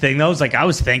that's the thing, though, is I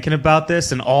was thinking about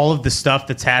this and all of the stuff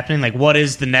that's happening. What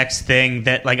is the next thing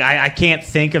that, I can't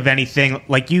think of anything.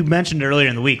 Like you mentioned earlier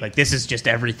in the week, this is just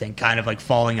everything kind of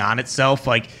falling on itself.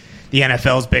 The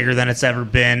NFL is bigger than it's ever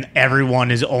been.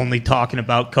 Everyone is only talking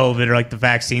about COVID or the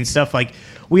vaccine stuff.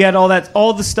 We had all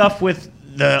the stuff with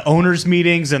the owners'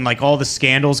 meetings and all the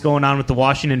scandals going on with the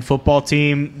Washington football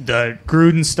team, the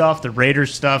Gruden stuff, the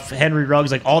Raiders stuff, Henry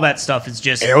Ruggs, all that stuff is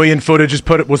just Alien footage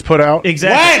was put out.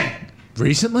 exactly.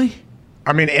 Recently?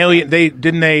 I mean,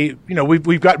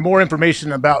 we've got more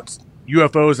information about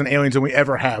UFOs and aliens than we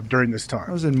ever have during this That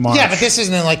time. was in March. Yeah, but this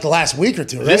isn't in the last week or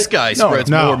two, right? This guy spreads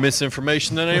no. more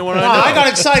misinformation than anyone I No, know. I got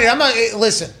excited. I'm not...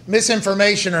 Listen,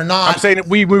 misinformation or not... I'm saying that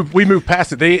we moved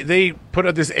past it. They put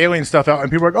up this alien stuff out,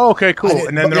 and people were like, "Oh, okay, cool."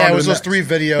 And then they're Yeah, on it to was the those next.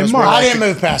 3 videos. March. where, I didn't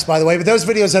move past, by the way, but those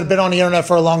videos have been on the internet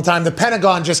for a long time. The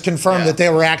Pentagon just confirmed that they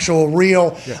were actual,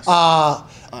 real,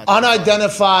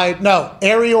 unidentified,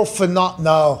 aerial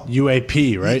no.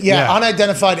 UAP, right? Yeah,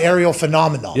 unidentified aerial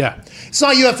phenomenon. Yeah. It's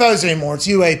not UFOs anymore. It's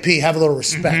UAP. Have a little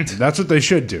respect. That's what they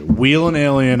should do. Wheel an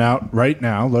alien out right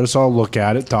now. Let us all look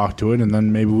at it, talk to it, and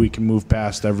then maybe we can move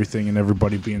past everything and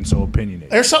everybody being so opinionated.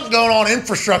 There's something going on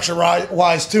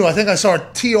infrastructure-wise, too. I think I saw a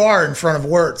TR in front of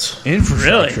words.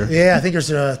 Infrastructure. Yeah, I think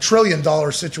there's a $1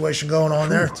 trillion situation going on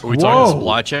there. Are we talking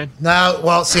supply chain? No,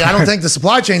 well, see, I don't think the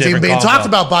supply chain's even Different being combo. talked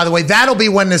about, by the way. That'll be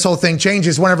when this whole thing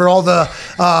changes, whenever all the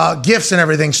gifts and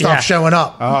everything stop Yeah. showing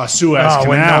up. Suez Oh,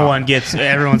 Canal. when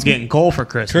everyone's getting coal for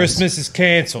Christmas. Christmas is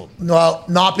canceled. Well,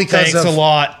 not because Thanks of... a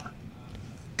lot.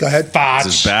 Go ahead. Fotch.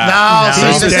 This is back. No,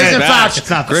 No, see, this he's isn't back. Fauci. It's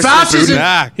not the Christmas Fauci's is in-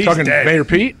 back. Talking Mayor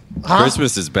Pete.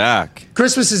 Christmas is back.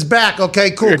 Christmas is back.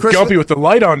 Okay, cool. You're Christmas. Gumpy with the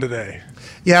light on today.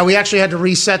 Yeah, we actually had to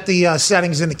reset the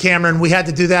settings in the camera, and we had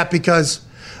to do that because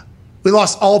we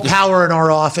lost all power in our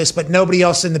office, but nobody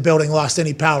else in the building lost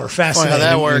any power. Fascinating.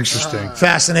 that works. Interesting.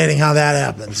 Fascinating how that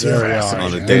happens. Yeah,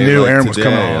 On a They day knew like Aaron was today,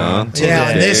 coming huh? yeah,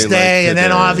 and this day, and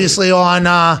then obviously on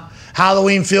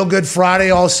Halloween Feel Good Friday,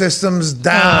 all systems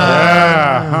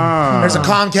down. There's a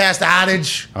Comcast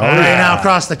outage now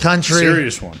across the country.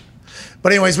 Serious one.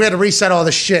 But anyways, we had to reset all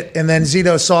the shit, and then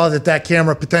Zito saw that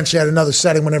camera potentially had another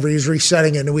setting whenever he was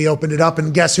resetting it, and we opened it up,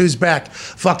 and guess who's back?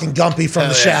 Fucking Gumpy from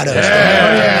the shadows.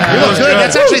 You look good.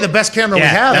 That's actually the best camera we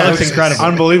have. that looks incredible.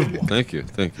 Unbelievable. Thank you.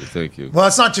 Well,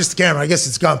 it's not just the camera. I guess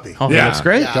it's Gumpy. Oh, Yeah. that's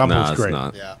great. Gumpy's No, it's great.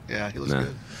 not. Yeah, he looks Nah.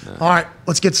 good. All right,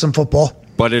 let's get some football.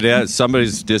 But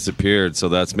somebody's disappeared, so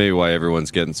that's maybe why everyone's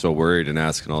getting so worried and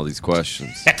asking all these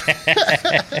questions.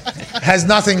 Has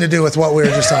nothing to do with what we were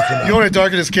just talking about. You want to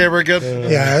darken his camera again?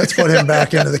 Yeah, let's put him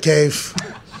back into the cave.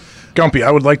 Gumpy, I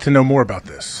would like to know more about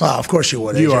this. Oh, of course you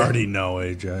would, AJ. You already know,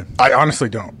 AJ. I honestly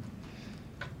don't.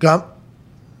 Gump?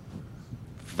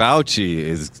 Fauci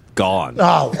is gone.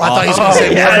 Oh, I thought you was going to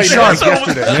say Warren Sharp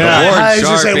yesterday. Warren was gonna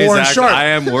Sharp say is Warren actually, Sharp. I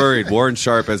am worried. Warren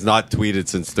Sharp has not tweeted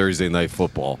since Thursday Night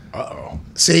Football.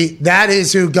 See, that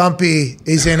is who Gumpy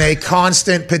is in a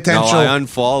constant No, potential. I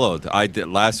unfollowed. I did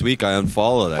last week. I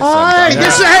unfollowed.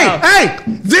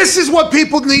 This is what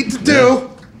people need to do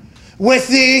with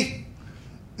the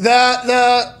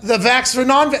vax for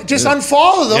non-vax. Just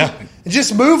unfollow them. Yeah. And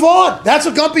just move on. That's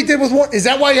what Gumpy did with Warren. Is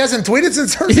that why he hasn't tweeted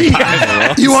since Thursday?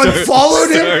 You unfollowed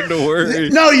him? Starting to worry.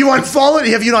 No, you unfollowed.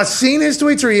 Have you not seen his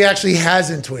tweets, or he actually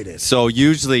hasn't tweeted? So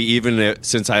usually, even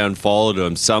since I unfollowed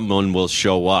him, someone will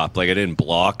show up. Like I didn't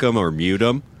block him or mute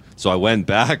him. So I went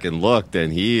back and looked,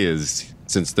 and he is,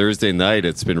 since Thursday night,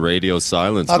 it's been radio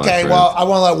silence. my Okay, friend. well, I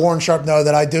want to let Warren Sharp know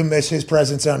that I do miss his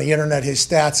presence on the internet. His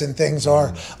stats and things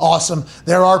are awesome.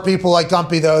 There are people like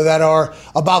Gumpy, though, that are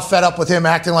about fed up with him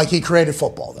acting like he created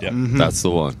football. Though. Yep. That's the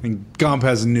one. And Gump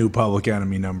has a new public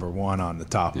enemy #1 on the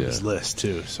top of his list,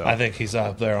 too. So I think he's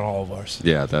up there on all of ours.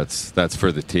 Yeah, that's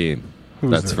for the team.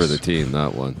 That's for the team,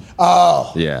 that one.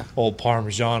 Oh. Yeah. Old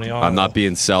Parmigiani. I'm not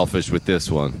being selfish with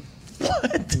this one.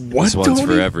 what? This one's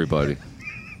for everybody.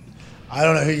 I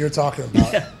don't know who you're talking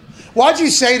about. Why'd you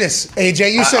say this,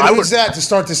 AJ? You said who's that to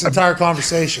start this entire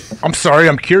conversation. I'm sorry.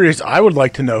 I'm curious. I would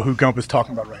like to know who Gump is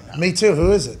talking about right now. Me too.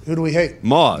 Who is it? Who do we hate?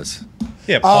 Moz.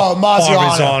 Yeah,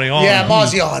 Marziano. Yeah,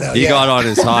 Marziano. He got on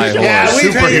his high horse. Yeah,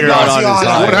 we've hated got on his Marziano.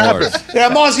 high What horse. happened? Yeah,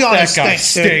 Marziano That guy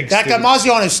stinks, dude. stinks, That guy, dude.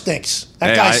 Marziano stinks.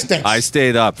 That guy stinks. I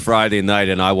stayed up Friday night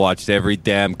and I watched every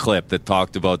damn clip that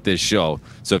talked about this show.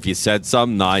 So if you said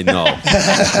something, I know.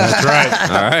 That's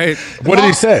right. All right? What did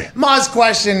he say? Maz's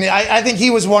question, I think he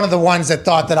was one of the ones that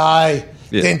thought that I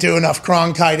didn't do enough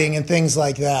Cronkiting and things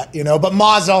like that, you know. But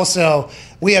Maz also,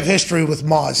 we have history with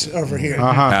Maz over here.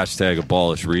 Hashtag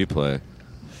abolish replay.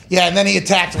 Yeah, and then he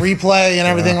attacked replay and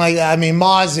everything like that. I mean,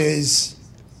 Maz is...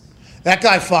 That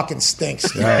guy fucking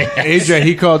stinks. AJ,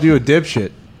 he called you a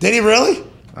dipshit. Did he really?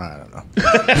 I don't know.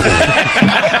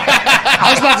 I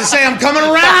was about to say I'm coming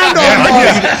around on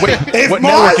Maz. Wait, what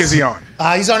network is he on?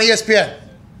 He's on ESPN.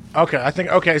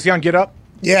 Okay, is he on Get Up?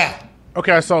 Yeah.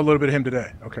 Okay, I saw a little bit of him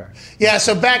today. Okay. Yeah,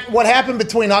 so what happened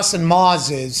between us and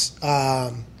Maz is,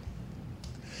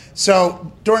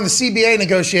 so during the CBA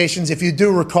negotiations, if you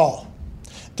do recall,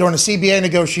 during the CBA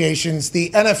negotiations, the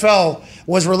NFL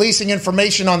was releasing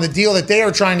information on the deal that they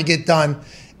are trying to get done,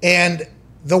 and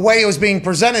the way it was being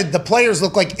presented, the players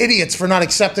look like idiots for not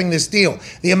accepting this deal.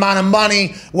 The amount of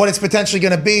money, what it's potentially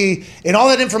going to be, and all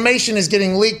that information is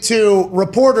getting leaked to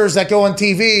reporters that go on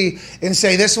TV and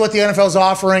say, this is what the NFL is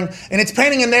offering. And it's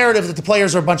painting a narrative that the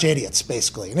players are a bunch of idiots,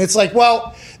 basically. And it's like,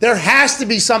 well, there has to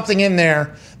be something in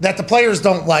there that the players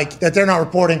don't like, that they're not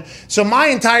reporting. So my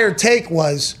entire take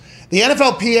was, the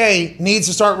NFLPA needs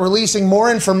to start releasing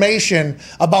more information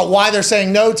about why they're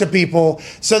saying no to people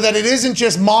so that it isn't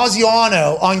just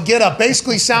Marziano on Get Up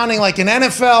basically sounding like an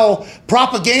NFL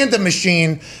propaganda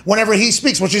machine whenever he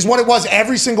speaks, which is what it was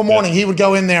every single morning. He would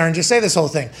go in there and just say this whole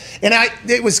thing. And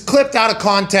it was clipped out of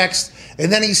context,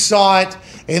 and then he saw it,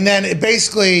 and then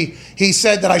he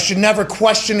said that I should never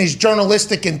question his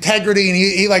journalistic integrity, and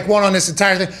he like went on this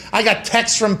entire thing. I got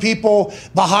texts from people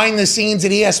behind the scenes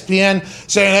at ESPN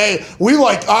saying, hey,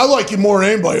 I like you more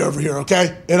than anybody over here,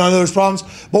 okay? And I know there's problems.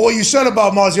 But what you said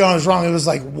about Marziano is wrong. It was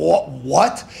like,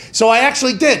 what? So I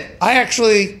actually did. I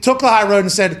actually took the high road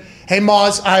and said, hey,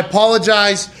 Maz, I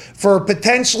apologize for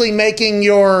potentially making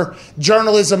your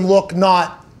journalism look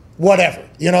not whatever,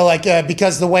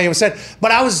 because the way it was said. But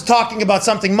I was talking about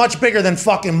something much bigger than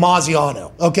fucking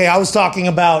Marziano, okay? I was talking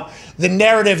about the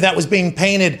narrative that was being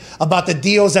painted about the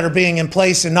deals that are being in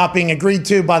place and not being agreed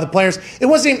to by the players. It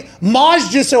wasn't,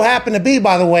 Maz just so happened to be,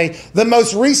 by the way, the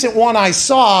most recent one I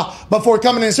saw before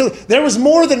coming in. So there was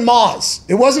more than Maz.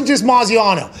 It wasn't just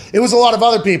Marziano. It was a lot of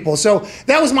other people. So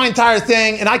that was my entire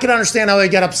thing, and I can understand how they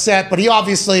get upset, but he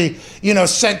obviously,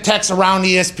 sent texts around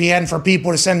ESPN for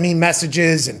people to send me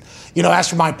messages and, ask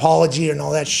for my apology and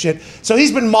all that shit. So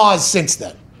he's been Maz since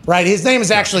then, right? His name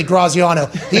is actually Graziano.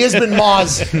 He has been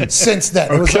Maz since then.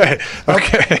 Okay.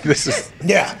 This is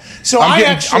So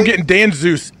I'm getting Dan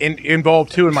Zeus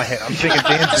involved too in my head. I'm thinking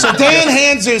Dan Zeus. So Dan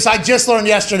Hanzus, I just learned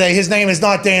yesterday, his name is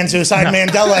not Dan Zeus. I had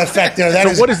Mandela effect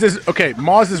there. So what is this? Okay,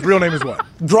 Maz's real name is what?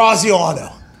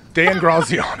 Graziano. Dan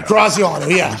Graziano. Graziano,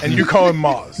 yeah. And you call him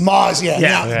Moz. Moz, yeah.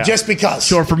 Yeah. Now, just because.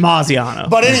 Short for Maziano.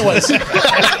 But anyways,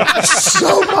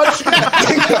 so much.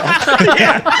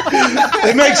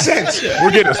 It makes sense.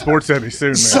 We're getting a sports Emmy soon,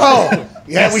 man. So,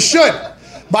 yeah, we should.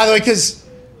 By the way, because,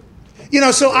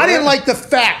 so I didn't like the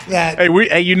fact that. Hey,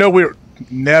 we're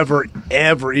never,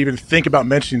 ever even think about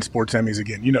mentioning sports Emmys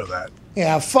again. You know that.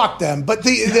 Yeah, fuck them. But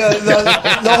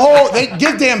the whole, they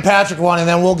give Dan Patrick one and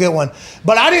then we'll get one.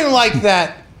 But I didn't like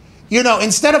that,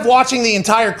 instead of watching the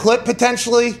entire clip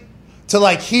potentially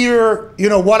to hear,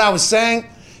 what I was saying,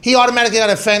 he automatically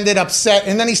got offended, upset,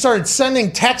 and then he started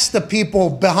sending texts to people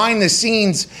behind the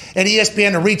scenes at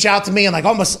ESPN to reach out to me and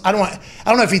almost, I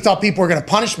don't know if he thought people were going to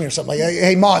punish me or something.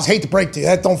 Hey, Moz, hate to break to you,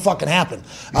 that don't fucking happen.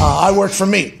 I work for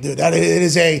me, dude. It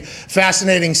is a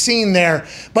fascinating scene there.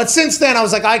 But since then, I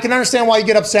was like, I can understand why you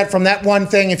get upset from that one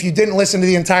thing if you didn't listen to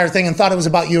the entire thing and thought it was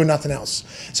about you and nothing else.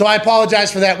 So I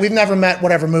apologize for that. We've never met,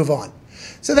 whatever, move on.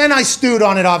 So then I stewed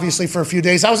on it, obviously, for a few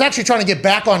days. I was actually trying to get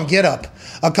back on Get Up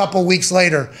a couple weeks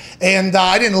later, and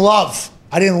I didn't love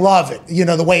it,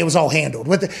 the way it was all handled.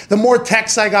 With the more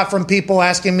texts I got from people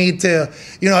asking me to,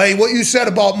 hey, what you said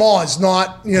about Moz,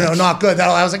 not good.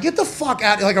 I was like, get the fuck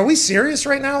out. Are we serious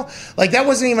right now? That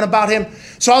wasn't even about him.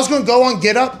 So I was going to go on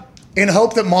Get Up in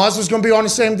hope that Moz was going to be on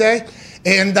the same day.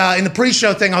 And in the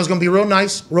pre-show thing, I was going to be real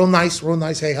nice.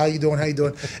 Hey, how you doing?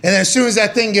 And then as soon as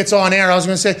that thing gets on air, I was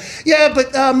going to say, yeah,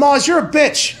 but Moz, you're a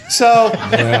bitch. So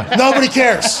nobody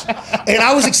cares. And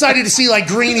I was excited to see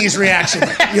Greeny's reaction.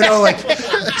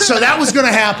 So that was going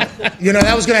to happen.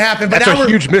 But that's a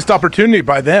huge missed opportunity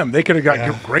by them. They could have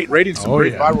got great ratings, some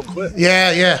great viral clips.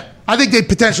 Yeah. I think they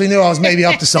potentially knew I was maybe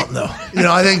up to something, though.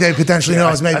 I think they potentially knew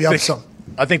I was maybe up to something.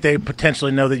 I think they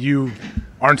potentially know that you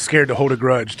aren't scared to hold a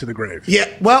grudge to the grave. Yeah,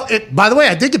 well, by the way,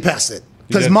 I did get past it.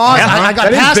 Because Moz, I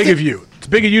got past it. That is big of you. It's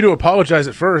big of you to apologize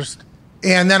at first.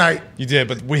 And then You did,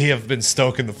 but we have been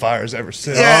stoking the fires ever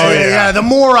since. Yeah. The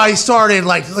more I started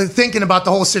thinking about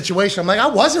the whole situation, I'm like, I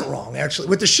wasn't wrong, actually.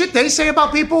 With the shit they say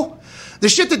about people, the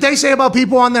shit that they say about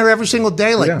people on there every single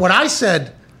day, what I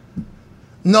said,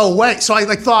 no way. So I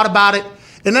thought about it.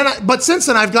 And then, but since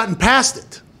then, I've gotten past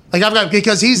it.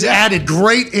 Because he's added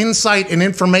great insight and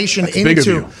information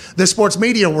into the sports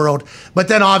media world. But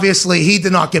then obviously he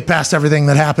did not get past everything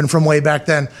that happened from way back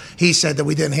then. He said that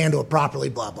we didn't handle it properly,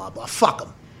 blah, blah, blah. Fuck him.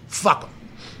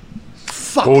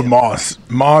 Old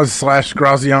Moz /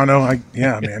 Graziano.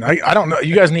 Man. I don't know.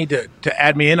 You guys need to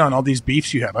add me in on all these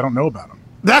beefs you have. I don't know about them.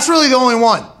 That's really the only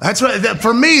one.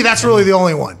 For me, that's really the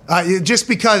only one. Just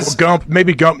because Gump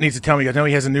needs to tell me. I know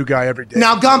he has a new guy every day.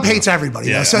 Now Gump hates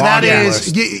everybody, though, so that is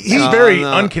he's very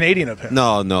un-Canadian of him.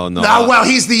 No. Well,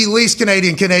 he's the least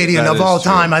Canadian of all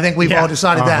time. I think we've all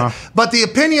decided that. But the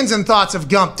opinions and thoughts of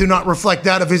Gump do not reflect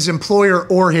that of his employer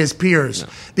or his peers,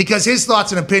 because his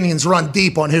thoughts and opinions run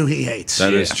deep on who he hates.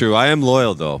 That is true. I am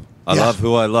loyal, though. I love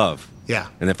who I love. Yeah.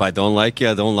 And if I don't like you,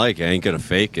 I don't like you. I ain't gonna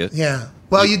fake it. Yeah.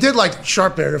 Well, you did like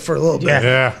Sharpberry for a little bit.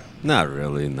 Yeah. Not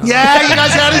really, no. Yeah, you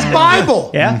guys had his Bible.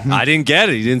 Yeah. I didn't get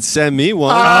it. He didn't send me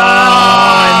one.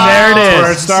 And there it is.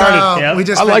 Where it started.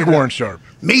 So I like Warren Sharp.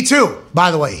 Me too,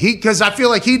 by the way. Because I feel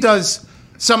like he does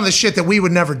some of the shit that we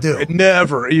would never do.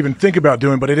 Never even think about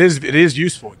doing, but it is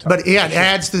useful. But yeah, it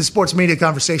adds to the sports media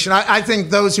conversation. I think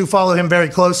those who follow him very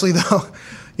closely, though,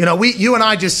 you and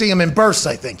I just see him in bursts,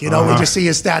 I think. We just see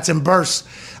his stats in bursts.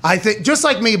 I think, just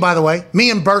like me, by the way, me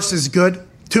in bursts is good.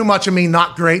 Too much of me,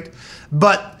 not great.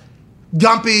 But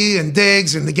Gumpy and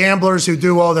Diggs and the gamblers who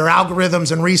do all their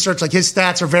algorithms and research, his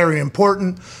stats are very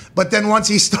important. But then once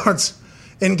he starts,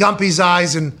 in Gumpy's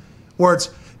eyes and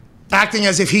words, acting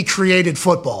as if he created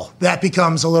football, that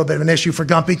becomes a little bit of an issue for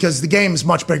Gumpy because the game is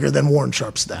much bigger than Warren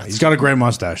Sharp's stats. He's got a great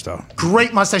mustache, though.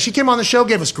 Great mustache. He came on the show,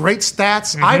 gave us great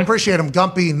stats. I appreciate him.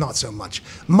 Gumpy, not so much.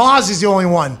 Moz is the only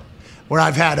one where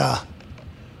I've had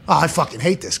I fucking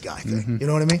hate this guy thing. You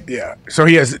know what I mean? Yeah. So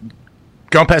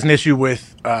Gump has an issue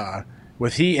with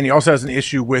he, and he also has an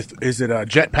issue with, is it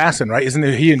Jet passing, right? Isn't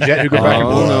it he and Jet who go back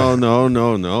and forth?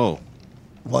 No.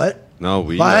 What? No,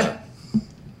 we. What?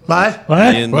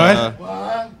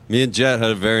 Me and Jet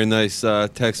had a very nice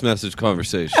text message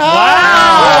conversation. Set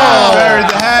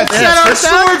our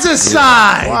swords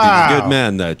aside. He's a good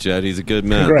man, that Jet. He's a good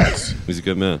man. Congrats. He's a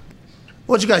good man.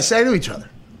 What'd you guys say to each other?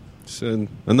 Said,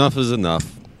 enough is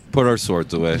enough. Put our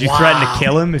swords away. Did you threaten to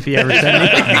kill him if he ever said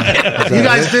anything? You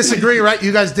guys disagree, right?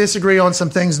 You guys disagree on some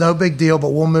things. No big deal,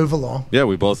 but we'll move along. Yeah,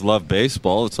 we both love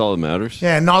baseball. That's all that matters.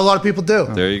 Yeah, not a lot of people do.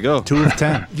 There you go. 2 of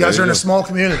 10. You guys are in a small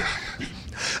community.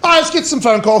 All right, let's get some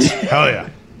phone calls. Hell yeah.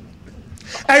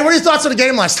 Hey, what are your thoughts on the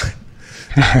game last night?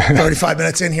 35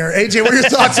 minutes in here. AJ, what are your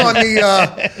thoughts on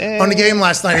the game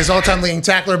last night? His all-time leading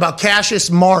tackler about Cassius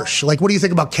Marsh. Like, what do you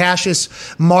think about Cassius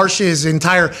Marsh's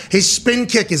his spin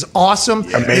kick is awesome.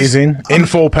 Amazing. In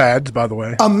full pads, by the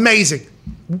way. Amazing.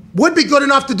 Would be good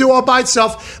enough to do all by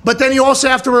itself, but then you also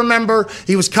have to remember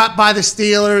he was cut by the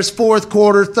Steelers, fourth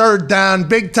quarter, third down,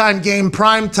 big-time game,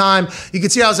 prime time. You can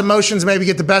see how his emotions maybe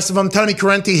get the best of him. Tony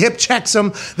Correnti hip checks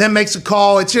him, then makes a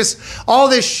call. It's just, all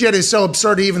this shit is so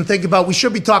absurd to even think about. We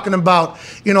should be talking about,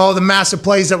 all the massive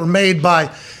plays that were made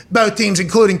by both teams,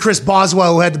 including Chris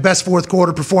Boswell, who had the best fourth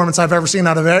quarter performance I've ever seen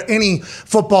out of any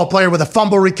football player, with a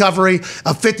fumble recovery,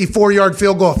 a 54-yard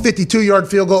field goal, a 52-yard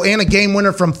field goal, and a game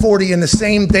winner from 40 in the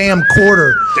same damn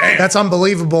quarter. Damn. That's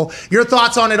unbelievable. Your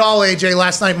thoughts on it all, AJ,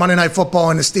 last night, Monday Night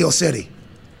Football in the Steel City?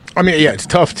 I mean, yeah, it's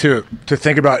tough to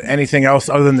think about anything else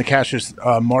other than the Cassius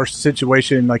Marsh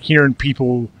situation, like hearing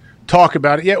people talk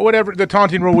about it. Yeah, whatever. The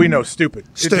taunting rule, we know, stupid.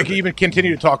 If we can even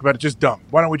continue to talk about it, just dumb.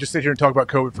 Why don't we just sit here and talk about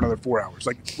COVID for another 4 hours?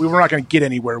 Like, we were not going to get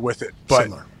anywhere with it. But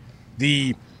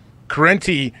the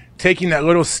Correnti taking that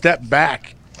little step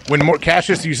back when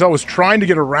Cassius, you saw, was trying to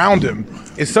get around him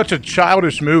is such a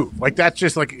childish move. Like, that's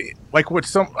just like what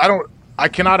I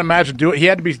cannot imagine do it. He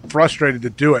had to be frustrated to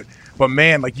do it. But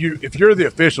man, like, if you're the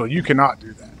official, you cannot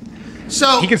do that.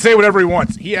 So he can say whatever he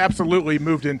wants. He absolutely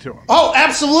moved into him. Oh,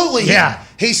 absolutely. Yeah.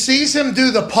 He sees him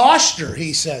do the posture,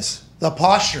 he says. The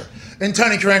posture. And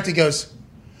Tony Correnti goes,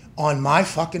 on my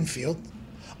fucking field,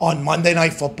 on Monday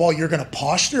Night Football, you're going to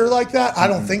posture like that? I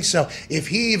don't think so. If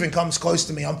he even comes close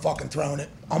to me, I'm fucking throwing it.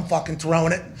 I'm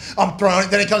throwing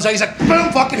it. Then he comes out, he's like, boom,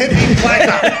 fucking hit me. Flag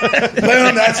out.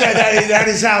 Boom, that's it. That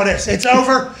is how it is. It's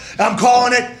over. I'm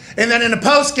calling it. And then in the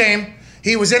post game,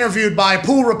 he was interviewed by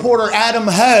pool reporter Adam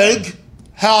Hoge.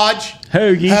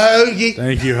 Hoagie.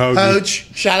 Thank you, Hoagie.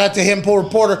 Hoge. Shout out to him, poor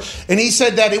reporter. And he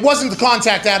said that it wasn't the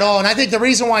contact at all. And I think the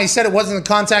reason why he said it wasn't the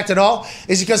contact at all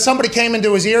is because somebody came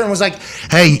into his ear and was like,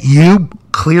 hey, you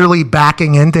clearly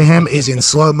backing into him is in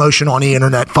slow motion on the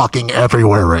internet fucking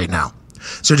everywhere right now.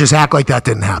 So just act like that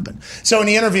didn't happen. So in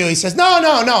the interview, he says, no,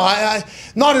 I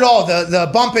not at all.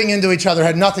 The bumping into each other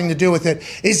had nothing to do with it.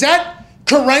 Is that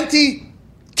Correnti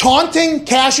taunting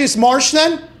Cassius Marsh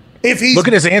then? If he's Look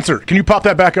at his answer. Can you pop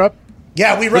that back up?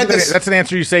 Yeah, we read this. That's an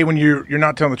answer you say when you're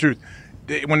not telling the truth.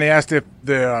 When they asked if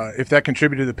that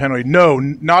contributed to the penalty, no,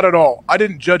 not at all. I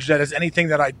didn't judge that as anything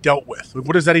that I dealt with.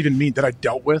 What does that even mean? That I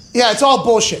dealt with? Yeah, it's all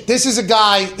bullshit. This is a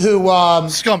guy who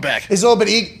scumbag is a little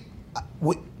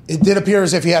bit. It did appear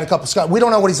as if he had a couple scum. We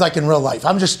don't know what he's like in real life.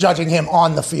 I'm just judging him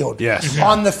on the field. Yes,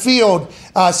 on the field,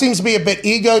 seems to be a bit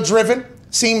ego-driven.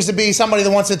 Seems to be somebody that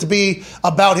wants it to be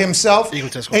about himself.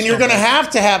 And you're going to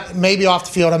have, maybe off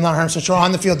the field, I'm not 100% sure.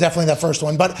 On the field, definitely that first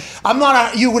one. But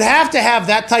you would have to have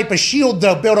that type of shield,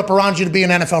 though, built up around you to be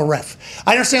an NFL ref.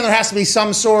 I understand there has to be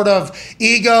some sort of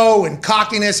ego and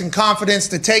cockiness and confidence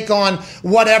to take on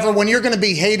whatever when you're going to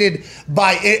be hated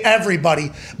by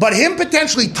everybody. But him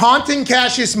potentially taunting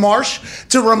Cassius Marsh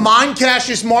to remind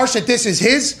Cassius Marsh that this is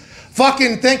his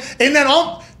fucking thing. And then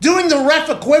doing the ref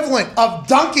equivalent of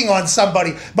dunking on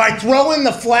somebody by throwing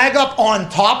the flag up on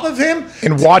top of him.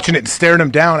 And watching it and staring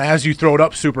him down as you throw it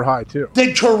up super high, too.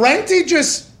 Did Correnti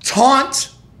just taunt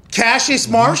Cassius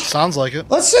Marsh? Sounds like it.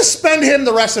 Let's suspend him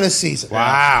the rest of the season.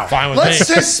 Wow. Fine with Let's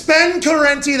me. suspend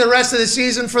Correnti the rest of the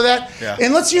season for that. Yeah.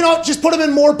 And let's, just put him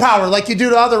in more power like you do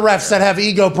to other refs that have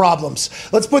ego problems.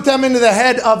 Let's put them into the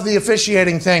head of the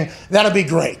officiating thing. That'll be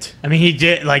great. I mean, he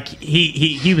did,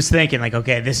 he was thinking,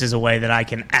 okay, this is a way that I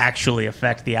can actually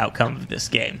affect the outcome of this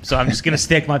game. So I'm just going to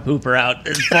stick my pooper out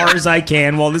as far as I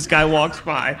can while this guy walks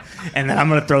by, and then I'm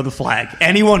going to throw the flag.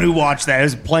 Anyone who watched that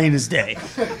is plain as day.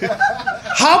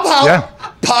 How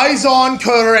about Paisan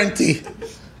Correnti?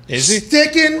 Is he?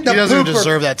 Sticking the He doesn't pooper.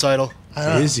 deserve that title.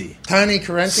 Is he? Tony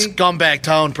Correnti? Scumbag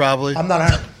town, probably.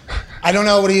 I don't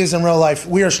know what he is in real life.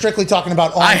 We are strictly talking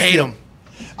about on I hate field. him.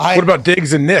 What about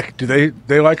Diggs and Nick? Do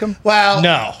they like him? Well,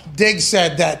 No. Diggs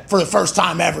said that for the first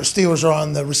time ever, Steelers are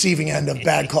on the receiving end of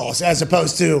bad calls, as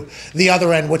opposed to the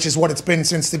other end, which is what it's been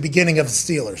since the beginning of the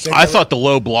Steelers. I thought the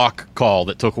low block call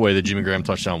that took away the Jimmy Graham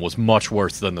touchdown was much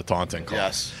worse than the taunting call.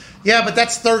 Yes. Yeah, but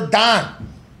that's third down.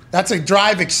 That's a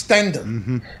drive extender.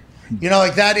 Mm-hmm.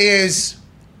 That is,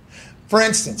 for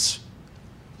instance,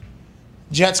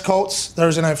 Jets-Colts,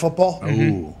 Thursday Night Football.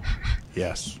 Ooh,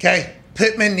 yes. Okay,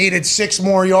 Pittman needed 6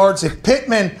 more yards. If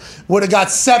Pittman would have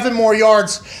got 7 more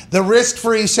yards, the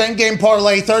risk-free same-game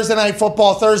parlay Thursday Night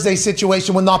Football Thursday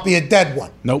situation would not be a dead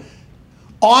one. Nope.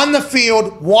 On the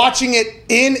field, watching it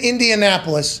in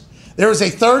Indianapolis, there was a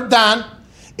third down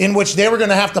in which they were going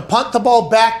to have to punt the ball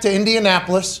back to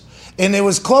Indianapolis, and it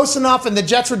was close enough, and the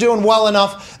Jets were doing well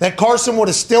enough that Carson would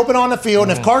have still been on the field.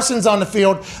 And if Carson's on the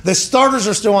field, the starters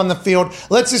are still on the field.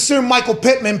 Let's assume Michael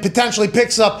Pittman potentially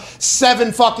picks up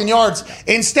 7 fucking yards.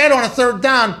 Instead, on a third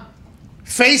down,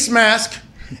 face mask,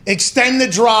 extend the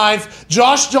drive.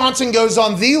 Josh Johnson goes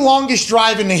on the longest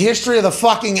drive in the history of the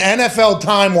fucking NFL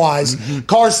time-wise.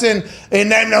 Carson, and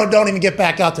then don't even get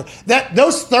back out there.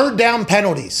 Those third down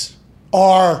penalties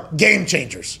are game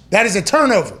changers. That is a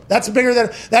turnover. That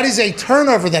is a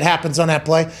turnover that happens on that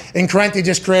play, and Corrente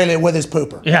just created it with his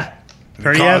pooper. Yeah,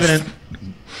 pretty evident.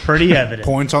 Pretty evident.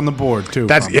 Points on the board too.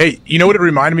 Hey, you know what it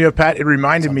reminded me of, Pat? It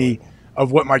reminded me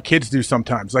of what my kids do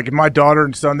sometimes. Like if my daughter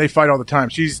and son, they fight all the time.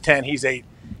 She's 10, he's 8.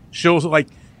 She'll like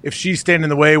if she's standing in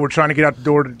the way, we're trying to get out the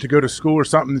door to go to school or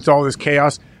something. It's all this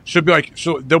chaos. She'll be like,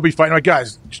 they'll be fighting. Like,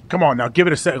 guys, come on now, give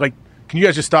it a sec. Like, can you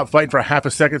guys just stop fighting for a half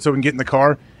a second so we can get in the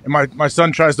car? And my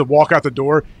son tries to walk out the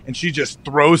door, and she just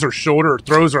throws her shoulder or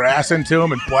throws her ass into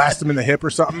him and blasts him in the hip or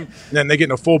something. And then they get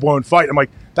in a full-blown fight. I'm like,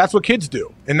 that's what kids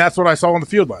do. And that's what I saw on the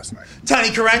field last night. Tony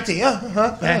Corrente,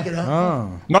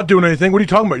 Not doing anything. What are you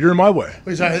talking about? You're in my way.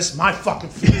 This is my fucking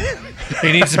field.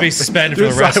 He needs to be suspended for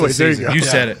the rest of the season. You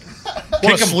said it.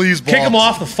 What a sleazeball. Kick him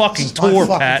off the fucking tour, my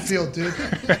fucking Pat. field, dude.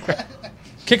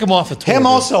 Kick him off the tour. Him dude.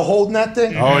 also holding that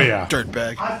thing. Oh yeah,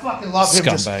 Dirtbag. I fucking love him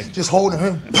Scumbag. just holding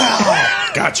him.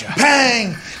 Pow! gotcha.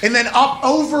 Bang! And then up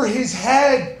over his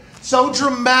head so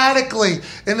dramatically,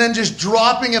 and then just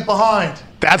dropping it behind.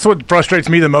 That's what frustrates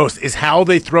me the most is how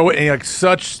they throw it and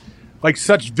such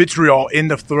vitriol in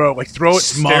the throw. Like throw it,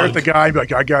 stare at the guy, and be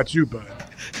like, I got you, bud.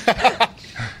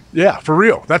 Yeah, for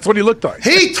real. That's what he looked like.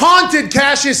 He taunted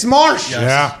Cassius Marsh.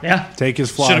 Yeah. Yeah. Take his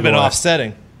fly. Should have been away.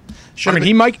 offsetting. I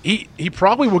mean, he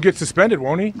probably will get suspended,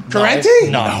 won't he? Corrente?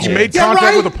 No. He made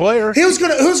contact with a player. Who's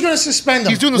gonna suspend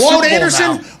him? He's doing the Walt Super Bowl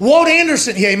Anderson. now. Walt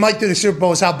Anderson. Yeah, he might do the Super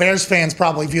Bowl. Is how Bears fans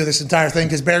probably view this entire thing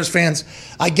because Bears fans,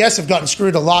 I guess, have gotten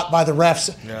screwed a lot by the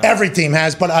refs. Yeah. Every team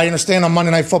has, but I understand on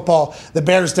Monday Night Football, the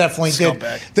Bears definitely Scumbag.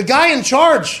 did. The guy in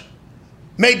charge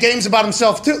made games about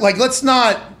himself too. Like, let's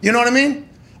not. You know what I mean?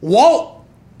 Walt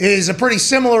is a pretty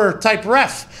similar type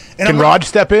ref. And Can Raj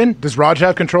step in? Does Raj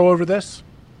have control over this?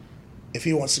 if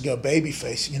he wants to go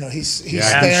babyface, he's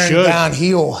Yeah, staring down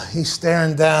heel. He's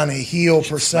staring down a heel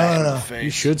persona. He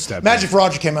should step Imagine if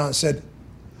Rodgers came out and said,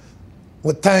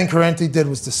 what Tang Corrente did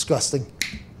was disgusting.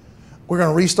 We're going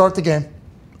to restart the game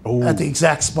at the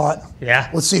exact spot. Yeah.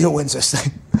 Let's see who wins this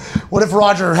thing. What if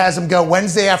Roger has him go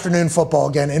Wednesday afternoon football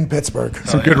again in Pittsburgh?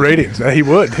 Some good ratings. He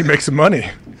would. He'd make some money.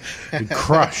 He'd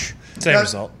crush. Same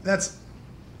result.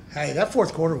 Hey, that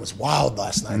fourth quarter was wild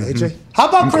last night, AJ. How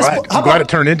about Chris? I'm glad it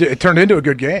turned into a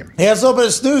good game. He has a little bit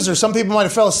of snoozer. Some people might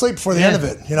have fell asleep before the end of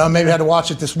it. Maybe had to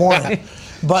watch it this morning.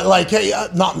 But hey,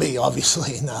 not me,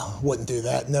 obviously. No, wouldn't do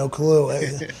that. No clue.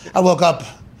 I woke up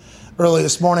early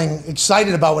this morning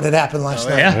excited about what had happened last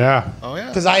night. Yeah. Oh, yeah.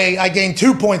 Because I gained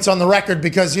 2 points on the record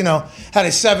because, had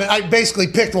a 7. I basically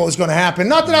picked what was going to happen.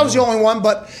 Not that I was the only one,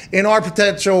 but in our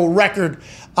potential record,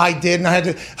 I did. And I had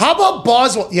to. How about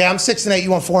Boswell? Yeah, I'm 6-8.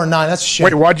 You went 4-9. That's a shit.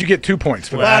 Wait, why'd you get 2 points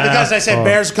for that? Well, because I said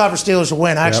Bears cover, Steelers will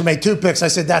win. I actually made 2 picks. I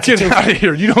said that's a Get 2. out of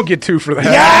here. You don't get 2 for that.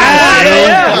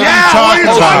 Yeah. What are you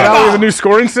talking Now we have about? a new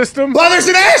scoring system? Well, there's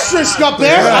an asterisk up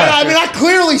there. I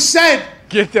clearly said.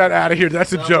 Get that out of here.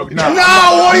 That's a joke. No,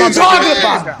 what are you talking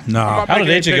about? No. How did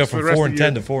AJ go from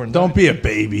 4-10 to 4-9? Don't be a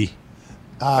baby.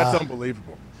 That's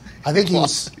unbelievable. I think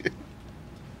he's.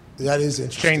 That is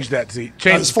interesting. Change that, Z. It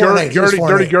was Change 4-8. Dirty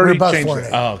We're Gertie. both Change 4-8.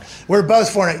 that. Oh, We're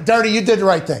both 4-8. Dirty, you did the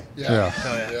right thing. Yeah.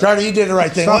 Dirty, you did the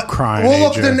right thing. Stop crying, We'll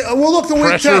look AJ. we'll look the week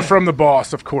Pressure 10. from the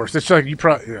boss, of course. It's like you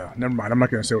probably. Yeah, never mind. I'm not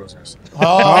going to say what I was going to say.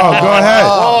 Oh, go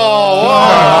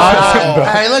ahead.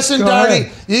 Hey, listen, Go Dirty.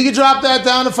 ahead. You can drop that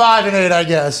down to 5-8, I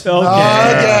guess.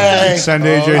 Okay. Send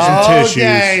AJ some tissues.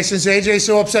 Okay, since AJ's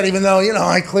so upset, even though,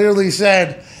 I clearly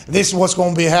said this is what's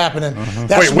going to be happening.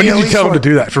 That Wait, should when be did at you least tell him for- to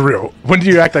do that, for real? When did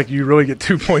you act like you really get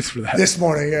 2 points for that? This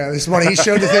morning, This morning. He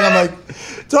showed the thing. I'm like,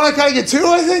 don't I kind of get 2,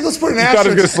 I think? Let's put an You thought it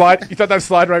was going to asterisk. slide? You thought that'd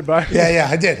slide right by? Yeah,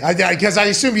 I did. Because I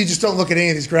assume you just don't look at any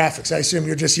of these graphics. I assume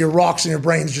your rocks and your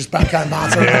brains just kind of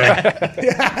bounce around.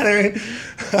 Yeah, I mean.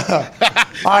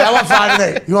 All right, I went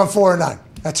 5-8. You went 4-9.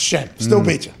 That's a shame. Still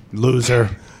beat you. Loser.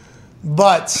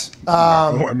 But,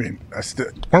 I mean,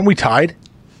 weren't we tied?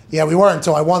 yeah, we weren't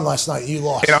until I won last night. You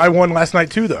lost. And I won last night,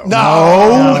 too, though. No,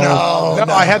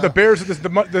 I had the Bears at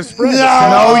the spread.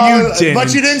 No, you didn't.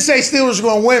 But you didn't say Steelers are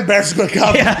going to win. Bears are going to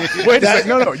cover. Wait a second.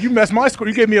 No. You messed my score.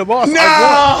 You gave me a loss. No.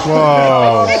 I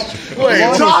won. What are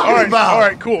you talking about? All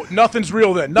right, cool. Nothing's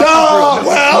real then. No, Nothing's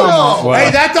real. well, hey,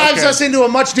 that dives us into a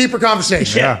much deeper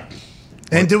conversation. Yeah.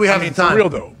 And do we have the For time? real,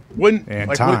 though.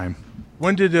 And time.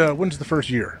 When's the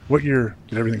first year? What year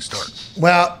did everything start?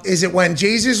 Well, is it when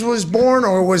Jesus was born,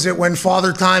 or was it when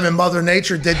Father Time and Mother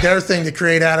Nature did their thing to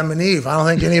create Adam and Eve? I don't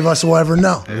think any of us will ever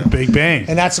know. Big Bang.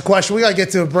 And that's the question. We got to get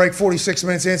to a break 46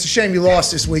 minutes in. It's a shame you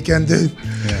lost this weekend, dude.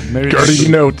 Yeah, maybe Gertie, you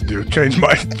know what to do.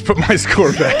 Put my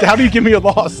score back. How do you give me a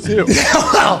loss, too?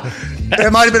 Well,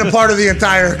 it might have been a part of the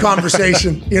entire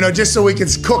conversation, just so we could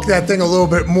cook that thing a little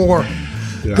bit more.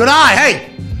 Yeah. Good eye. Hey.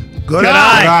 Good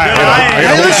eye.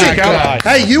 Hey, listen.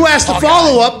 Hey, you asked the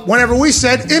follow-up whenever we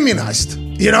said immunized.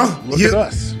 Look at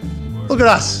us. Look at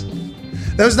us.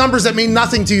 Those numbers that mean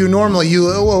nothing to you normally.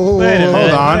 Hold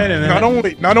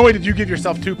on. Not only did you give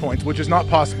yourself 2 points, which is not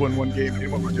possible in one game in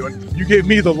what we're doing, you gave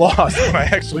me the loss when I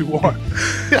actually won.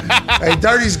 Hey,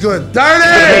 Dirty's good.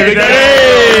 Dirty!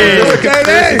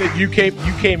 You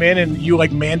came in and you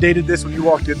mandated this when you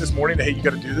walked in this morning. Hey, you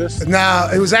got to do this. No,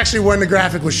 it was actually when the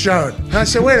graphic was shown. And I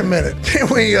said, wait a minute,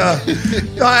 can we? I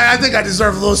think I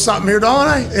deserve a little something here, don't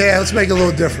I? Yeah, let's make it a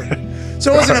little different.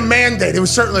 So it wasn't a mandate. It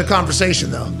was certainly a conversation,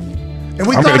 though. And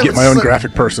I'm going to get my own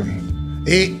graphic person.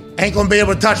 He ain't going to be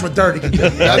able to touch what Dirty can do.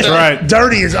 That's right.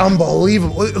 Dirty is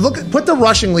unbelievable. Put the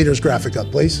rushing leaders graphic up,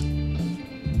 please.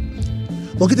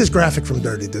 Look at this graphic from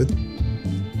Dirty, dude.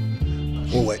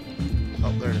 Oh, wait.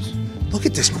 Oh, there it is. Look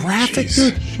at this graphic,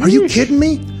 dude. Are you kidding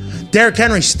me? Derrick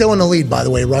Henry's still in the lead, by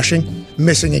the way, rushing.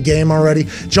 Missing a game already.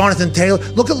 Jonathan Taylor.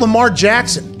 Look at Lamar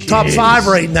Jackson. Top 5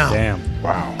 right now. Damn.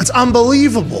 Wow. That's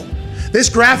unbelievable. This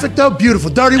graphic, though, beautiful.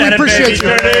 Dirty, we appreciate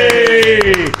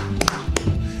you.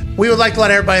 We would like to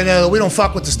let everybody know that we don't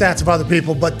fuck with the stats of other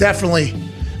people, but definitely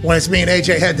when it's me and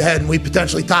AJ head-to-head and we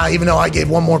potentially tie, even though I gave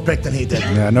one more pick than he did.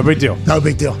 Yeah, no big deal. No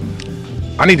big deal.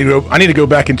 I need to go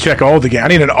back and check all the games. I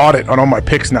need an audit on all my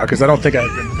picks now because I don't think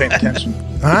I've been paying attention.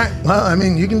 All right. Well, I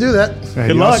mean, you can do that. Yeah,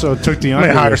 Good luck. Also took the I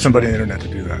may hire somebody on the internet to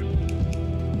do that.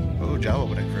 Oh, Java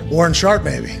would have. Warren Sharp,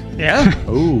 maybe. Yeah.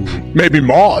 Ooh. Maybe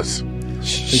Moz.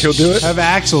 Think he'll do it? Have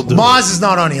Axel do Moz is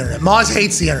not on the internet. Moz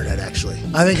hates the internet, actually.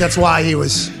 I think that's why he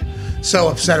was so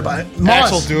upset about it. Moz,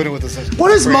 Axel doing it with his. What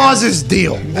is Moz's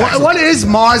deal? What is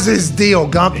Moz's deal,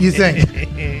 Gump, you think?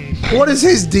 What is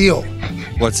his deal?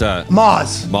 What's that?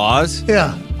 Moz. Moz?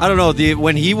 Yeah. I don't know.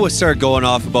 When he started going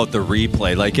off about the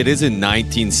replay, it is in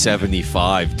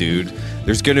 1975, dude.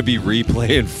 There's going to be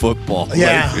replay in football.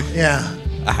 Yeah, yeah.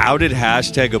 How did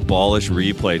 #abolish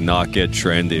replay not get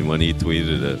trending when he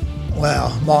tweeted it?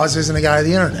 Well, Moz isn't a guy of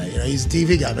the internet. He's a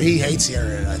TV guy, but he hates the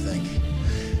internet, I think.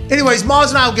 Anyways, Moz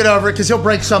and I will get over it because he'll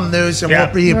break some news and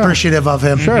we'll be appreciative of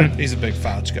him. Sure. He's a big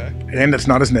Fouch guy. And that's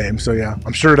not his name, so yeah.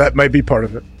 I'm sure that might be part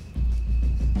of it.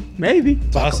 Maybe.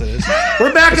 To us it is.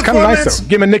 We're back It's in kind 4 of nice, minutes. though.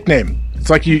 Give him a nickname. It's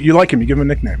like you like him. You give him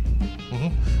a nickname.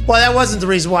 Well, that wasn't the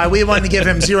reason why. We wanted to give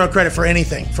him zero credit for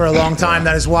anything for a long time.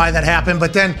 That is why that happened.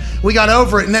 But then we got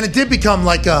over it, and then it did become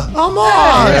like Moz.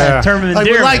 Yeah. Term of Like,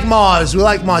 we endearment. like Moz. We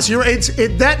like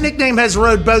Moz. That nickname has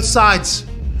rode both sides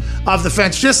of the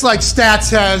fence, just like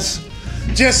Stats has,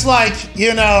 just like,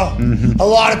 a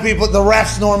lot of people, the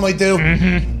refs normally do.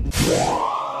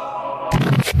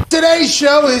 Today's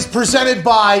show is presented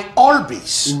by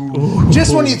Arby's.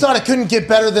 Just when you thought it couldn't get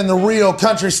better than the real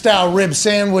country-style rib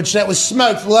sandwich that was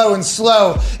smoked low and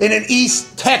slow in an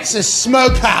East Texas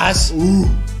smokehouse,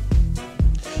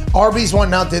 Arby's one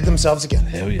now did themselves again.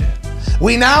 Hell yeah.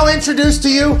 We now introduce to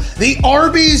you the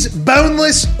Arby's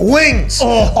boneless wings.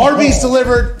 Arby's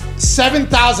delivered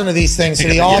 7,000 of these things to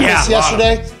the office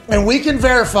yesterday, and we can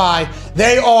verify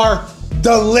they are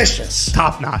delicious.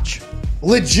 Top notch.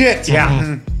 Legit.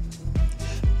 Yeah.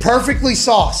 Perfectly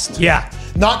sauced. Yeah.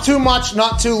 Not too much,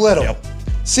 not too little. Yep.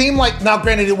 Seemed like, now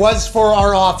granted, it was for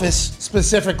our office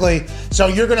specifically, so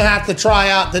you're going to have to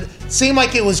try out that. Seemed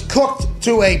like it was cooked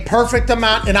to a perfect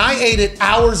amount, and I ate it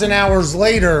hours and hours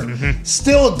later.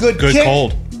 Still a good kick.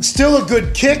 cold. Still a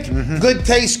good kick, good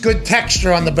taste, good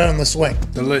texture on the boneless wing.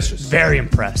 Delicious. Very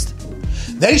impressed.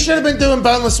 They should have been doing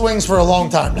boneless wings for a long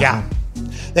time now. Yeah.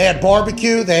 They had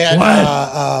barbecue. They had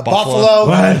Buffalo.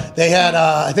 buffalo. They had,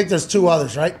 I think there's 2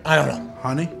 others, right? I don't know.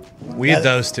 Honey? We had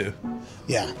those two.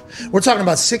 Yeah. We're talking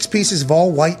about 6 pieces of all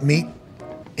white meat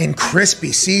in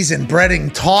crispy seasoned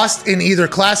breading tossed in either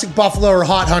classic buffalo or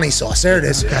hot honey sauce. There it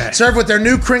is. Okay. Served with their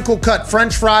new crinkle cut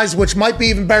French fries, which might be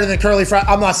even better than curly fries.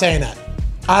 I'm not saying that.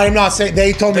 I'm not saying.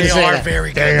 They told me They to say are that. very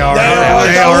good. They are.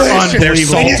 They are delicious. They're And you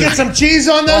salted. get some cheese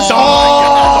on those.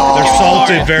 They're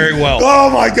salted very well.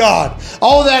 Oh my God.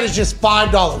 All of that is just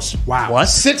 $5. Wow. What?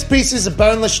 6 pieces of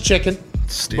boneless chicken.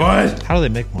 What? How do they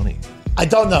make money? I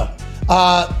don't know.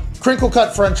 Crinkle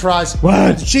cut French fries.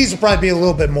 What? The cheese will probably be a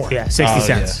little bit more. Yeah, 60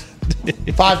 cents.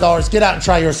 $5. Get out and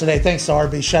try yours today. Thanks to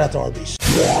Arby's. Shout out to Arby's.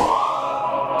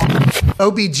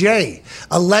 OBJ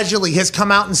allegedly has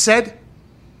come out and said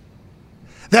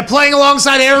that playing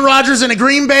alongside Aaron Rodgers and the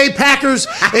Green Bay Packers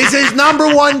is his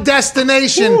number one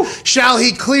destination. Shall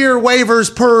he clear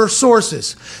waivers per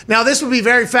sources? Now, this would be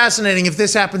very fascinating if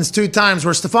this happens 2 times,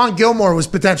 where Stephon Gilmore was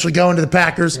potentially going to the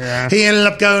Packers. Yeah. He ended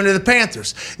up going to the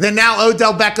Panthers. Then now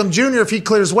Odell Beckham Jr., if he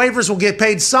clears waivers, will get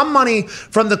paid some money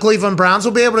from the Cleveland Browns.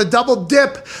 Will be able to double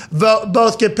dip,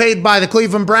 both get paid by the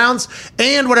Cleveland Browns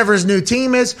and whatever his new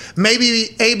team is. Maybe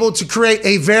be able to create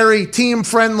a very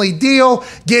team-friendly deal,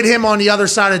 get him on the other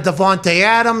side of Devontae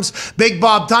Adams. Big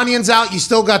Bob Tunyon's out. You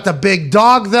still got the big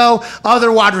dog, though.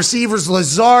 Other wide receivers,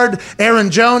 Lazard,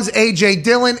 Aaron Jones, A.J.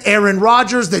 Dillon, Aaron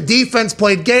Rodgers. The defense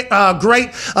played great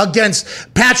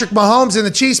against Patrick Mahomes and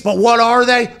the Chiefs, but what are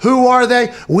they? Who are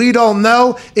they? We don't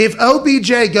know. If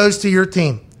OBJ goes to your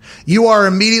team, you are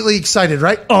immediately excited,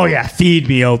 right? Oh, yeah. Feed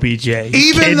me, OBJ.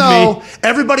 Even though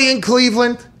everybody in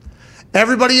Cleveland,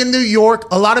 everybody in New York,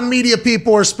 a lot of media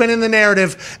people are spinning the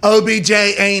narrative, OBJ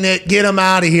ain't it, get him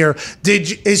out of here.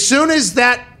 As soon as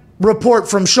that report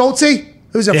from Schulte,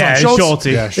 who's that from?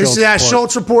 Schultz.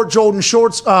 Schultz report, Jordan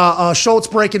Schultz, Schultz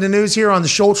breaking the news here on the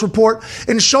Schultz report.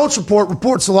 And the Schultz report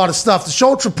reports a lot of stuff. The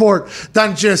Schultz report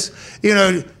doesn't just,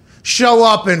 show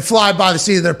up and fly by the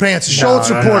seat of their pants. The Schultz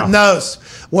report knows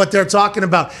what they're talking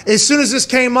about. As soon as this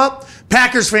came up,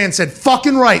 Packers fans said,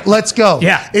 fucking right, let's go.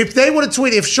 Yeah. If they would have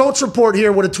tweeted, if Schultz report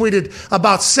here would have tweeted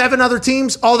about 7 other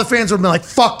teams, all the fans would have been like,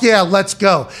 fuck yeah, let's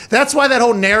go. That's why that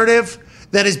whole narrative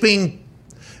that is being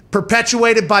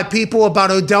perpetuated by people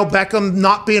about Odell Beckham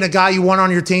not being a guy you want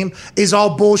on your team is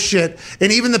all bullshit.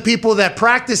 And even the people that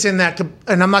practice in that,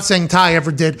 and I'm not saying Ty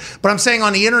ever did, but I'm saying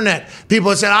on the internet, people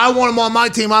have said, I want him on my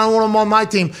team, I don't want him on my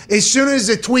team. As soon as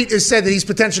a tweet is said that he's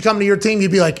potentially coming to your team,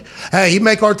 you'd be like, hey, he'd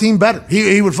make our team better.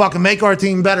 He would fucking make our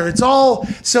team better. It's all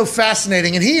so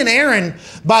fascinating. And he and Aaron,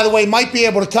 by the way, might be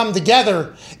able to come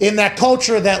together in that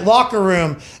culture, that locker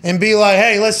room, and be like,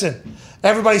 hey, listen,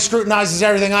 everybody scrutinizes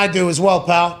everything I do as well,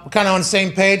 pal. We're kind of on the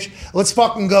same page. Let's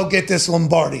fucking go get this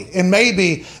Lombardi. And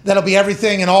maybe that'll be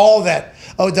everything and all that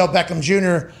Odell Beckham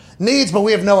Jr. needs, but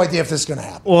we have no idea if this is going to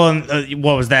happen. Well,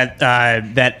 what was that?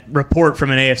 That report from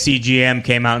an AFC GM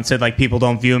came out and said, people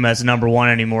don't view him as number one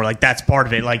anymore. That's part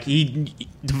of it.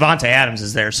 Devontae Adams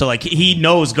is there. So, he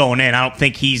knows going in. I don't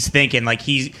think he's thinking,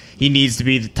 he needs to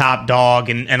be the top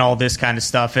dog and all this kind of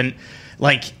stuff. And,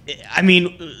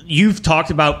 you've talked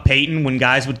about Peyton when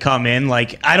guys would come in.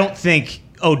 I don't think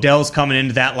Odell's coming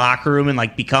into that locker room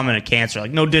and becoming a cancer.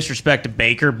 No disrespect to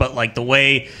Baker, but the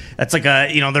way that's there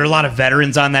are a lot of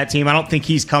veterans on that team. I don't think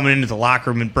he's coming into the locker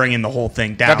room and bringing the whole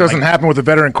thing down. That doesn't happen with a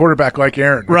veteran quarterback like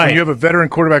Aaron. Right. When you have a veteran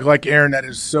quarterback like Aaron that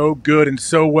is so good and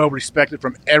so well respected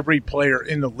from every player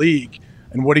in the league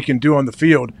and what he can do on the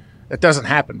field, that doesn't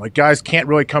happen. Guys can't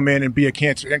really come in and be a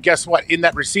cancer. And guess what? In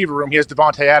that receiver room, he has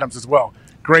Devontae Adams as well.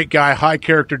 Great guy, high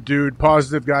character dude,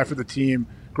 positive guy for the team,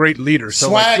 great leader. So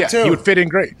Swag, too. He would fit in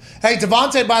great. Hey,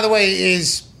 Devontae, by the way,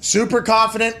 is super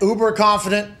confident, uber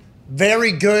confident,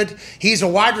 very good. He's a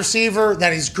wide receiver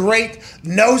that is great,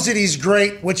 knows that he's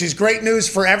great, which is great news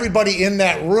for everybody in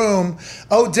that room.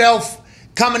 Odell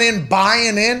coming in,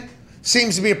 buying in,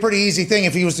 seems to be a pretty easy thing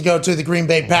if he was to go to the Green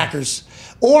Bay Packers.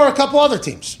 Or a couple other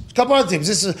teams.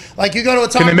 This is you go to a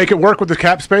top. Can they make it work with the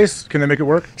cap space? Can they make it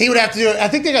work? He would have to do it. I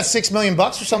think they got $6 million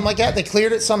or something like that. They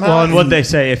cleared it somehow. Well, and what they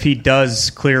say, if he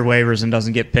does clear waivers and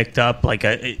doesn't get picked up,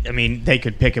 they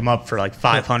could pick him up for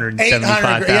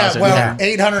 $575,000. Yeah, well,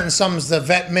 800 and some is the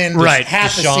vet min. Right.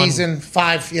 Half a season,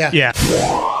 5. Yeah. Yeah.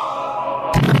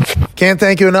 Can't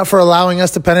thank you enough for allowing us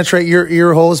to penetrate your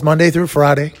ear holes Monday through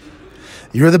Friday.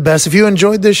 You're the best. If you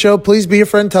enjoyed this show, please be a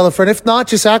friend, tell a friend. If not,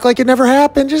 just act like it never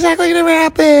happened.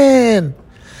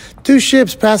 2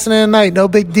 ships passing in the night, no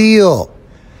big deal.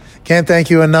 Can't thank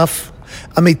you enough.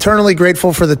 I'm eternally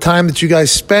grateful for the time that you guys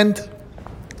spend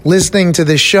listening to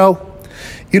this show.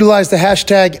 Utilize the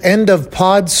hashtag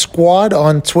EndOfPodSquad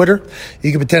on Twitter.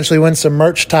 You could potentially win some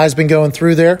merch. Ty's been going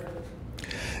through there,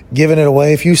 giving it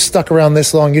away. If you stuck around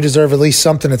this long, you deserve at least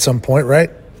something at some point,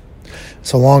 right?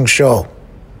 It's a long show.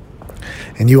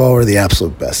 And you all are the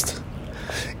absolute best.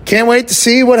 Can't wait to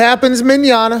see what happens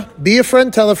manana. Be a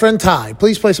friend, tell a friend. Ty,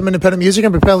 please play some independent music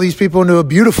and propel these people into a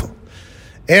beautiful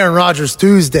Aaron Rodgers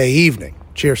Tuesday evening.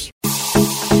 Cheers.